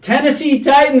 Tennessee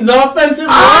Titans offensive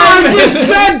I lineman. just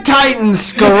said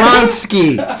Titans,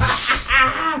 Skoronsky.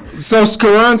 So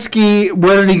Skoronsky,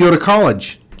 where did he go to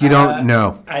college? You don't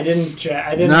know. I didn't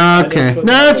check. Okay. I No, didn't put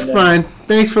that's that fine.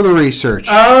 Thanks for the research.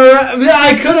 I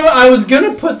was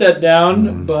gonna put that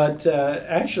down, but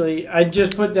actually, I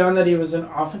just put down that he was an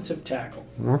offensive tackle.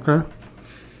 Okay.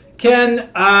 Ken,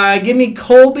 give me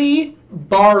Colby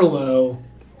Barlow.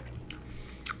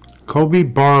 Kobe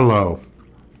Barlow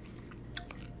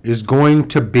is going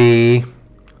to be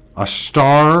a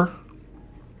star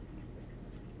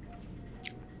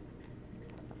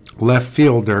left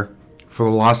fielder for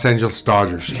the Los Angeles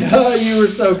Dodgers. Oh, you were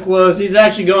so close. He's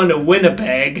actually going to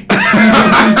Winnipeg.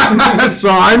 So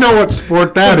I know what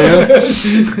sport that is.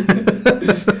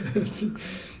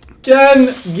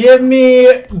 Ken, give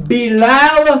me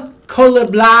Bilal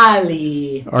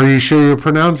Koulibaly. Are you sure you're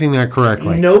pronouncing that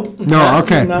correctly? Nope. No,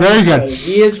 okay. Very good.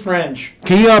 He is French.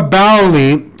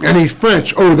 Koulibaly, and he's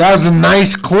French. Oh, that was a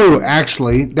nice clue,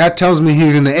 actually. That tells me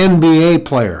he's an NBA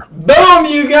player. Boom,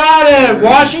 you got it.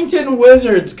 Washington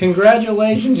Wizards.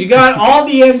 Congratulations. You got all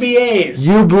the NBAs.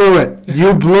 You blew it.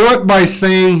 You blew it by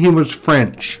saying he was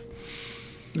French.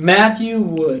 Matthew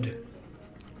Wood.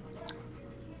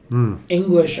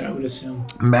 English, I would assume.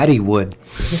 Matty Wood.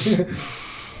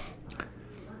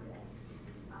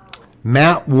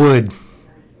 Matt Wood.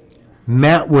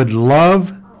 Matt would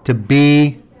love to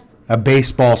be a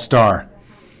baseball star.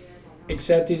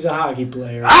 Except he's a hockey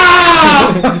player.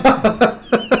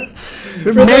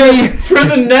 Maybe For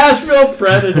the Nashville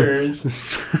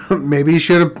Predators. maybe he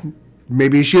should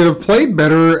have played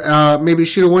better. Maybe he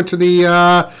should have went to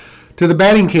the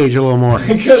batting cage a little more.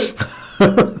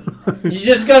 You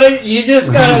just gotta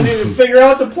figure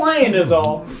out the playing is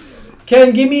all.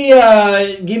 Ken, give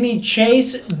me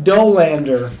Chase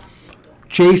Dolander.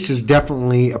 Chase is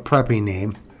definitely a preppy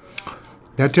name.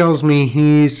 That tells me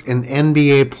he's an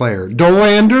NBA player.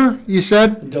 Dolander, you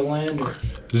said? Dolander.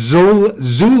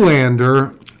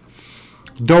 Zoolander.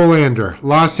 Dolander.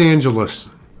 Los Angeles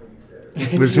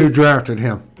was who drafted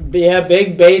him. Yeah,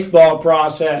 big baseball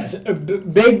process.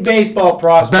 Big baseball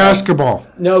prospect. Basketball.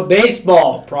 No,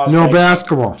 baseball prospect. No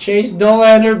basketball. Chase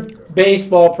Dolander,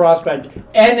 baseball prospect.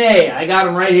 NA, I got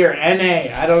him right here.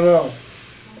 NA, I don't know.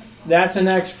 That's an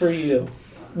X for you.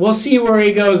 We'll see where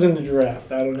he goes in the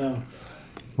draft. I don't know.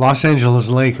 Los Angeles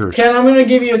Lakers. Ken, I'm going to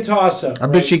give you a toss-up. I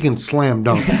bet she can slam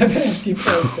dunk. He's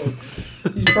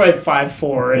probably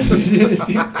 5'4".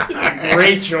 He's a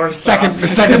great shortstop.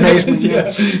 Second baseman.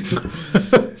 Yeah.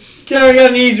 Ken, I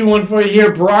got an easy one for you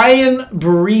here. Brian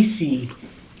Barisi.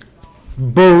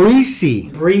 Barisi.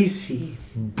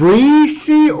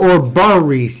 Breesy or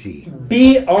Barisi?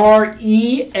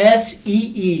 Bresee.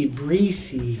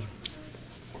 Breesy.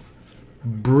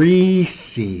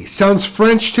 Breesy. Sounds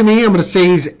French to me. I'm going to say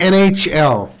he's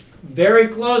NHL. Very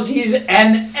close. He's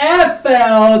an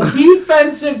NFL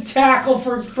defensive tackle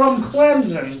from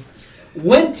Clemson.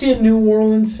 Went to New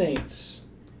Orleans Saints.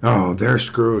 Oh, they're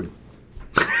screwed.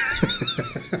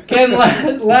 Ken,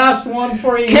 last one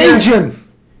for you. Here. Cajun.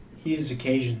 He's a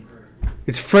Cajun.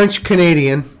 It's French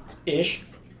Canadian. Ish.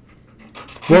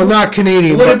 Well, not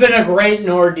Canadian, Would have been a great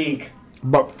Nordique.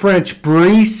 but French.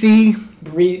 Breezy.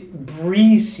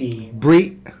 Breezy.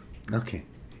 Okay.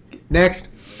 Next.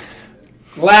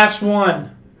 Last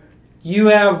one. You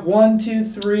have 1, 2,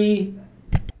 3.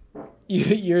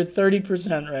 You're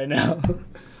 30% right now.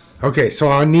 Okay, so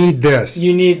I need this.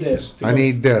 You need this. I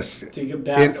need this to get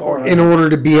back in order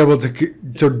to be able to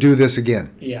do this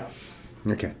again. Yeah.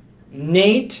 Okay.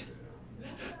 Nate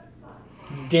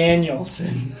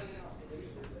Danielson.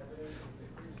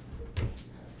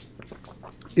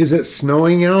 Is it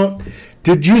snowing out?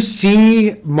 Did you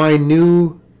see my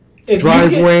new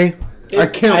driveway? I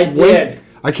can't wait. Did.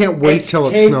 I can't wait It's till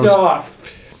it taped snows.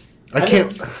 off. I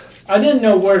can't. I didn't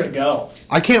know where to go.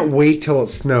 I can't wait till it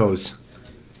snows.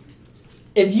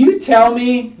 If you tell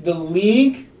me the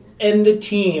league and the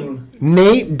team,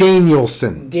 Nate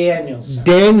Danielson.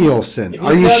 Danielson. If you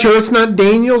Are you tell- sure it's not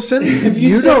Danielson? If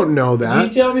You tell- don't know If you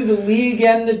that. tell me the league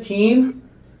and the team,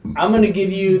 I'm going to give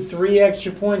you 3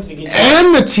 extra points to get you.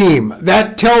 And the team.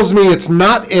 That tells me it's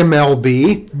not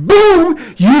MLB. Boom!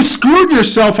 You screwed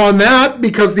yourself on that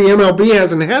because the MLB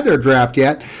hasn't had their draft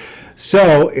yet.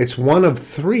 So it's one of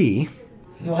 3.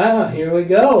 Wow, here we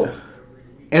go.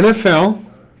 NFL.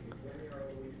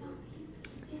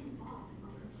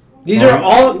 These are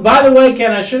all, by the way,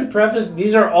 Ken, I should have prefaced,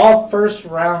 these are all first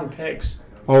round picks.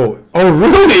 Oh,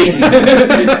 really?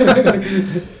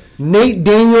 Nate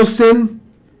Danielson.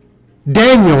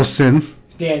 Danielson.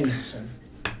 Danielson?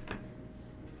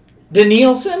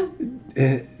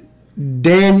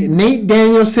 Nate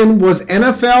Danielson was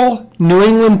NFL New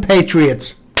England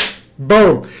Patriots.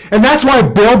 Boom. And that's why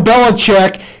Bill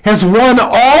Belichick has won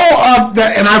all of the,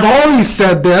 and I've always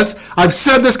said this, I've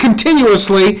said this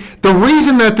continuously, the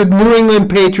reason that the New England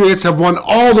Patriots have won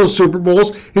all those Super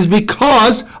Bowls is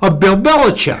because of Bill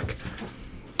Belichick.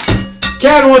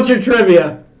 Ken, what's your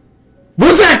trivia?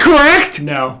 Was that correct?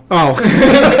 No. Oh.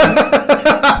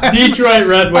 Detroit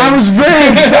Red Wings. I was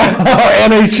very excited. Oh,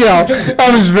 NHL.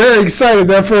 I was very excited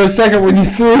there for a second when you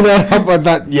threw that up. I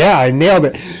thought, yeah, I nailed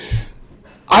it.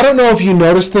 I don't know if you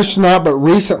noticed this or not, but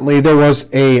recently there was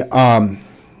yes,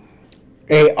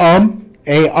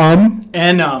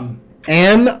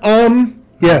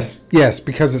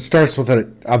 because it starts with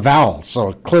a vowel,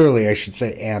 so clearly I should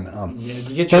say Yeah,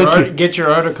 get your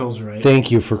articles right.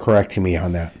 Thank you for correcting me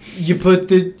on that. You put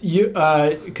the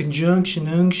conjunction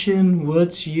unction.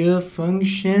 What's your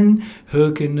function?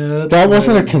 Hooking up. That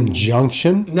wasn't a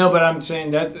conjunction. No, but I'm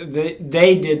saying that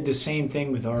they did the same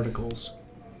thing with articles.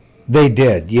 They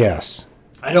did, yes.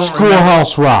 I don't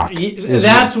Schoolhouse Rock.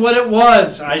 That's what it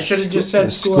was. I should have just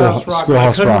said Schoolhouse Rock.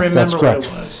 Schoolhouse I couldn't Rock, remember that's what it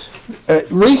was.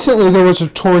 Recently, there was a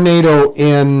tornado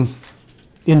in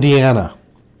Indiana.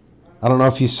 I don't know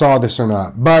if you saw this or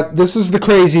not, but this is the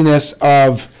craziness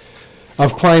of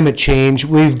climate change.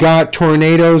 We've got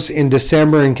tornadoes in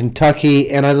December in Kentucky,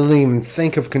 and I don't even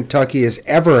think of Kentucky as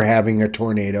ever having a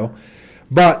tornado,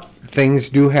 but things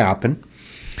do happen.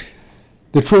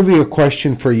 The trivia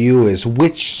question for you is,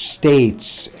 which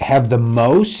states have the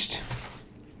most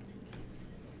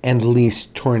and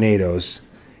least tornadoes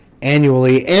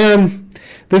annually? And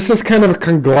this is kind of a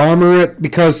conglomerate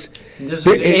because This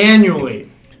is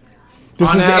annually.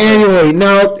 This On is average. annually.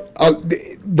 Now,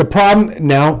 the problem,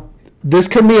 now, this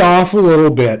can be off a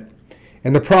little bit.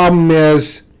 And the problem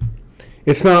is,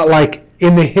 it's not like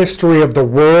in the history of the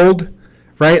world,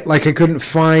 right? Like I couldn't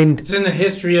find. It's in the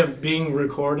history of being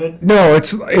recorded. No,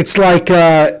 it's like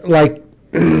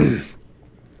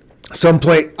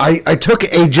someplace. I took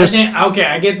a just. Okay,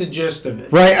 I get the gist of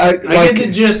it. Right, I get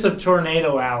the gist of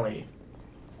Tornado Alley.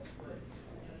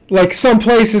 Like some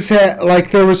places had, like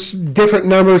there was different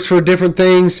numbers for different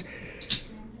things.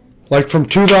 Like from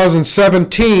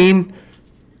 2017,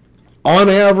 on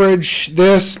average,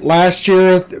 this last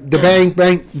year, the bang,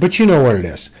 but you know what it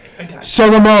is. So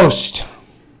the most.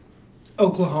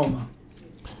 Oklahoma.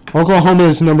 Oklahoma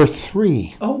is number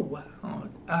 3. Oh,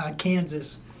 wow.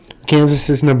 Kansas. Kansas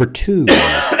is number 2.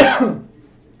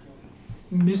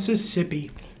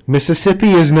 Mississippi.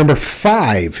 Mississippi is number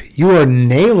 5. You are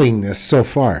nailing this so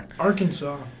far.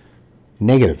 Arkansas.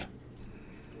 Negative.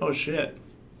 Oh, shit.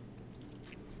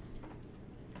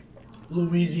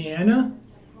 Louisiana.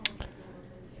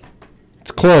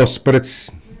 It's close, but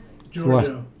it's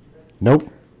Georgia. nope.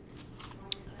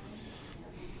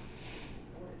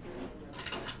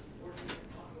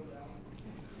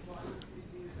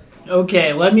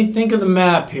 Okay, let me think of the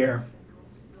map here.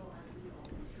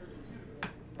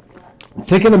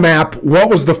 Think of the map. What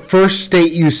was the first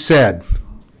state you said?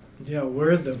 Yeah,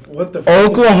 what the fuck?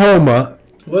 Oklahoma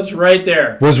What's right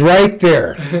there? was right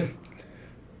there.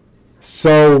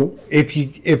 So if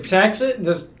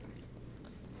Texas,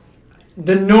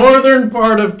 the northern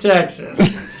part of Texas.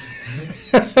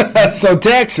 so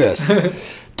Texas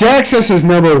is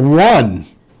number 1.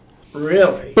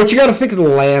 Really? But you got to think of the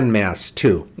landmass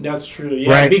too. That's true. Yeah,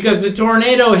 Right. because the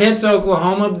tornado hits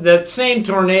Oklahoma, that same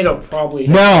tornado probably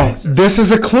hits Now, Texas. this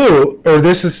is a clue, or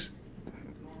this is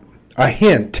a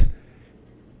hint,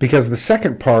 because the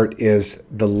second part is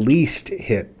the least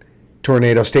hit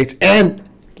tornado states, and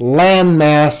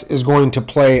landmass is going to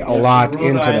play a lot Rhode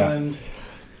into Island.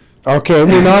 that. Okay,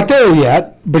 we're not there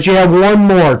yet, but you have one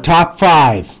more, top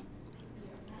 5.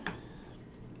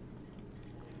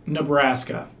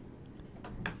 Nebraska.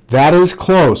 That is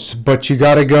close, but you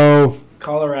got to go.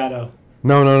 Colorado.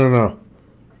 No.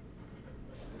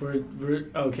 We're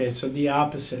okay, so the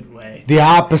opposite way. The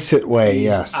opposite way,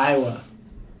 yes. Iowa.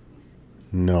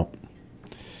 No.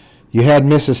 You had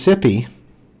Mississippi.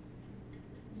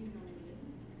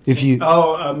 If you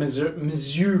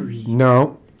Missouri.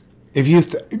 No. If you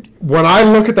when I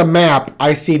look at the map,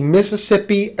 I see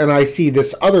Mississippi and I see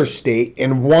this other state,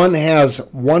 and one has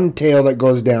one tail that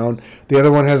goes down, the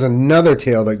other one has another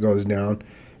tail that goes down,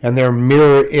 and they're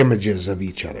mirror images of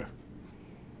each other.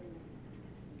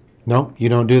 No, you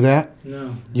don't do that?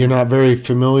 No. You're not very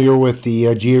familiar with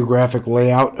the geographic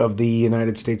layout of the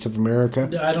United States of America?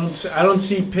 I don't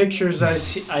see pictures.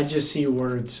 I just see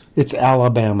words. It's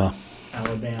Alabama.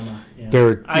 Alabama. Yeah.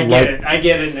 They're I get it. I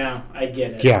get it now. I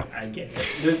get it. Yeah. I get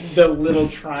it. The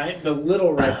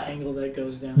little rectangle that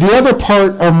goes down. The other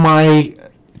part of my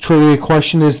trivia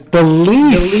question is the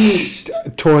least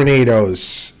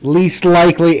tornadoes, least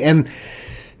likely, and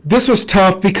this was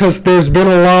tough because there's been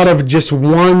a lot of just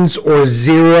ones or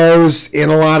zeros in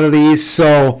a lot of these.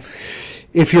 So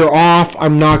if you're off,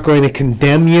 I'm not going to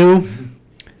condemn you.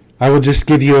 I will just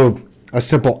give you a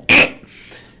simple.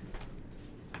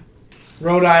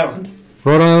 Rhode Island.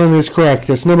 Rhode Island is correct.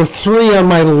 That's number 3 on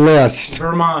my list.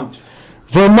 Vermont.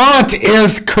 Vermont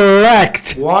is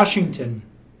correct. Washington.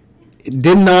 It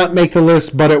did not make the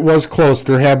list, but it was close.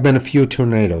 There have been a few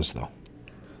tornadoes, though.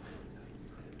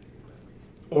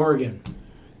 Oregon.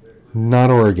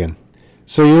 Not Oregon.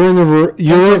 So you're in the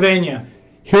Pennsylvania.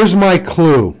 Here's my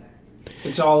clue.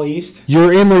 It's all east.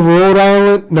 You're in the Rhode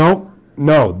Island. No,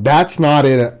 that's not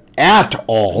it at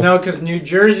all. No, because New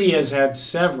Jersey has had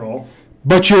several.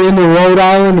 But you're in the Rhode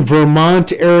Island,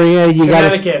 Vermont area. You got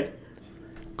Connecticut.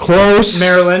 Close.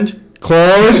 Maryland.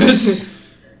 Close.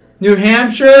 New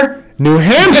Hampshire. New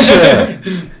Hampshire.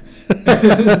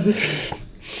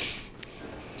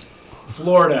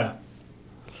 Florida.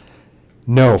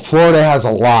 No, Florida has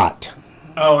a lot.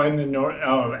 Oh, in the north.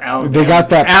 Oh, Alabama. They got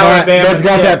that. Alabama They've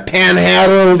got tip. that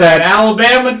panhandle. That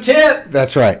Alabama tip.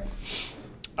 That's right.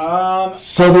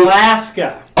 So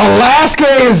Alaska. Alaska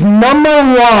is number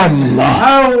 1.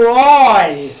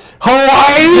 Hawaii.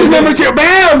 Hawaii is number 2.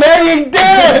 Bam! There you did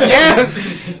it.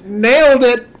 Yes, nailed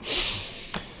it.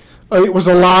 It was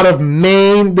a lot of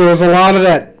Maine. There was a lot of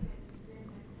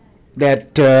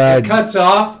that Cuts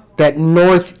off. that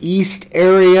northeast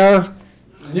area.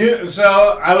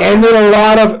 And then a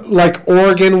lot of, like,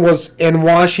 Oregon was and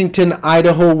Washington,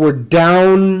 Idaho were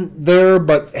down there,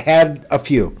 but had a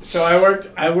few. So I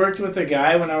worked with a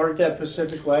guy when I worked at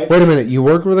Pacific Life. Wait a minute, you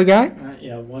worked with a guy?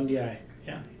 Yeah, one guy.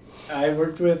 Yeah, I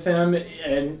worked with him,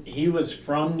 and he was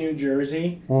from New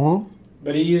Jersey,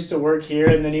 but he used to work here,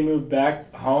 and then he moved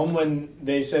back home when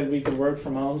they said we could work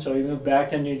from home. So he moved back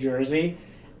to New Jersey.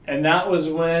 And that was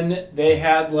when they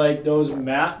had like those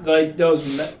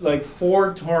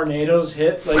 4 tornadoes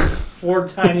hit like 4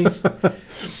 tiny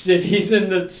cities in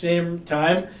the same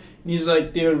time. And he's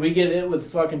like, dude, we get hit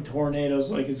with fucking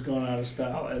tornadoes like it's going out of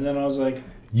style. And then I was like,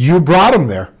 You brought him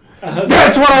there.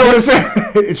 That's what I would have said.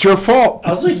 It's your fault.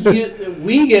 I was like,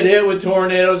 we get hit with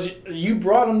tornadoes. You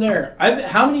brought them there.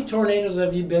 How many tornadoes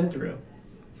have you been through?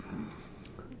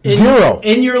 0.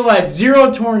 In your life,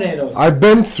 0 tornadoes. I've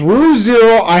been through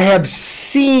 0. I have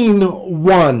seen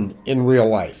 1 in real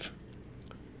life.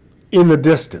 In the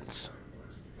distance.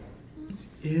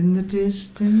 In the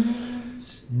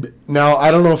distance. Now, I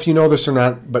don't know if you know this or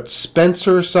not, but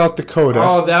Spencer, South Dakota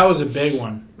Oh, that was a big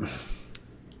one.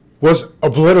 was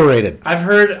obliterated. I've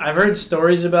heard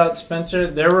stories about Spencer.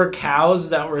 There were cows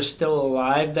that were still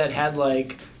alive that had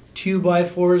like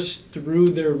 2x4s through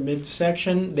their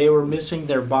midsection. They were missing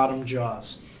their bottom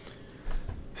jaws.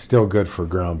 Still good for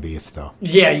ground beef, though.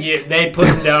 Yeah, they put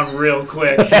them down real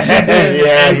quick.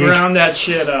 Yeah, ground that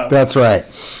shit up. That's right.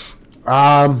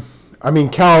 I mean,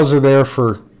 cows are there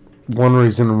for one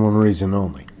reason and one reason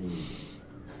only.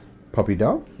 Puppy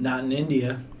dog? Not in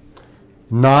India.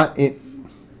 Not in.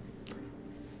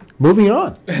 Moving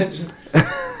on.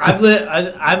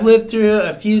 I've lived through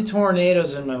a few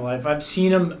tornadoes in my life. I've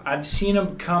seen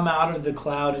them come out of the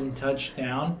cloud and touch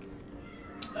down.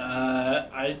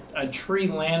 A tree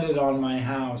landed on my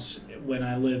house when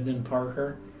I lived in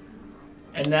Parker,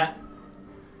 and that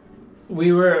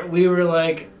we were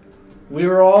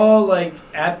all like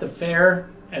at the fair,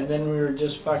 and then we were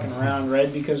just fucking around,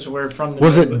 right? Because we're from the.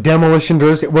 Was it Demolition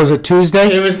Thursday? Was it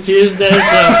Tuesday? It was Tuesday,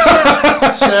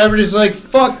 so everybody's like,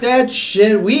 "Fuck that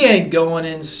shit, we ain't going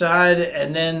inside."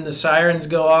 And then the sirens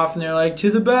go off, and they're like,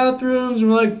 "To the bathrooms."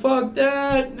 And we're like, "Fuck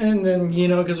that!" And then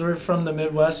because we're from the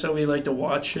Midwest, so we like to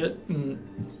watch it, and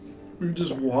we're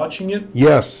just watching it.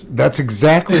 Yes, that's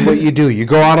exactly what you do. You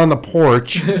go out on the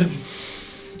porch.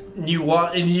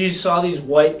 You saw these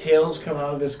white tails come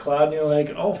out of this cloud, and you're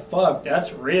like, "Oh fuck,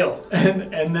 that's real."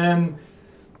 And then,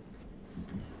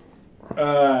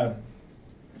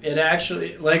 it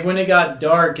actually, like, when it got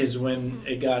dark is when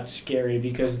it got scary,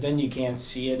 because then you can't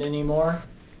see it anymore.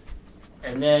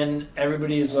 And then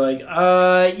everybody's like,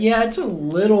 yeah, it's a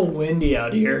little windy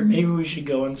out here. Maybe we should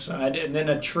go inside. And then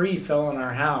a tree fell on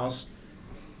our house.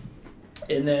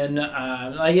 And then,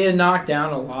 it knocked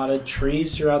down a lot of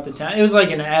trees throughout the town. It was like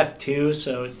an F2,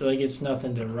 so it's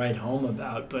nothing to write home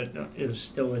about, but it was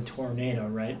still a tornado,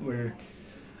 right? Where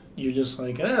you're just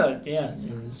like, yeah,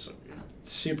 it's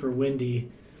super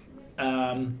windy.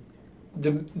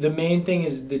 The main thing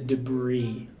is the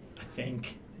debris, I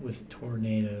think, with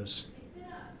tornadoes.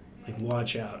 Like,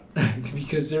 watch out,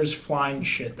 because there's flying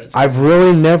shit that's. I've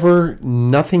really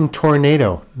nothing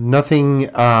tornado, nothing.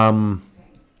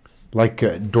 Like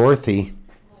a Dorothy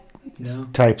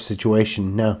type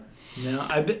situation, no. No,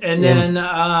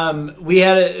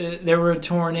 there were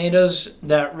tornadoes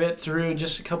that ripped through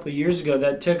just a couple of years ago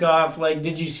that took off. Like,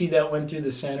 did you see that went through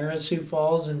the center of Sioux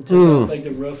Falls and took off like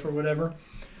the roof or whatever?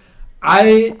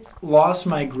 I lost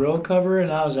my grill cover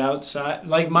and I was outside.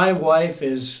 Like, my wife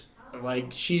is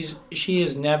like she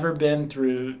has never been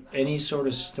through any sort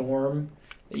of storm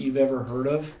that you've ever heard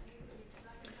of.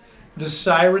 The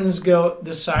sirens go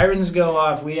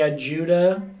off. We had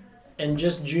Judah, and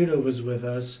just Judah was with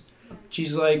us.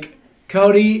 She's like,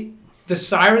 "Cody, the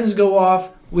sirens go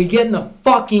off. We get in the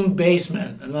fucking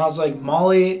basement." And I was like,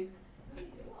 "Molly,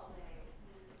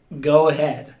 go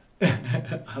ahead."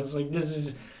 I was like,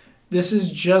 this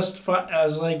is just fun. I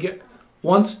was like,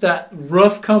 once that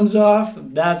roof comes off,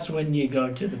 that's when you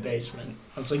go to the basement.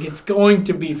 I was like, it's going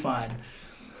to be fine.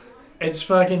 It's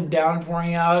fucking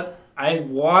downpouring out. I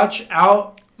watch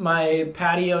out my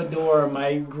patio door.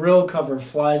 My grill cover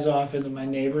flies off into my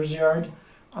neighbor's yard.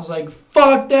 I was like,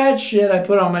 fuck that shit. I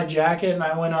put on my jacket and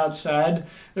I went outside.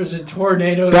 There's a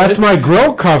tornado. That's my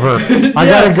grill cover. Yeah. I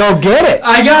gotta go get it.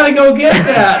 I gotta go get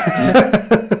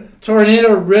that.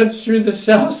 Tornado rips through the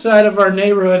south side of our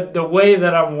neighborhood the way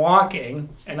that I'm walking.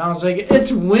 And I was like,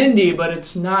 it's windy, but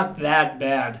it's not that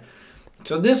bad.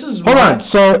 So this is... Hold on.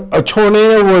 So a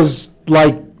tornado was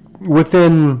like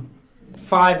within...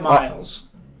 5 miles.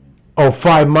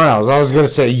 5 miles. I was going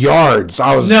to say yards.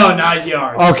 No, not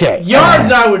yards. Okay.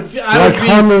 Yards, I would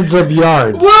hundreds of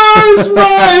yards. Where's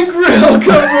my grill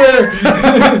cover?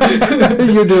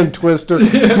 You're doing Twister.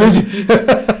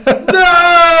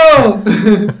 No!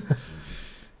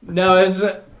 No,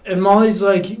 and Molly's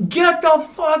like, get the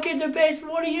fuck in the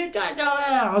basement. What are you doing?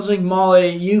 I was like,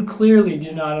 Molly, you clearly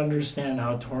do not understand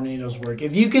how tornadoes work.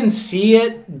 If you can see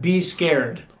it, be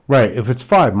scared. Right, if it's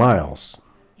 5 miles.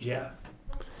 Yeah.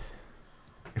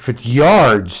 If it's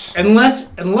yards.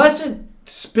 Unless it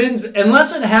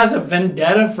has a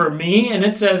vendetta for me and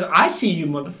it says, I see you,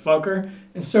 motherfucker,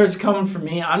 and starts coming for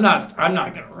me, I'm not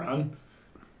gonna run.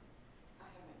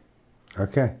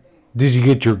 Okay. Did you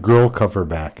get your grill cover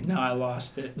back? No, I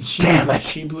lost it. Damn it.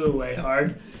 She blew away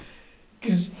hard.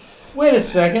 'Cause, wait a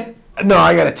second. No,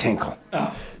 I got a tinkle.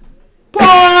 Oh.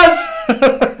 Pause!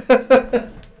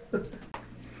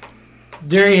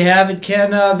 There you have it,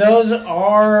 Ken. Those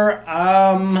are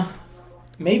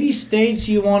maybe states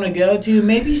you want to go to,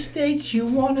 maybe states you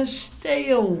want to stay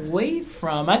away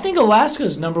from. I think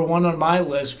Alaska's number one on my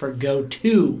list for go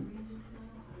to.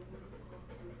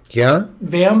 Yeah?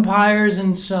 Vampires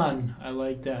and sun. I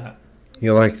like that.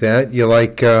 You like that? You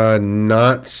like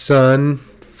not sun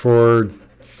for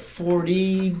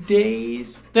 40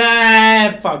 days?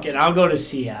 Fuck it. I'll go to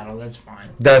Seattle. That's fine.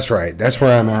 That's right. That's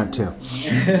where I'm at, too.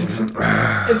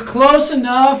 It's close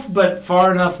enough, but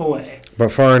far enough away.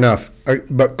 But far enough.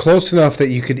 But close enough that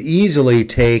you could easily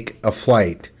take a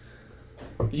flight.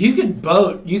 You could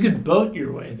boat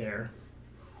your way there.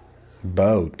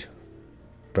 Boat?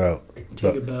 Boat.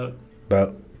 Take a boat.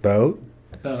 Boat?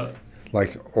 Boat.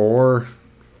 Like oar?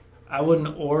 I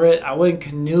wouldn't oar it. I wouldn't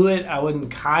canoe it. I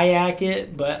wouldn't kayak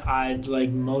it, but I'd like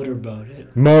motorboat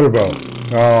it. Motorboat.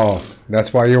 Oh,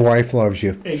 that's why your wife loves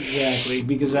you. Exactly,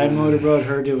 because I motorboat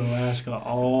her to Alaska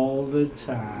all the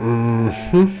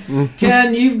time.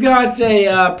 Ken, you've got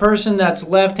a person that's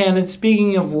left-handed.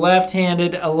 Speaking of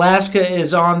left-handed, Alaska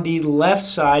is on the left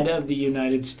side of the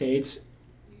United States.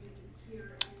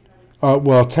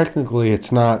 Well, technically,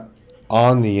 it's not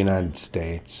on the United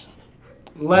States.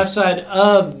 Left side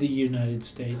of the United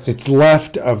States. It's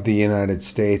left of the United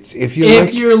States. If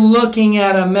you're looking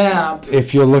at a map.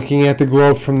 If you're looking at the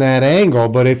globe from that angle,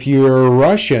 but if you're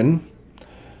Russian,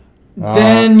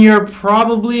 then you're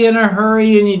probably in a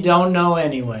hurry and you don't know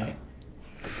anyway.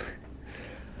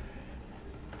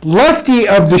 Lefty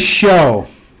of the show.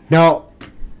 Now,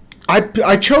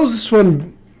 I chose this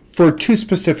one for two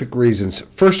specific reasons.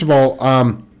 First of all,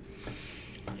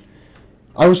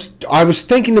 I was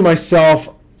thinking to myself,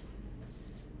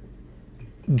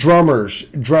 drummers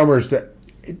that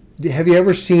have you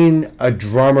ever seen a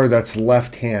drummer that's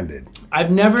left-handed?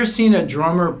 I've never seen a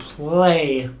drummer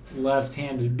play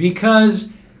left-handed because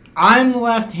I'm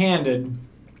left-handed,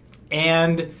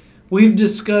 and we've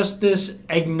discussed this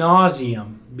ad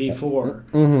nauseum before.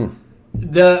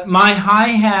 Mm-hmm. My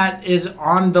hi-hat is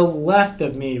on the left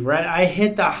of me, right? I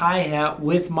hit the hi-hat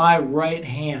with my right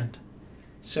hand.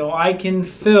 So I can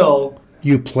fill.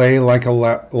 You play like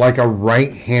a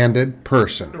right-handed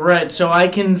person. Right, so I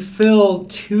can fill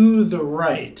to the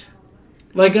right.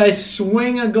 Like I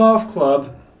swing a golf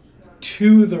club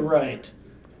to the right.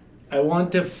 I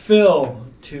want to fill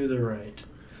to the right.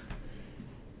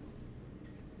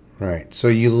 Right, so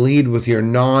you lead with your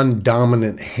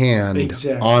non-dominant hand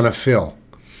on a fill.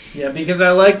 Yeah, because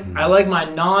I like my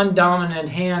non-dominant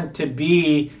hand to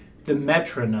be the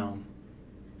metronome.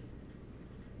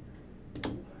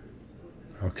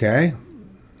 Okay.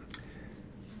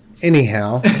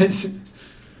 Anyhow,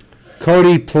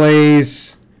 Cody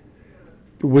plays,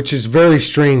 which is very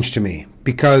strange to me,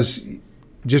 because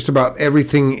just about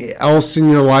everything else in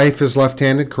your life is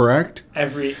left-handed, correct?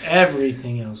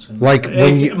 Everything else. Like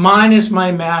when you, minus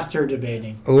my master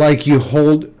debating. Like you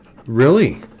hold,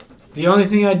 really? The only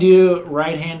thing I do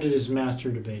right-handed is master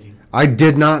debating. I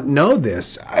did not know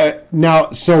this.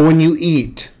 Now, so when you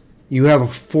eat, you have a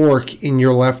fork in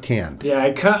your left hand.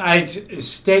 Yeah, I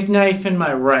steak knife in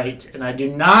my right, and I do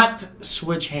not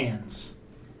switch hands.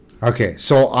 Okay,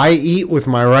 so I eat with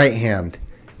my right hand,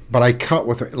 but I cut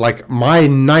with, like, my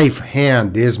knife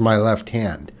hand is my left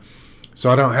hand. So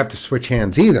I don't have to switch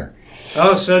hands either.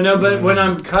 Oh, so no, but when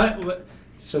I'm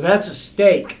so that's a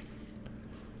steak.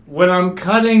 When I'm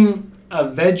cutting a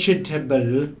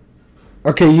vegetable.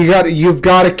 Okay, you've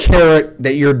got a carrot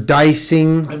that you're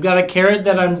dicing. I've got a carrot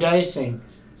that I'm dicing.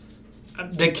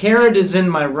 The carrot is in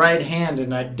my right hand,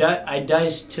 and I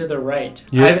dice to the right.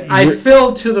 I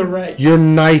fill to the right. You're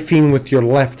knifing with your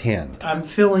left hand. I'm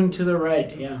filling to the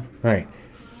right, yeah. Right.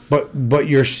 But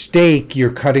your steak, you're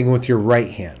cutting with your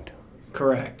right hand.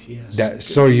 Correct, yes.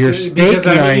 So your steak because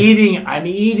knife... I'm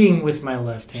eating with my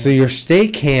left hand. So your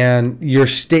steak hand, your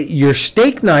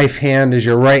steak knife hand is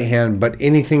your right hand, but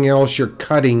anything else you're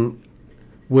cutting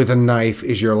with a knife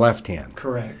is your left hand.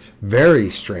 Correct. Very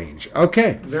strange.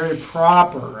 Okay. Very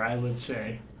proper, I would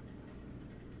say.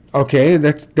 Okay,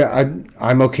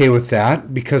 I'm okay with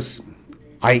that because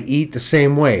I eat the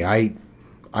same way.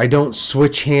 I don't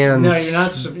switch hands.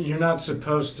 No, you're not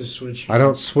supposed to switch hands. I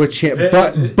don't switch hands,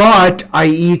 but I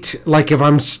eat like if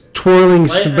I'm twirling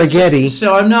spaghetti.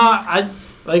 So I'm not.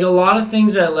 Like a lot of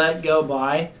things I let go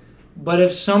by, but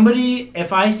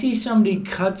if I see somebody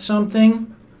cut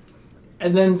something,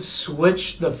 and then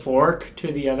switch the fork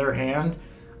to the other hand,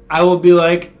 I will be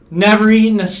like, "Never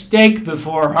eaten a steak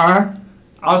before, huh?"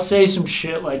 I'll say some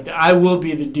shit like that. I will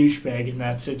be the douchebag in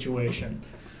that situation.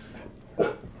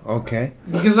 Okay.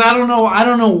 Because I don't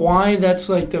know why that's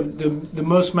like the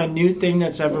most minute thing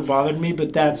that's ever bothered me,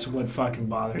 but that's what fucking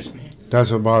bothers me. That's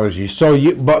what bothers you.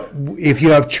 But if you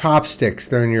have chopsticks,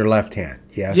 they're in your left hand.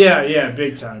 Yes. Yeah,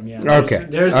 big time. Yeah.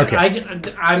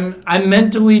 Okay. I'm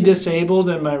mentally disabled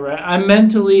in my right. I'm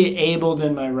mentally abled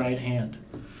in my right hand.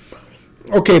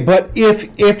 Okay, but if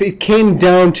it came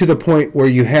down to the point where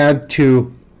you had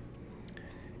to,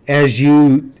 as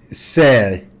you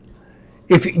said,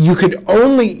 if you could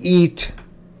only eat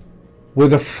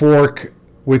with a fork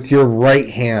with your right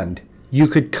hand, you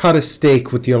could cut a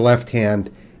steak with your left hand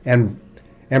and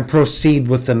proceed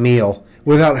with the meal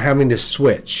without having to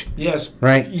switch. Yes.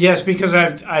 Right? Yes, because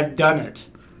I've done it.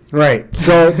 Right.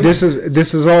 So this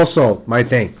is also my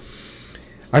thing.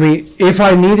 I mean, if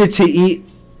I needed to eat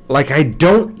like I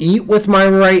don't eat with my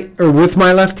right or with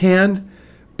my left hand,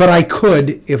 but I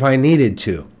could if I needed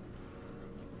to.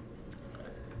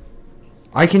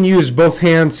 I can use both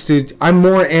hands to. I'm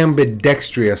more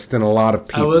ambidextrous than a lot of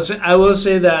people. I will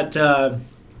say that.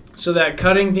 So that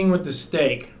cutting thing with the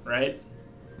steak, right?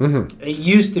 Mm-hmm. It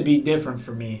used to be different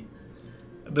for me,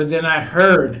 but then I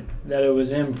heard that it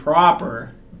was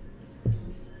improper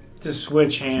to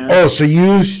switch hands. Oh, so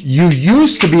you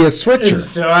used to be a switcher.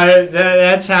 So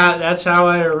that's how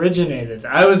I originated.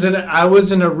 I was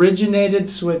an originated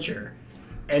switcher,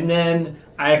 and then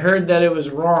I heard that it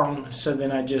was wrong, so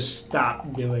then I just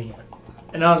stopped doing it.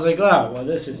 And I was like, oh, well,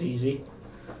 this is easy.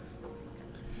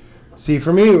 See,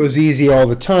 for me, it was easy all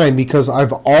the time because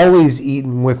I've always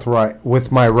eaten with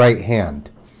my right hand.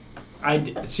 I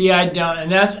don't,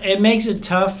 and it makes it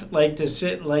tough, like to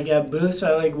sit, like at booths.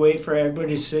 I like wait for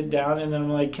everybody to sit down, and then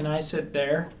I'm like, can I sit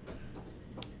there?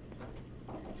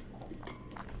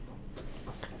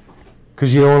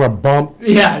 Because you don't want to bump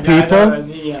people.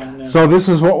 No. So this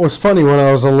is what was funny when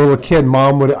I was a little kid.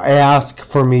 Mom would ask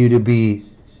for me to be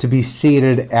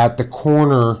seated at the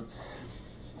corner,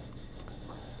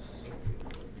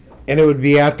 and it would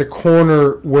be at the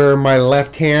corner where my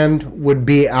left hand would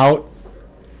be out,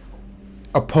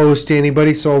 opposed to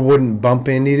anybody, so I wouldn't bump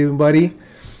into anybody.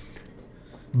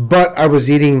 But I was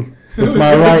eating with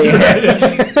my right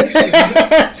hand.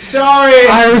 Sorry,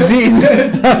 I was eating.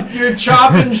 You're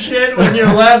chopping shit with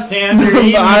your left hand. You're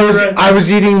eating I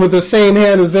was eating with the same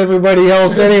hand as everybody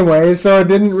else anyway, so it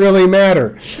didn't really matter.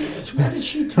 What is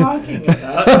she talking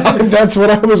about? That's what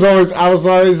I was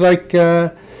always like.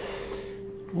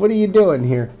 What are you doing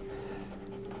here?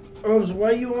 Why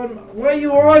are you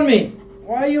on me?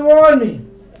 Why are you on me?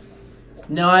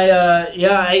 No,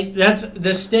 that's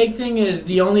the steak thing is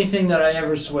the only thing that I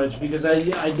ever switched because I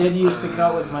did used to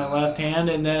cut with my left hand,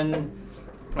 and then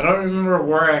I don't remember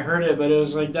where I heard it, but it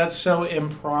was like, that's so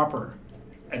improper.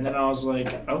 And then I was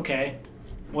like, okay,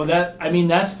 well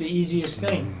that's the easiest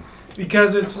thing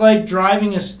because it's like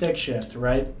driving a stick shift,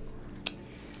 right?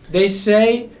 They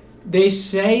say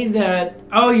that,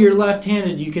 oh, you're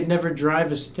left-handed, you could never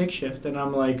drive a stick shift, and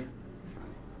I'm like,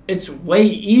 it's way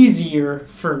easier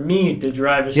for me to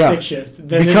drive a stick shift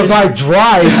than because I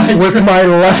drive with my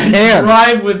left hand.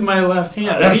 I drive with my left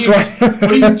hand. That's right.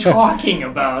 What are you talking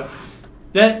about?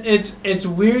 That it's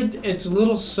weird. It's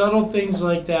little subtle things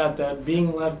like that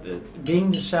being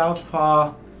the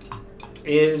Southpaw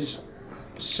is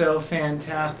so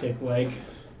fantastic. Like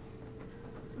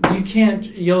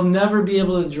you'll never be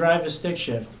able to drive a stick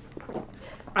shift.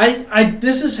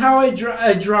 This is how I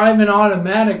drive an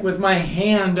automatic with my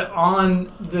hand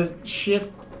on the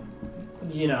shift,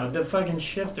 the fucking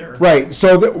shifter. Right.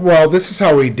 So, this is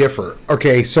how we differ.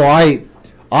 Okay. So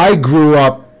I grew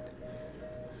up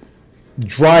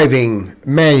driving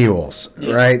manuals,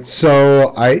 right?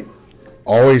 So I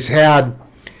always had,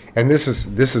 and this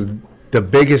is the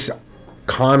biggest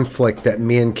conflict that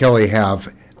me and Kelly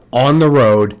have on the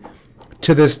road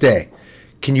to this day.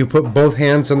 Can you put both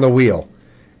hands on the wheel?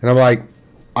 And I'm like,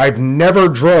 I've never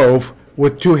drove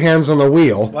with two hands on the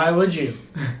wheel. Why would you?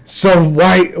 So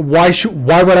why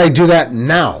would I do that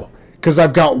now? Because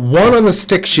I've got one on the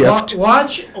stick shift.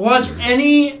 Watch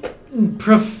any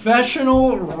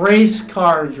professional race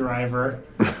car driver.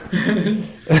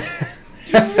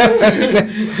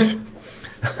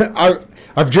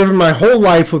 I've driven my whole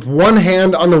life with one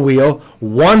hand on the wheel,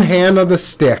 one hand on the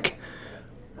stick.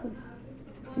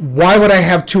 Why would I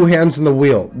have two hands on the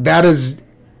wheel? That is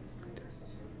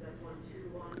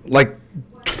like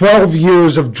 12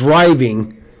 years of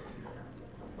driving.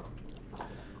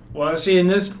 Well, see,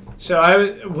 so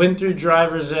I went through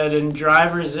driver's ed, and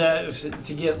driver's ed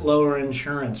to get lower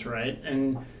insurance, right?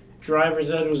 And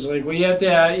driver's ed was like, well, you have to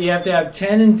have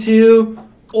 10 and 2,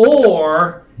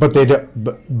 or. But they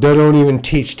don't even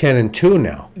teach 10 and 2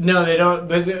 now. No, they don't.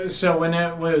 But so when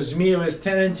it was me, it was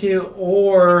 10 and 2,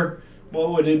 or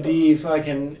what would it be?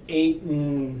 Fucking 8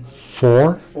 and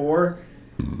 4.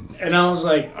 And I was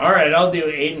like, all right, I'll do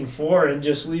 8 and 4 and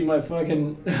just leave my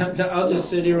fucking. I'll just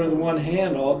sit here with one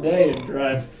hand all day and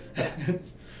drive.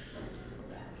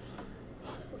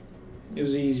 It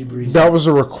was easy breezy. That was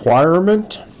a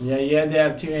requirement? Yeah, you had to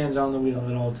have two hands on the wheel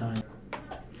at all times.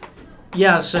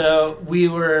 Yeah, so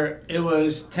it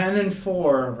was 10 and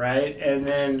 4, right? And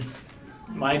then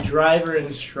my driver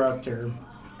instructor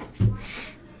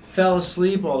fell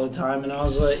asleep all the time, and I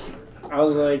was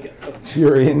like,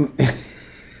 you're in.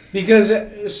 Because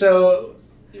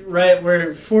right,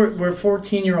 we're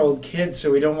 14-year-old kids,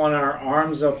 so we don't want our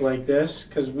arms up like this,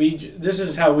 because this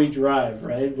is how we drive,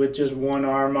 right, with just one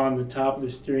arm on the top of the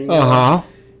steering wheel,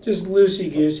 just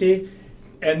loosey goosey.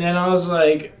 And then I was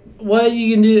like, what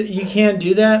you can do, you can't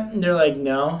do that. And they're like,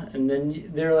 no. And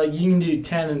then they're like, you can do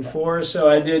 10 and 4. So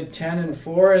I did 10 and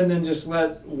 4 and then just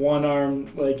let one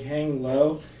arm like hang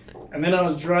low. And then I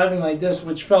was driving like this,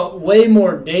 which felt way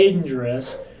more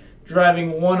dangerous,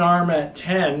 driving one arm at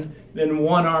 10 than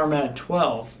one arm at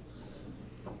 12.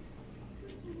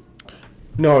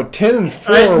 No, 10 and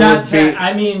 4 Not would 10, be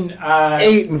I mean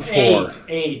 8 and 4.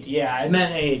 8, yeah, I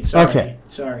meant 8. Sorry. Okay.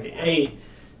 Sorry, 8.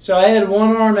 So I had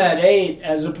one arm at 8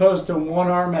 as opposed to one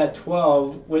arm at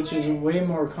 12, which is way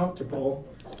more comfortable.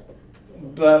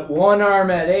 But one arm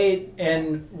at 8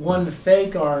 and one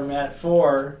fake arm at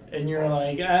 4, and you're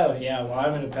like, oh yeah, well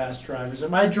I'm gonna pass drivers.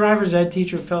 My driver's ed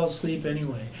teacher fell asleep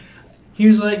anyway. He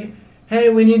was like, hey,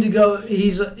 we need to go.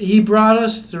 He brought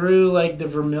us through like the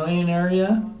Vermilion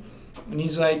area. And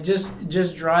he's like, just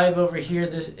drive over here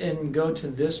and go to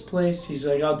this place. He's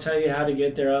like, I'll tell you how to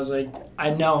get there. I was like,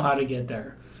 I know how to get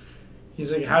there. He's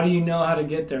like, how do you know how to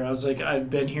get there? I was like, I've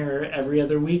been here every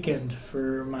other weekend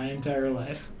for my entire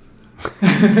life.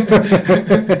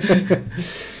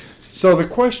 So the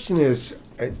question is,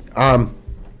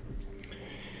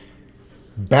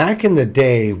 back in the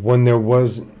day when there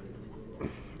was,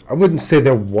 I wouldn't say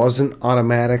there wasn't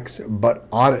automatics, but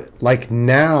like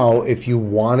now, if you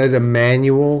wanted a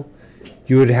manual,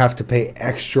 you would have to pay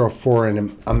extra for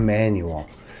a manual.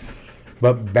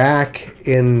 But back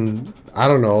in, I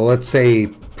don't know, let's say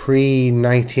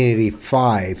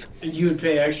pre-1985, You would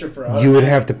pay extra for automatic. you would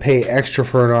have to pay extra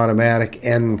for an automatic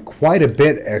and quite a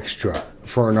bit extra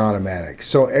for an automatic.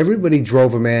 So everybody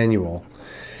drove a manual,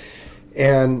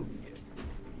 and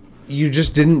you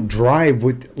just didn't drive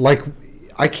with, like,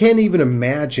 I can't even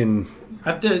imagine.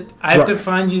 I have to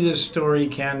find you this story,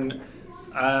 Ken.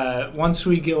 Once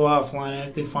we go offline, I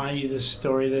have to find you this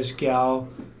story. This gal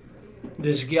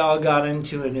got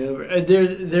into an Uber.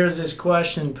 There's this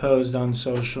question posed on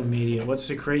social media. What's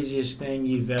the craziest thing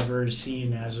you've ever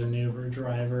seen as an Uber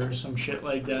driver or some shit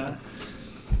like that?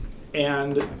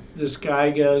 And this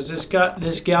guy goes, this gal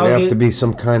It'd have to be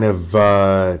some kind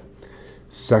of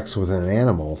sex with an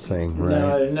animal thing,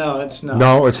 right? No, it's not.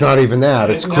 No, it's not even that.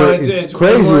 It's it's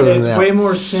crazier than it's that. way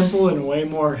more simple and way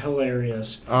more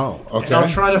hilarious. Oh, okay. And I'll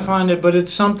try to find it, but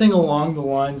it's something along the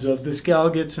lines of this gal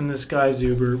gets in this guy's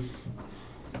Uber,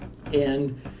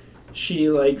 and she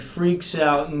like freaks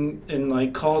out and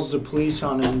like calls the police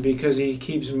on him because he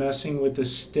keeps messing with the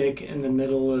stick in the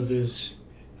middle of his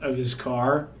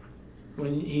car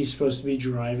when he's supposed to be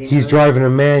driving. He's driving a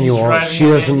manual. She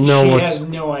doesn't know She what's. has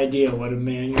no idea what a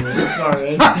manual car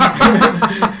is.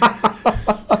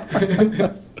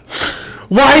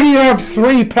 Why do you have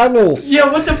 3 pedals? Yeah,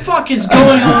 what the fuck is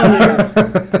going on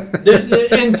here?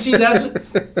 And see, that's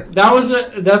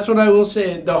what I will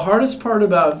say. The hardest part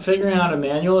about figuring out a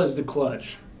manual is the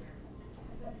clutch.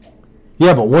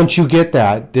 Yeah, but once you get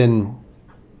that, then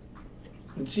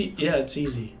It's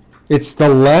easy. it's the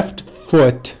left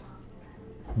foot.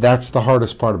 That's the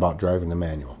hardest part about driving the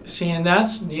manual. See, and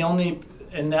that's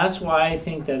why I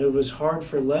think that it was hard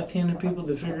for left-handed people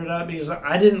to figure it out, because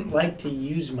I didn't like to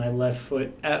use my left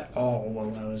foot at all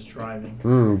while I was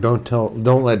driving.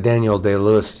 Don't let Daniel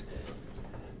Day-Lewis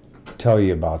tell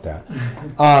you about that.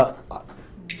 I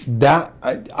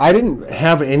didn't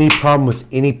have any problem with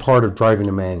any part of driving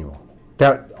a manual.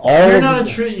 You're not a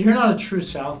true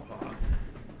Southpaw.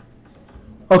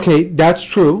 Okay, that's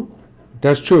true.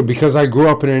 That's true, because I grew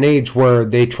up in an age where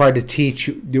they tried to teach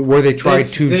you, where they tried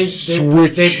to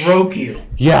switch. They broke you.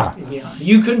 Yeah. Yeah,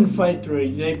 you couldn't fight through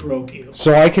it. They broke you.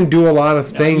 So I can do a lot of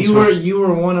things. You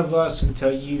were one of us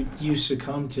until you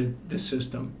succumbed to the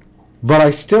system. But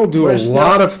I still do a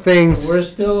lot of things. We're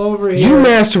still over here. You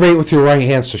masturbate with your right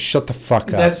hand, so shut the fuck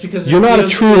up. That's because you're not a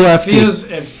true lefty.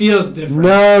 It feels different.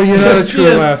 No, you're not a true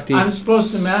lefty. I'm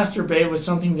supposed to masturbate with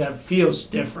something that feels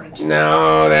different.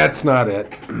 No, that's not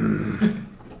it.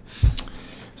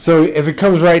 So if it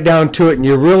comes right down to it and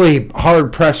you're really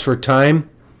hard pressed for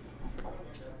time,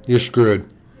 you're screwed.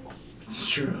 It's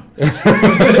true.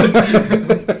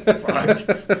 Fucked.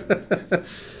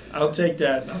 I'll take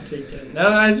that. No,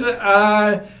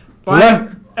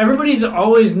 everybody's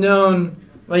always known.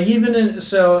 Like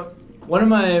one of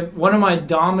my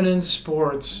dominant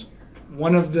sports,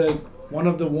 one of the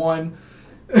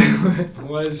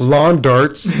was lawn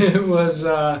darts.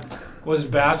 was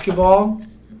basketball,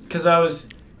 because I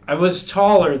was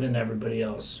taller than everybody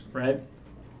else, right?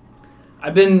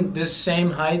 I've been this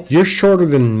same height. You're shorter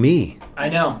than me. I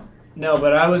know. No,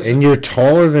 but I was... And you're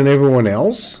taller than everyone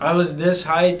else? I was this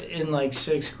height in like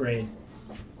 6th grade.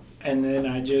 And then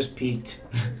I just peaked.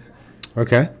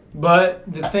 Okay. But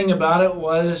the thing about it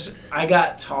was, I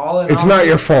got tall. And It's not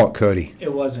your fault, Cody.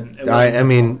 It wasn't. I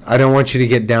mean, I don't want you to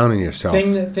get down on yourself.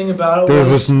 Thing about it there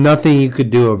was nothing you could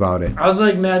do about it. I was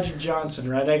like Magic Johnson,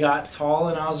 right? I got tall,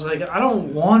 and I was like, I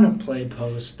don't want to play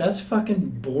post. That's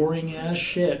fucking boring ass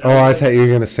shit. I thought you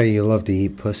were gonna say you love to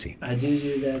eat pussy. I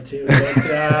do that too,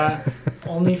 but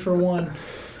only for one.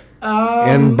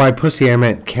 And by pussy, I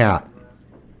meant cat.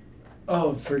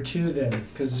 Oh, for two then,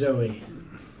 because Zoe.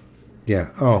 Yeah.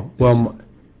 Oh, well,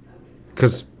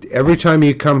 because every time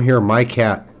you come here, my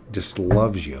cat just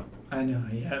loves you. I know.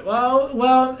 Yeah.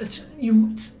 Well, it's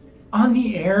on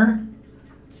the air.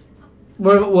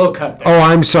 We'll cut that. Oh,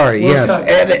 I'm sorry. Yes.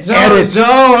 Edit. Zoe,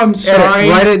 I'm sorry.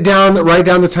 Edit. Write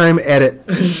down the time. Edit.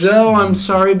 Zoe, I'm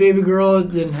sorry, baby girl.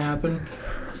 It didn't happen.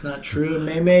 It's not true.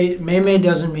 May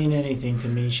doesn't mean anything to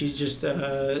me. She's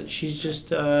An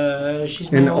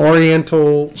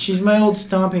Oriental. She's my old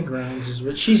stomping grounds. Is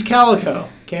what she's Calico.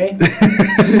 Okay.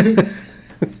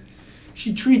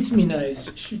 She treats me nice.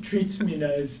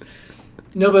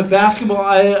 No, but basketball,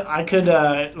 I could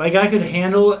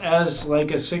handle as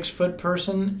like a 6 foot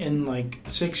person in like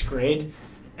 6th grade,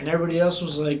 and everybody else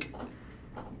was like,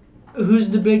 "Who's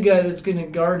the big guy that's gonna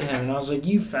guard him?" And I was like,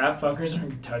 "You fat fuckers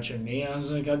aren't touching me." I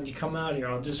was like, "You come out here,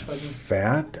 I'll just fucking."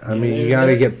 Fat? I mean, you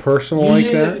gotta get personal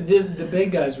like that. The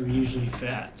big guys were usually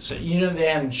fat, so they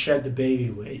hadn't shed the baby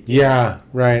weight. Yeah,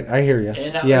 right. I hear you.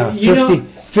 And, yeah,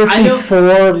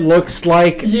 54 looks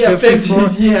like 54.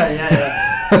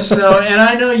 Yeah. So, and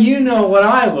I know you know what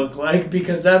I look like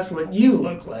because that's what you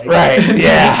look like. Right,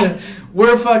 yeah.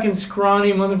 We're fucking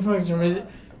scrawny motherfuckers.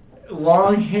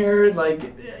 Long hair,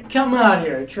 like, come out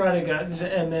here, try to go,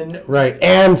 and then... Right,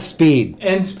 and speed.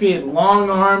 Long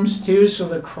arms, too, so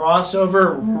the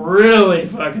crossover really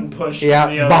fucking pushed me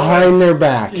over. Behind their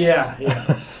back. Yeah.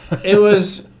 It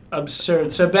was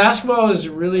absurd. So basketball was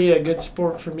really a good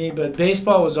sport for me, but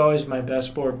baseball was always my best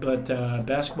sport, but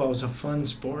basketball was a fun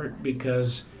sport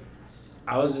because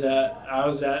I was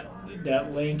that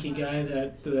lanky guy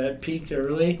that peaked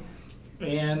early,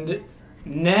 and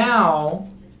now...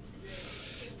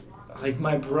 Like,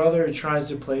 my brother tries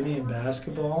to play me in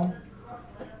basketball.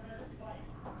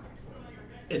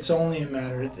 It's only a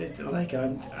matter of,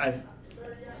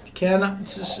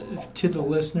 to the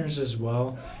listeners as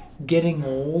well, getting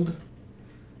old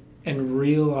and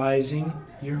realizing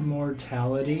your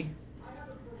mortality,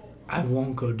 I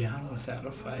won't go down without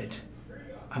a fight.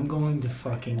 I'm going to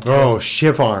fucking kill. Oh,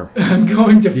 shiv arm. I'm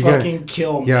going to fucking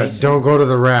kill Mason. Yeah, don't go to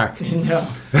the rack. No.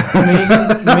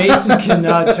 Mason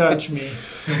cannot touch me.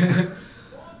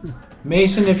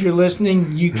 Mason, if you're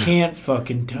listening, you can't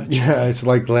fucking touch me. Yeah, it's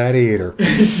like Gladiator.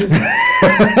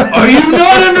 Are you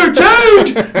not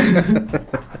entertained?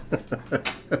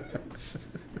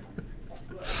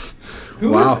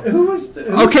 Who was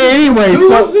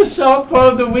the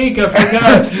Southpaw of the week? I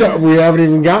forgot. We haven't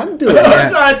even gotten to it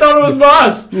yet. I thought it was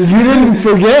us. You didn't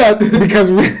forget because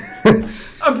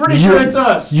I'm pretty sure it's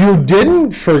us. You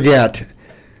didn't forget.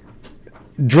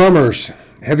 Drummers.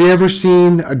 Have you ever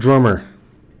seen a drummer?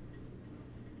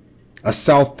 A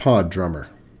Southpaw drummer.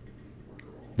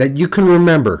 That you can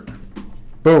remember.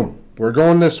 Boom. We're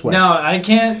going this way. No, I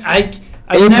can't. I've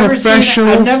never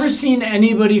seen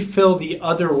anybody feel the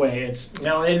other way.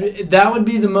 That would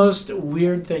be the most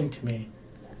weird thing to me.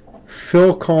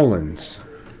 Phil Collins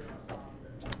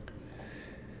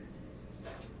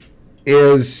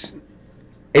is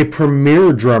a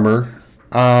premier drummer.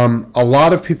 A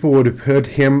lot of people would have put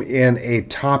him in a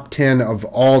top 10 of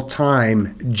all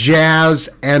time, jazz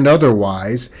and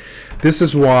otherwise. This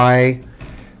is why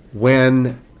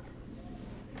when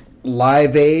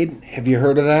Live Aid, have you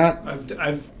heard of that? No,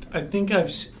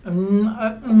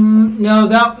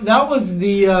 that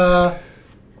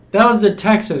was the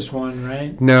Texas one,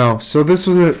 right? No, so this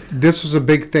was a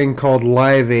big thing called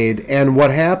Live Aid, and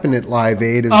what happened at Live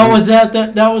Aid is was that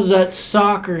was that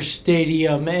soccer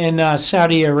stadium in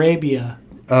Saudi Arabia?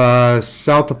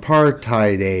 South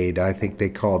Apartheid Aid, I think they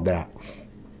called that.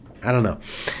 I don't know.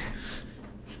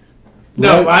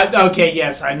 No,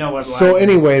 yes, I know what. So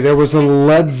anyway, there was a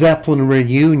Led Zeppelin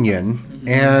reunion,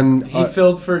 and he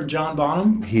filled for John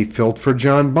Bonham.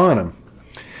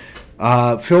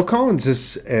 Phil Collins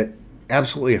is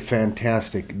absolutely a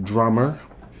fantastic drummer.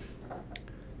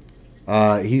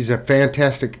 He's a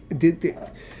fantastic.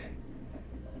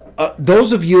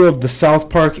 Those of you of the South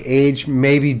Park age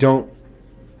maybe don't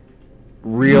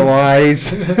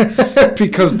realize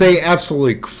because they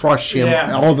absolutely crush him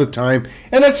all the time,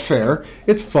 and that's fair.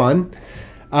 It's fun,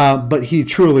 but he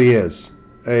truly is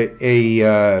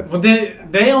Well,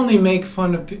 they only make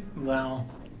fun of. Well,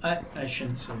 I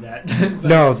shouldn't say that.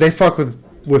 No, they fuck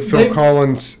with Phil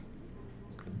Collins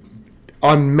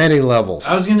on many levels.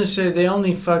 I was gonna say they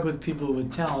only fuck with people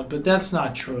with talent, but that's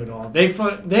not true at all. They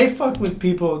fuck with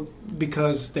people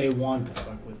because they want to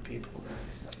fuck with people.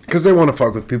 Because they want to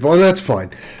fuck with people, and that's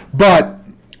fine. But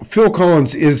Phil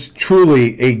Collins is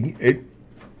truly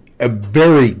a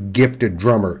very gifted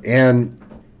drummer, and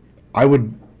I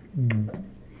would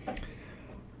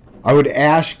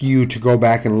ask you to go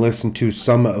back and listen to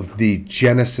some of the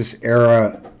Genesis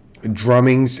era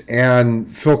drummings,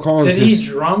 and Phil Collins. Did he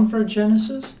drum for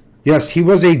Genesis? Yes, he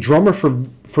was a drummer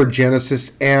for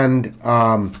Genesis, and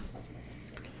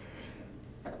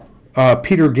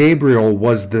Peter Gabriel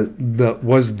was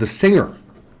the singer.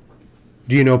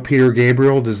 Do you know Peter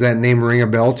Gabriel? Does that name ring a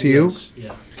bell to you? Yes.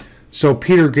 Yeah. So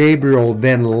Peter Gabriel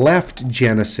then left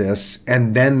Genesis,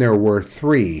 and then there were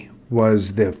three.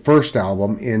 Was the first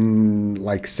album in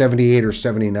like 78 or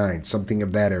 79, something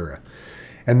of that era.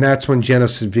 And that's when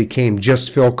Genesis became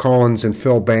just Phil Collins and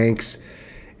Phil Banks.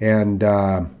 And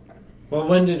well,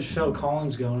 when did Phil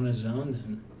Collins go on his own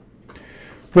then?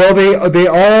 well, they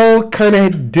all kind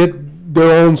of did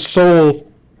their own solo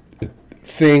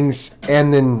things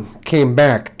and then came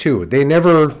back too. They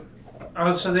never.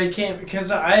 Oh, so they can't,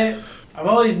 because I've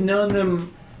always known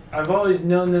them. I've always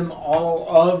known them all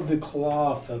of the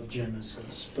cloth of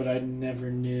Genesis, but I never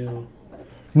knew.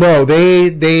 No, they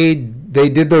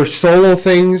did their solo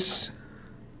things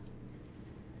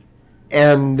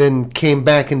and then came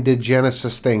back and did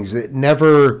Genesis things. It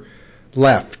never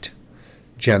left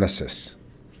Genesis.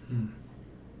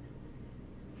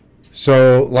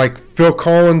 So, like, Phil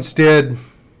Collins did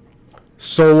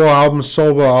solo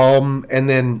album, and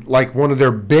then, like, one of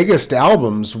their biggest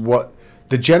albums,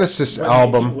 the Genesis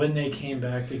album. When they came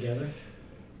back together?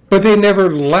 But they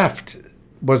never left,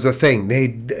 was the thing.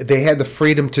 They had the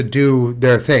freedom to do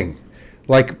their thing.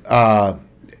 Like, it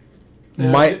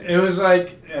was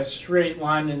like a straight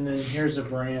line, and then here's a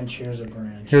branch, here's a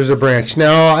branch. Here's a branch.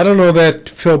 Now, I don't know that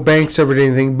Phil Banks ever did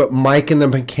anything, but Mike and the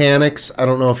Mechanics, I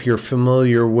don't know if you're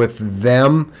familiar with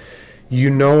them. You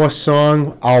know a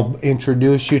song, I'll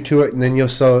introduce you to it, and then you'll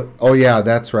say, oh, yeah,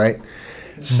 that's right.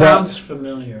 It sounds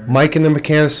familiar. Mike and the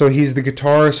Mechanics, so he's the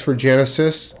guitarist for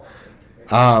Genesis.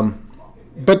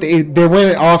 But they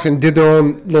went off and did their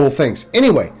own little things.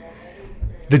 Anyway,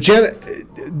 the Genesis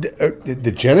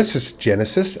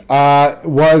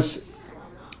was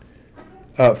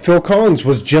Phil Collins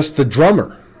was just the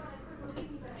drummer.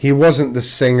 He wasn't the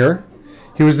singer.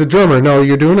 He was the drummer. No,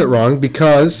 you're doing it wrong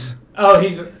because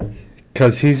he's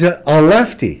a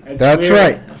lefty. That's weird.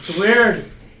 right. It's weird.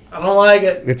 I don't like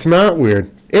it. It's not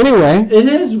weird. Anyway. It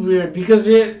is weird because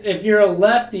if you're a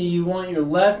lefty, you want your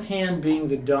left hand being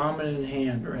the dominant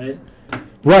hand, right?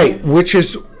 Right, which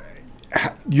is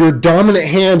your dominant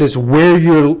hand is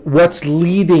what's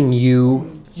leading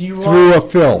you through a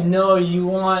fill. No, you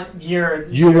want your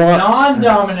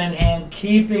non-dominant hand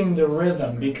keeping the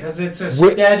rhythm because it's a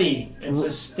steady. It's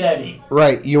a steady.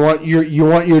 Right, you want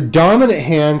your dominant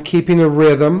hand keeping the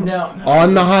rhythm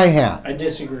on the hi-hat. I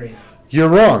disagree. You're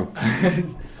wrong.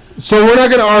 So we're not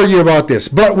going to argue about this,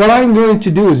 but what I'm going to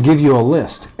do is give you a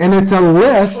list, and it's a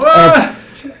list of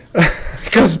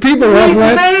because people love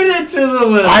lists. We made it to the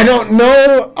list. I don't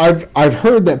know. I've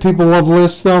heard that people love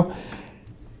lists though.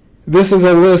 This is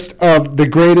a list of the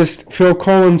greatest Phil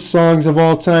Collins songs of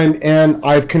all time, and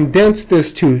I've condensed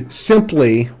this to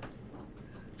simply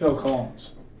Phil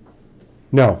Collins.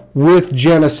 No, with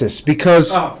Genesis,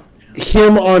 because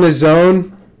him on his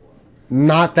own,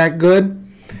 not that good.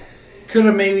 Could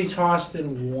have maybe tossed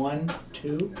in 1,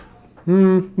 2.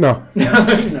 No.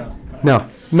 No,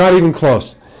 not even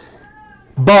close.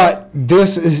 But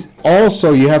this is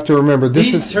also, you have to remember,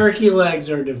 these turkey legs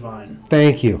are divine.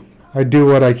 Thank you. I do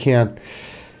what I can.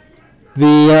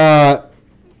 I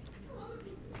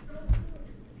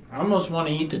almost want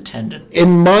to eat the tendon.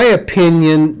 In my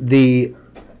opinion, the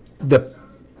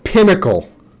pinnacle,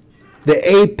 the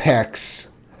apex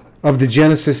of the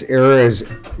Genesis era is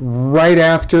right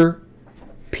after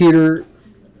Peter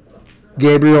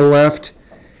Gabriel left,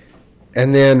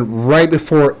 and then right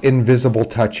before Invisible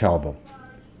Touch album.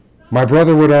 My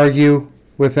brother would argue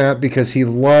with that because he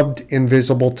loved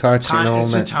Invisible Touch and all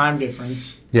that. It's a time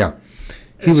difference. Yeah.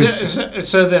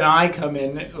 So that I come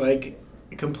in like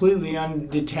completely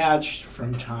undetached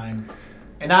from time.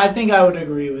 And I think I would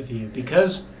agree with you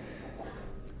because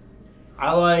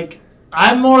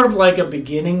I'm more of like a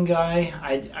beginning guy.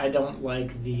 I don't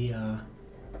like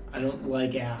I don't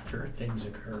like after things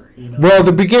occur. You know. Well,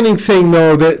 the beginning thing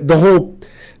though, the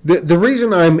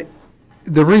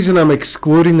reason I'm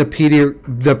excluding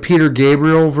the Peter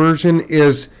Gabriel version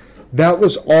is that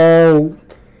was all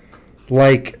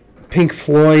like Pink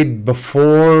Floyd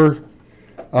before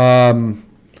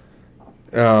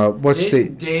What's the...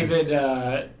 David?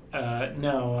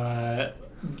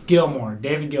 Gilmour.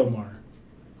 David Gilmour.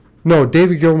 No,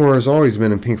 David Gilmour has always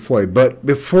been in Pink Floyd, but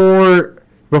before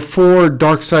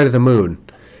Dark Side of the Moon.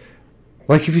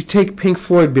 Like, if you take Pink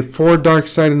Floyd before Dark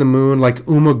Side of the Moon, like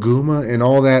Uma Guma and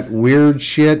all that weird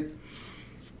shit,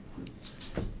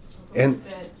 and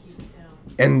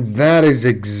that is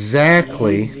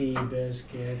exactly... Easy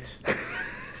biscuit.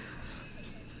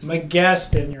 I'm a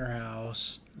guest in your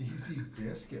house. Easy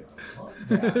biscuit. I love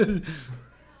that.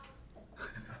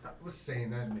 I was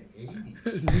saying that in the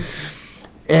 80s.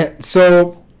 And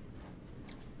so,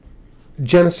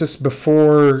 Genesis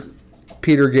before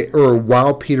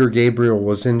while Peter Gabriel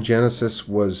was in Genesis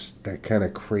was that kind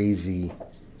of crazy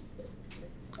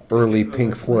early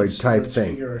Pink Floyd type let's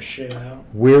thing. Figure our shit out.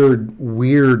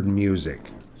 Weird music.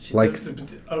 See, Like okay.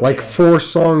 like 4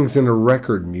 songs in a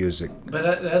record music. But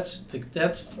it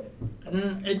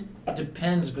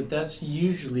depends, but that's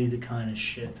usually the kind of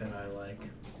shit that I like.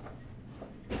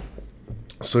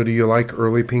 So do you like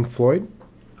early Pink Floyd?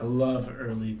 I love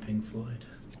early Pink Floyd.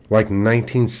 Like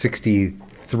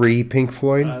 1963 Pink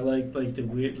Floyd? I like the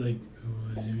weird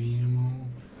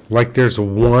Like there's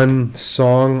one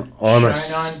song on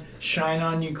Shine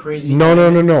On You Crazy.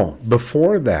 No.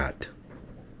 Before that.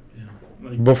 Yeah,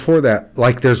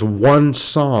 Like there's one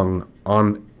song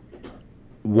on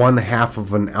one half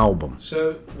of an album.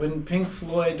 So when Pink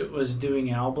Floyd was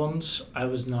doing albums, I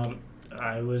was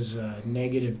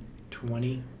negative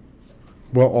 20.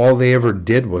 Well, all they ever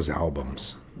did was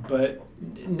albums. But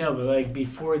like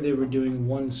before they were doing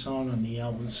one song on the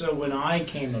album. So when I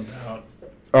came about,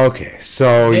 okay,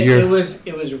 so it was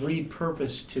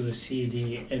repurposed to a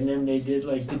CD, and then they did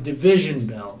like the Division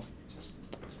Bell.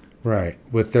 Right,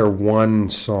 with their one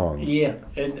song. Yeah,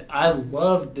 and I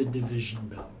love the Division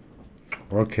Bell.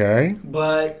 Okay.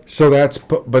 But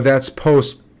that's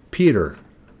post Peter.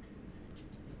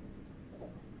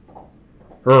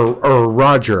 Or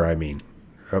Roger, I mean.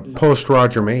 Post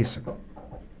Roger Mason.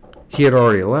 He had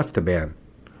already left the band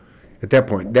at that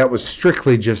point. That was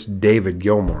strictly just David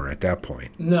Gilmour at that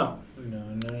point. No.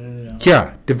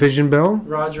 Yeah, Division Bell?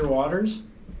 Roger Waters?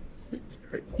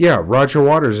 Yeah, Roger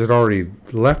Waters had already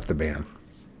left the band.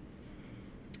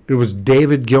 It was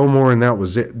David Gilmour, and that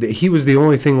was it. He was the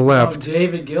only thing left. Oh,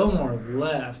 David Gilmour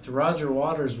left. Roger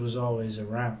Waters was always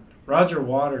around. Roger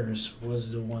Waters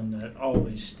was the one that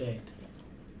always stayed.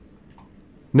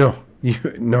 No,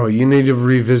 you need to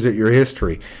revisit your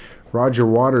history. Roger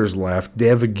Waters left.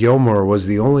 David Gilmour was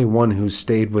the only one who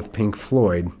stayed with Pink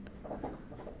Floyd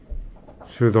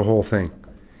through the whole thing.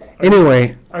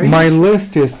 Anyway, my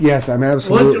list is... Yes, I'm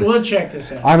absolutely... We'll check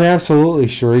this out. I'm absolutely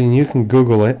sure, and you can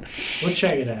Google it. We'll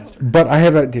check it after. But I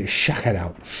have a... Check it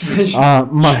out.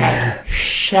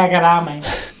 Check it out, man.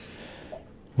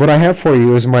 What I have for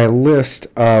you is my list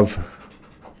of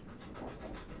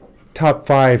top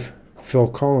 5 Phil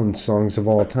Collins songs of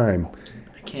all time.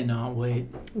 I cannot wait.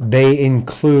 They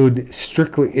include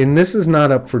strictly... And this is not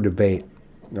up for debate.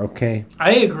 Okay.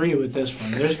 I agree with this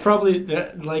one. There's probably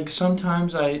like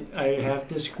sometimes I have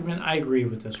disagreement. I agree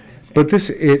with this one. I think. But this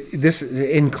is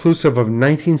inclusive of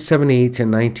 1978 to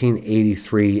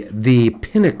 1983, the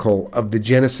pinnacle of the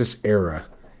Genesis era,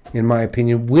 in my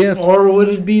opinion. Or would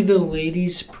it be the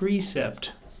Ladies'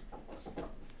 Precept?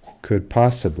 Could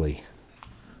possibly.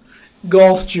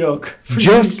 Golf joke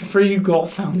for you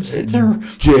golf fans.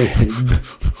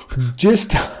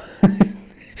 Just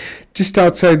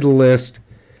outside the list.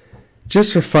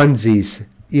 Just for funsies,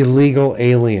 Illegal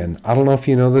Alien. I don't know if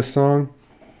you know this song,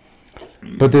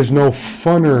 but there's no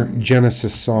funner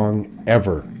Genesis song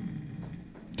ever.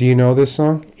 Do you know this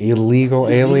song? Illegal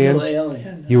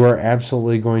Alien? You are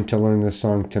absolutely going to learn this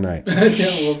song tonight.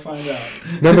 We'll find out.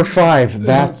 Number 5,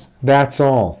 That's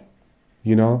All.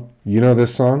 You know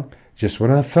this song? Just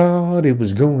when I thought it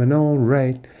was going all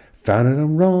right, found it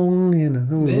I'm wrong.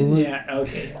 Yeah,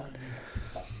 okay.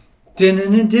 That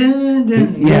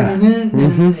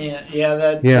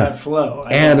flow.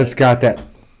 It's got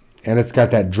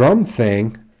that drum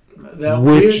thing. That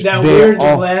weird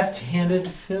left-handed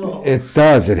fill. It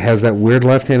does. It has that weird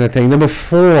left-handed thing. Number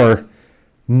 4,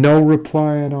 No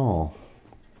Reply at All.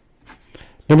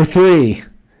 Number 3,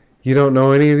 you don't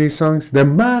know any of these songs? There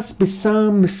must be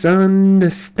some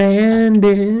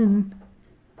misunderstanding.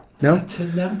 No?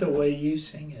 Not the way you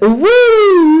sing it.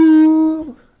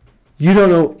 Woo! You don't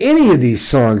know any of these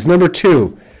songs. Number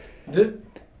 2,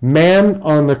 Man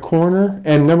on the Corner,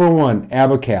 and number 1,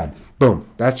 Abacab. Boom.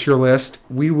 That's your list.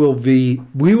 We will be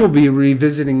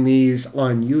revisiting these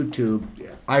on YouTube.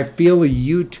 I feel a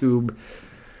YouTube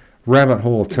rabbit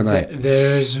hole tonight.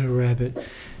 There's a rabbit.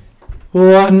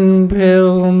 One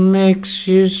pill makes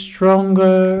you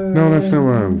stronger. No, that's not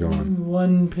where I'm going.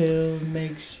 One pill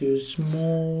makes you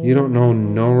small. You don't know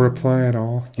No Reply at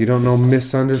all? You don't know Kevin,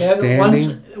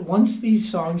 Misunderstanding? once these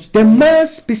songs There play,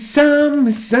 must be some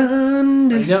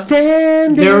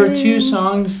misunderstanding. there are two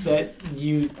songs that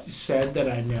you said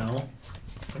that I know,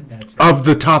 and that's it. Of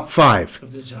the top 5.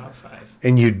 Of the top 5.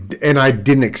 And I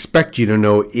didn't expect you to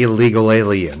know Illegal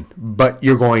Alien, but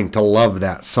you're going to love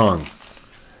that song.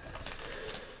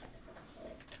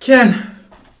 Ken,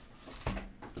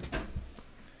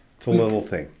 It's a little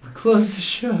thing. close the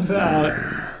show out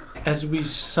as we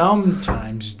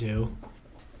sometimes do.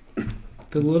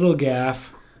 The little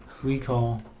gaff we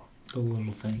call the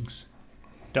little things.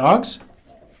 Dogs?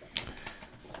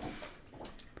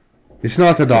 It's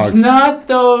not the dogs. It's not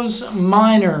those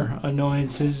minor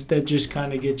annoyances that just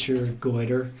kind of get your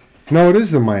goiter. No, it is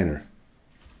the minor.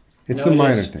 It's No, the it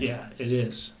minor is. thing. Yeah, it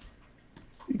is.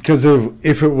 Because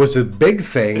if it was a big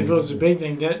thing... If it was a big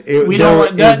thing, that It- we there don't would-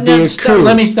 want that. it'd be a coup.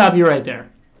 Let me stop you right there.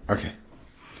 Okay.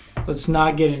 Let's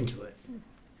not get into it.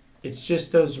 It's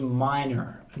just those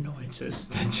minor annoyances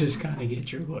that just kind of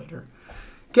get your goiter.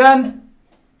 Ken,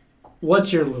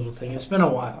 what's your little thing? It's been a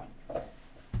while.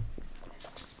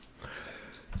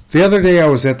 The other day I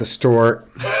was at the store.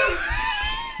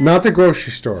 Not the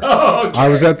grocery store. Oh, okay. I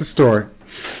was at the store.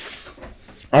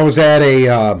 I was at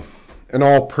an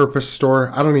all-purpose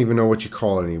store. I don't even know what you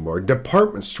call it anymore.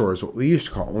 Department store is what we used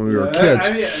to call it when we were kids.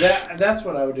 That's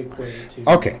what I would equate it to.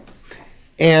 Okay.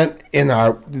 And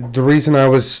the reason I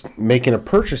was making a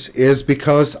purchase is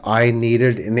because I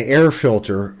needed an air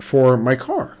filter for my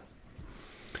car.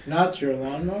 Not your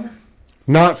lawnmower?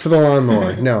 Not for the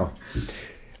lawnmower, no.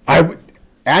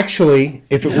 Actually,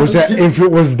 if it was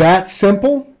that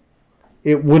simple,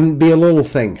 it wouldn't be a little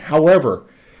thing. However,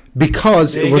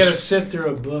 because Yeah, it you gotta was sift through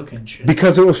a book and shit.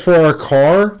 because it was for our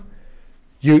car,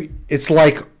 it's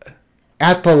like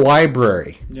at the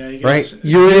library. Yeah, you right? gotta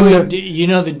You're in you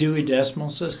know the Dewey Decimal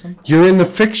System? You're in the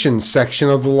fiction section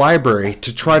of the library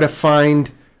to try to find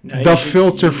No, the you should-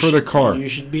 filter you for the should- car. You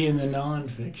should be in the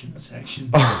nonfiction section.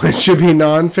 Oh, it should be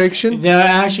nonfiction? Now,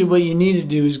 actually, what you need to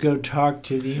do is go talk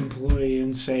to the employee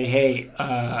and say, "Hey,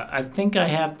 I think I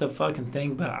have the fucking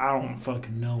thing, but I don't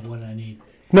fucking know what I need."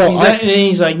 No, And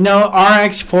he's like, "No,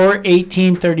 RX4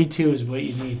 1832 is what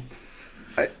you need."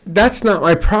 that's not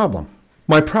my problem.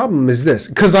 My problem is this,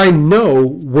 because I know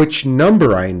which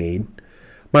number I need.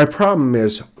 My problem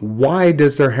is, why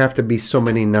does there have to be so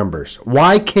many numbers?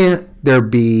 Why can't there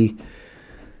be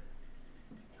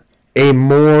a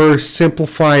more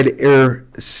simplified air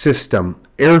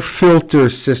filter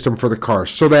system for the car,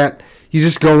 so that you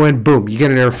just go in, boom, you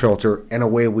get an air filter, and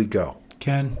away we go?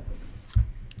 Ken,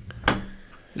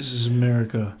 this is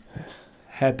America.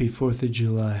 Happy 4th of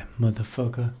July,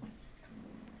 motherfucker.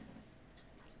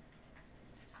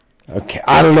 Okay,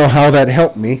 I don't know how that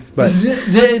helped me, but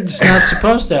It's not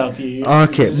supposed to help you.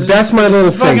 okay, that's my little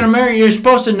It's fucking thing. America. You're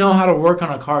supposed to know how to work on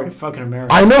a car. You're fucking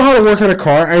America. I know how to work on a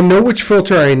car. I know which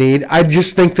filter I need. I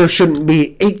just think there shouldn't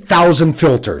be 8,000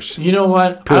 filters. You know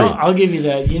what? Period. I'll give you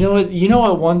that. You know what? You know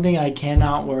what? One thing I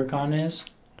cannot work on is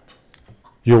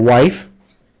Your wife?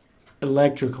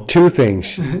 electrical. 2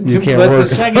 things you can't But work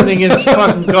the second thing is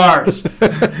fucking cars.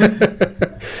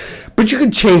 on. But you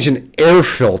could change an air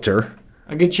filter.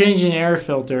 I could change an air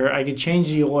filter. I could change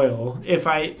the oil if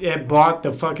I had bought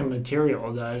the fucking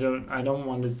material. That I don't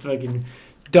want to fucking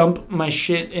dump my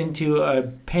shit into a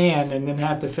pan and then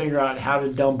have to figure out how to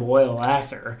dump oil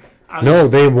after. No,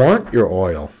 they want your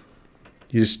oil.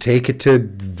 You just take it to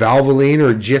Valvoline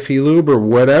or Jiffy Lube or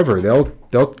whatever. They'll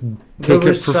take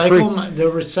it for free.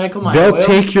 They'll recycle my They'll oil.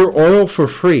 take your oil for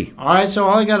free. All right, so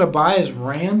all I gotta buy is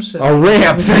ramps. A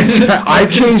ramp. I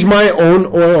changed my own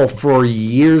oil for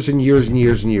years and years and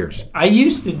years and years. I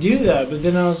used to do that, but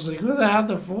then I was like,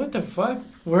 what the fuck?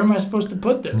 Where am I supposed to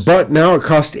put this? But now it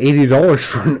costs $80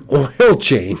 for an oil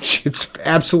change. It's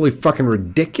absolutely fucking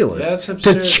ridiculous. That's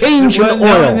absurd. To change Well, an no,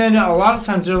 oil. and then a lot of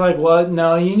times they're like, well,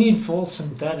 no, you need full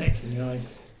synthetic. And you're like,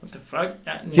 what the fuck?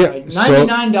 And Yeah, you're like,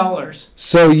 $99.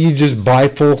 So you just buy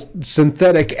full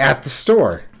synthetic at the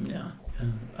store. Yeah.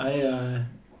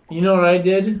 You know what I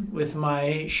did with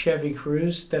my Chevy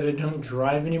Cruze that I don't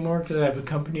drive anymore because I have a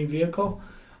company vehicle?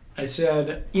 I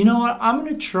said, you know what? I'm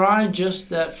going to try just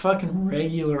that fucking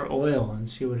regular oil and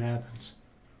see what happens.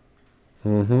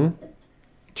 Mm-hmm.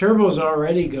 Turbo's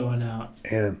already going out.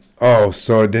 And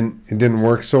so it didn't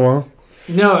work so well?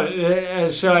 No,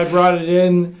 so I brought it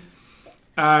in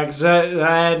because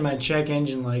I had my check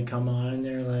engine light come on, and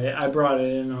they're like, I brought it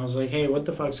in, and I was like, hey, what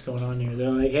the fuck's going on here?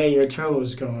 They're like, hey, your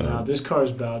turbo's going out. This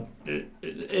car's about,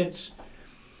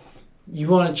 you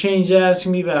want to change that?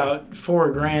 Asking me about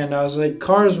 $4,000. I was like,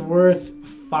 car's worth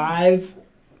 $5,000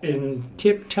 in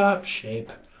tip-top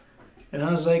shape. And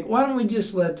I was like, why don't we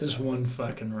just let this one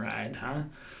fucking ride, huh?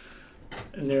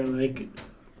 And they're like...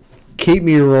 Keep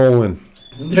me rolling.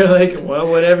 They're like, well,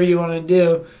 whatever you want to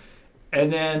do. And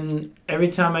then every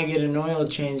time I get an oil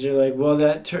change, they're like, well,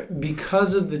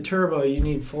 because of the turbo, you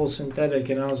need full synthetic.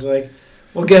 And I was like,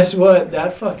 well, guess what?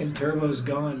 That fucking turbo's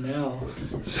gone now.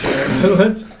 So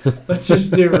let's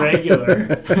just do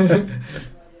regular.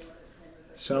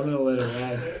 So I'm going to let it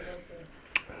ride.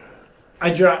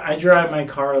 I drive my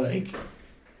car like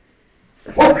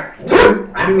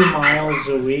 2 miles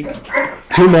a week.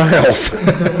 2 miles.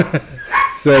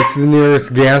 So that's the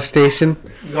nearest gas station?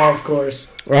 Golf course.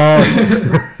 Oh.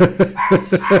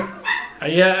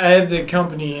 Yeah, I have the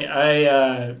company.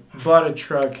 I bought a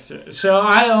truck. So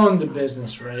I own the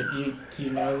business, right? You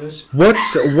know this?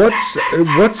 What's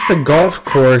the golf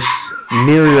course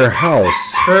near your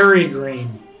house? Prairie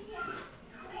Green.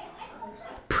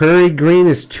 Prairie Green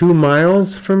is 2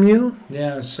 miles from you?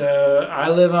 Yeah, so I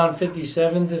live on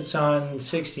 57th. It's on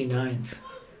 69th.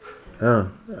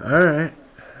 Oh, all right.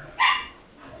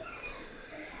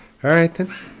 All right,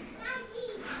 then.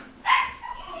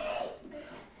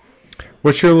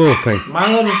 What's your little thing?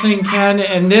 My little thing, Ken,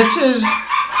 and this is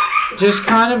just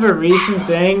kind of a recent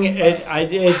thing.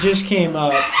 It just came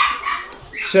up.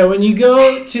 So when you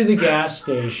go to the gas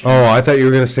station... Oh, I thought you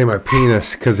were going to say my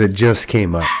penis because it just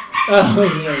came up.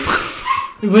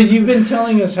 Oh, yeah. But you've been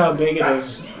telling us how big it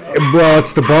is. Well,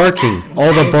 it's the barking.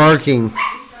 All the barking.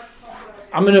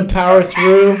 I'm going to power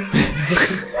through.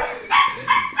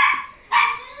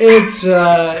 It's,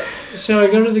 so I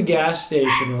go to the gas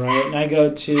station, right? And I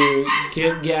go to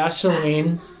get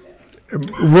gasoline.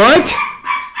 What?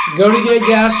 Go to get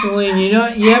gasoline. You know,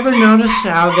 you ever notice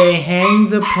how they hang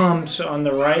the pumps on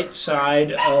the right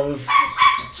side of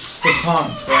the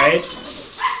pump, right?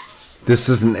 This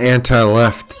is an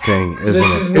anti-left thing, isn't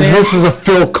it? This This is a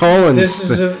Phil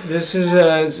Collins thing. This is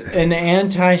an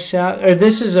anti-South, or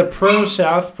this is a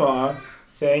pro-Southpaw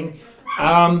thing.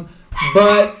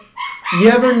 But you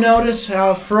ever notice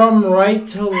how from right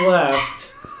to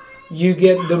left you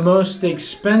get the most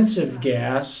expensive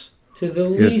gas to the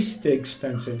least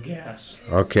expensive gas?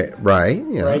 Okay, right.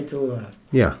 Yeah. Right to left.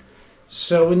 Yeah.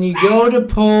 So when you go to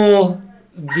pull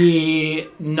the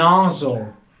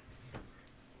nozzle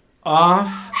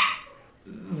off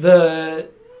the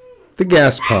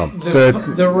gas pump.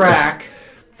 the rack,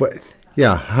 What?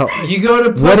 Yeah. How? you go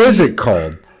to put What is it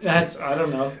called? I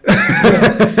don't know.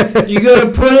 You go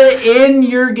to put it in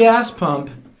your gas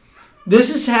pump.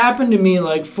 This has happened to me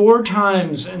like 4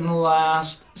 times in the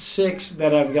last 6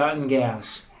 that I've gotten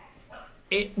gas.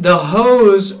 The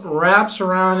hose wraps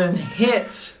around and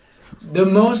hits the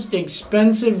most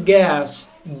expensive gas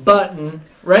button,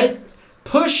 right?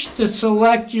 Push to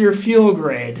select your fuel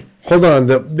grade. Hold on.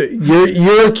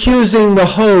 You're accusing the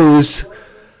hose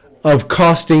of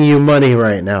costing you money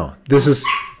right now. This is...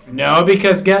 No,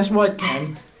 because guess what,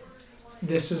 Ken?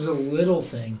 This is a little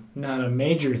thing, not a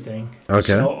major thing.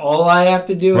 Okay. So all I have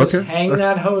to do is hang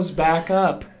that hose back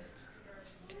up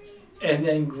and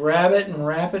then grab it and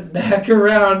wrap it back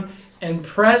around and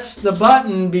press the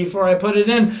button before I put it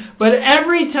in. But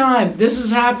every time, this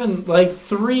has happened like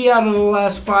 3 out of the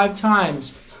last 5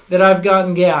 times that I've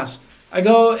gotten gas. I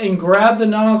go and grab the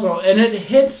nozzle and it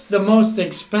hits the most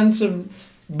expensive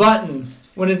button.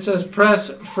 When it says press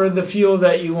for the fuel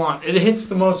that you want, it hits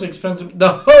the most expensive.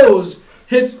 The hose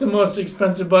hits the most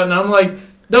expensive button. I'm like,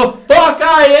 the fuck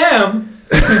I am.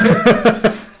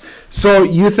 So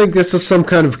you think this is some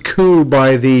kind of coup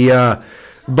by the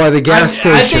gas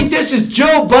station? I think this is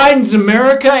Joe Biden's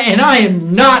America, and I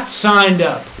am not signed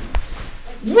up.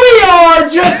 We are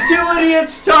Just Two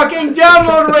Idiots Talking.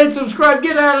 Download, rate, subscribe.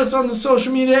 Get at us on the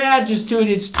social media at Just Two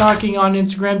Idiots Talking on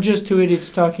Instagram. Just Two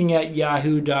Idiots Talking at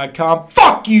yahoo.com.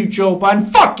 Fuck you, Joe Biden.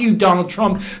 Fuck you, Donald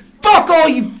Trump. Fuck all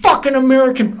you fucking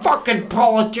American fucking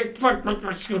politics.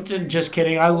 Just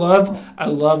kidding. I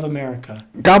love America.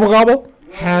 Gobble gobble.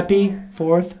 Happy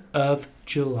 4th of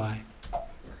July.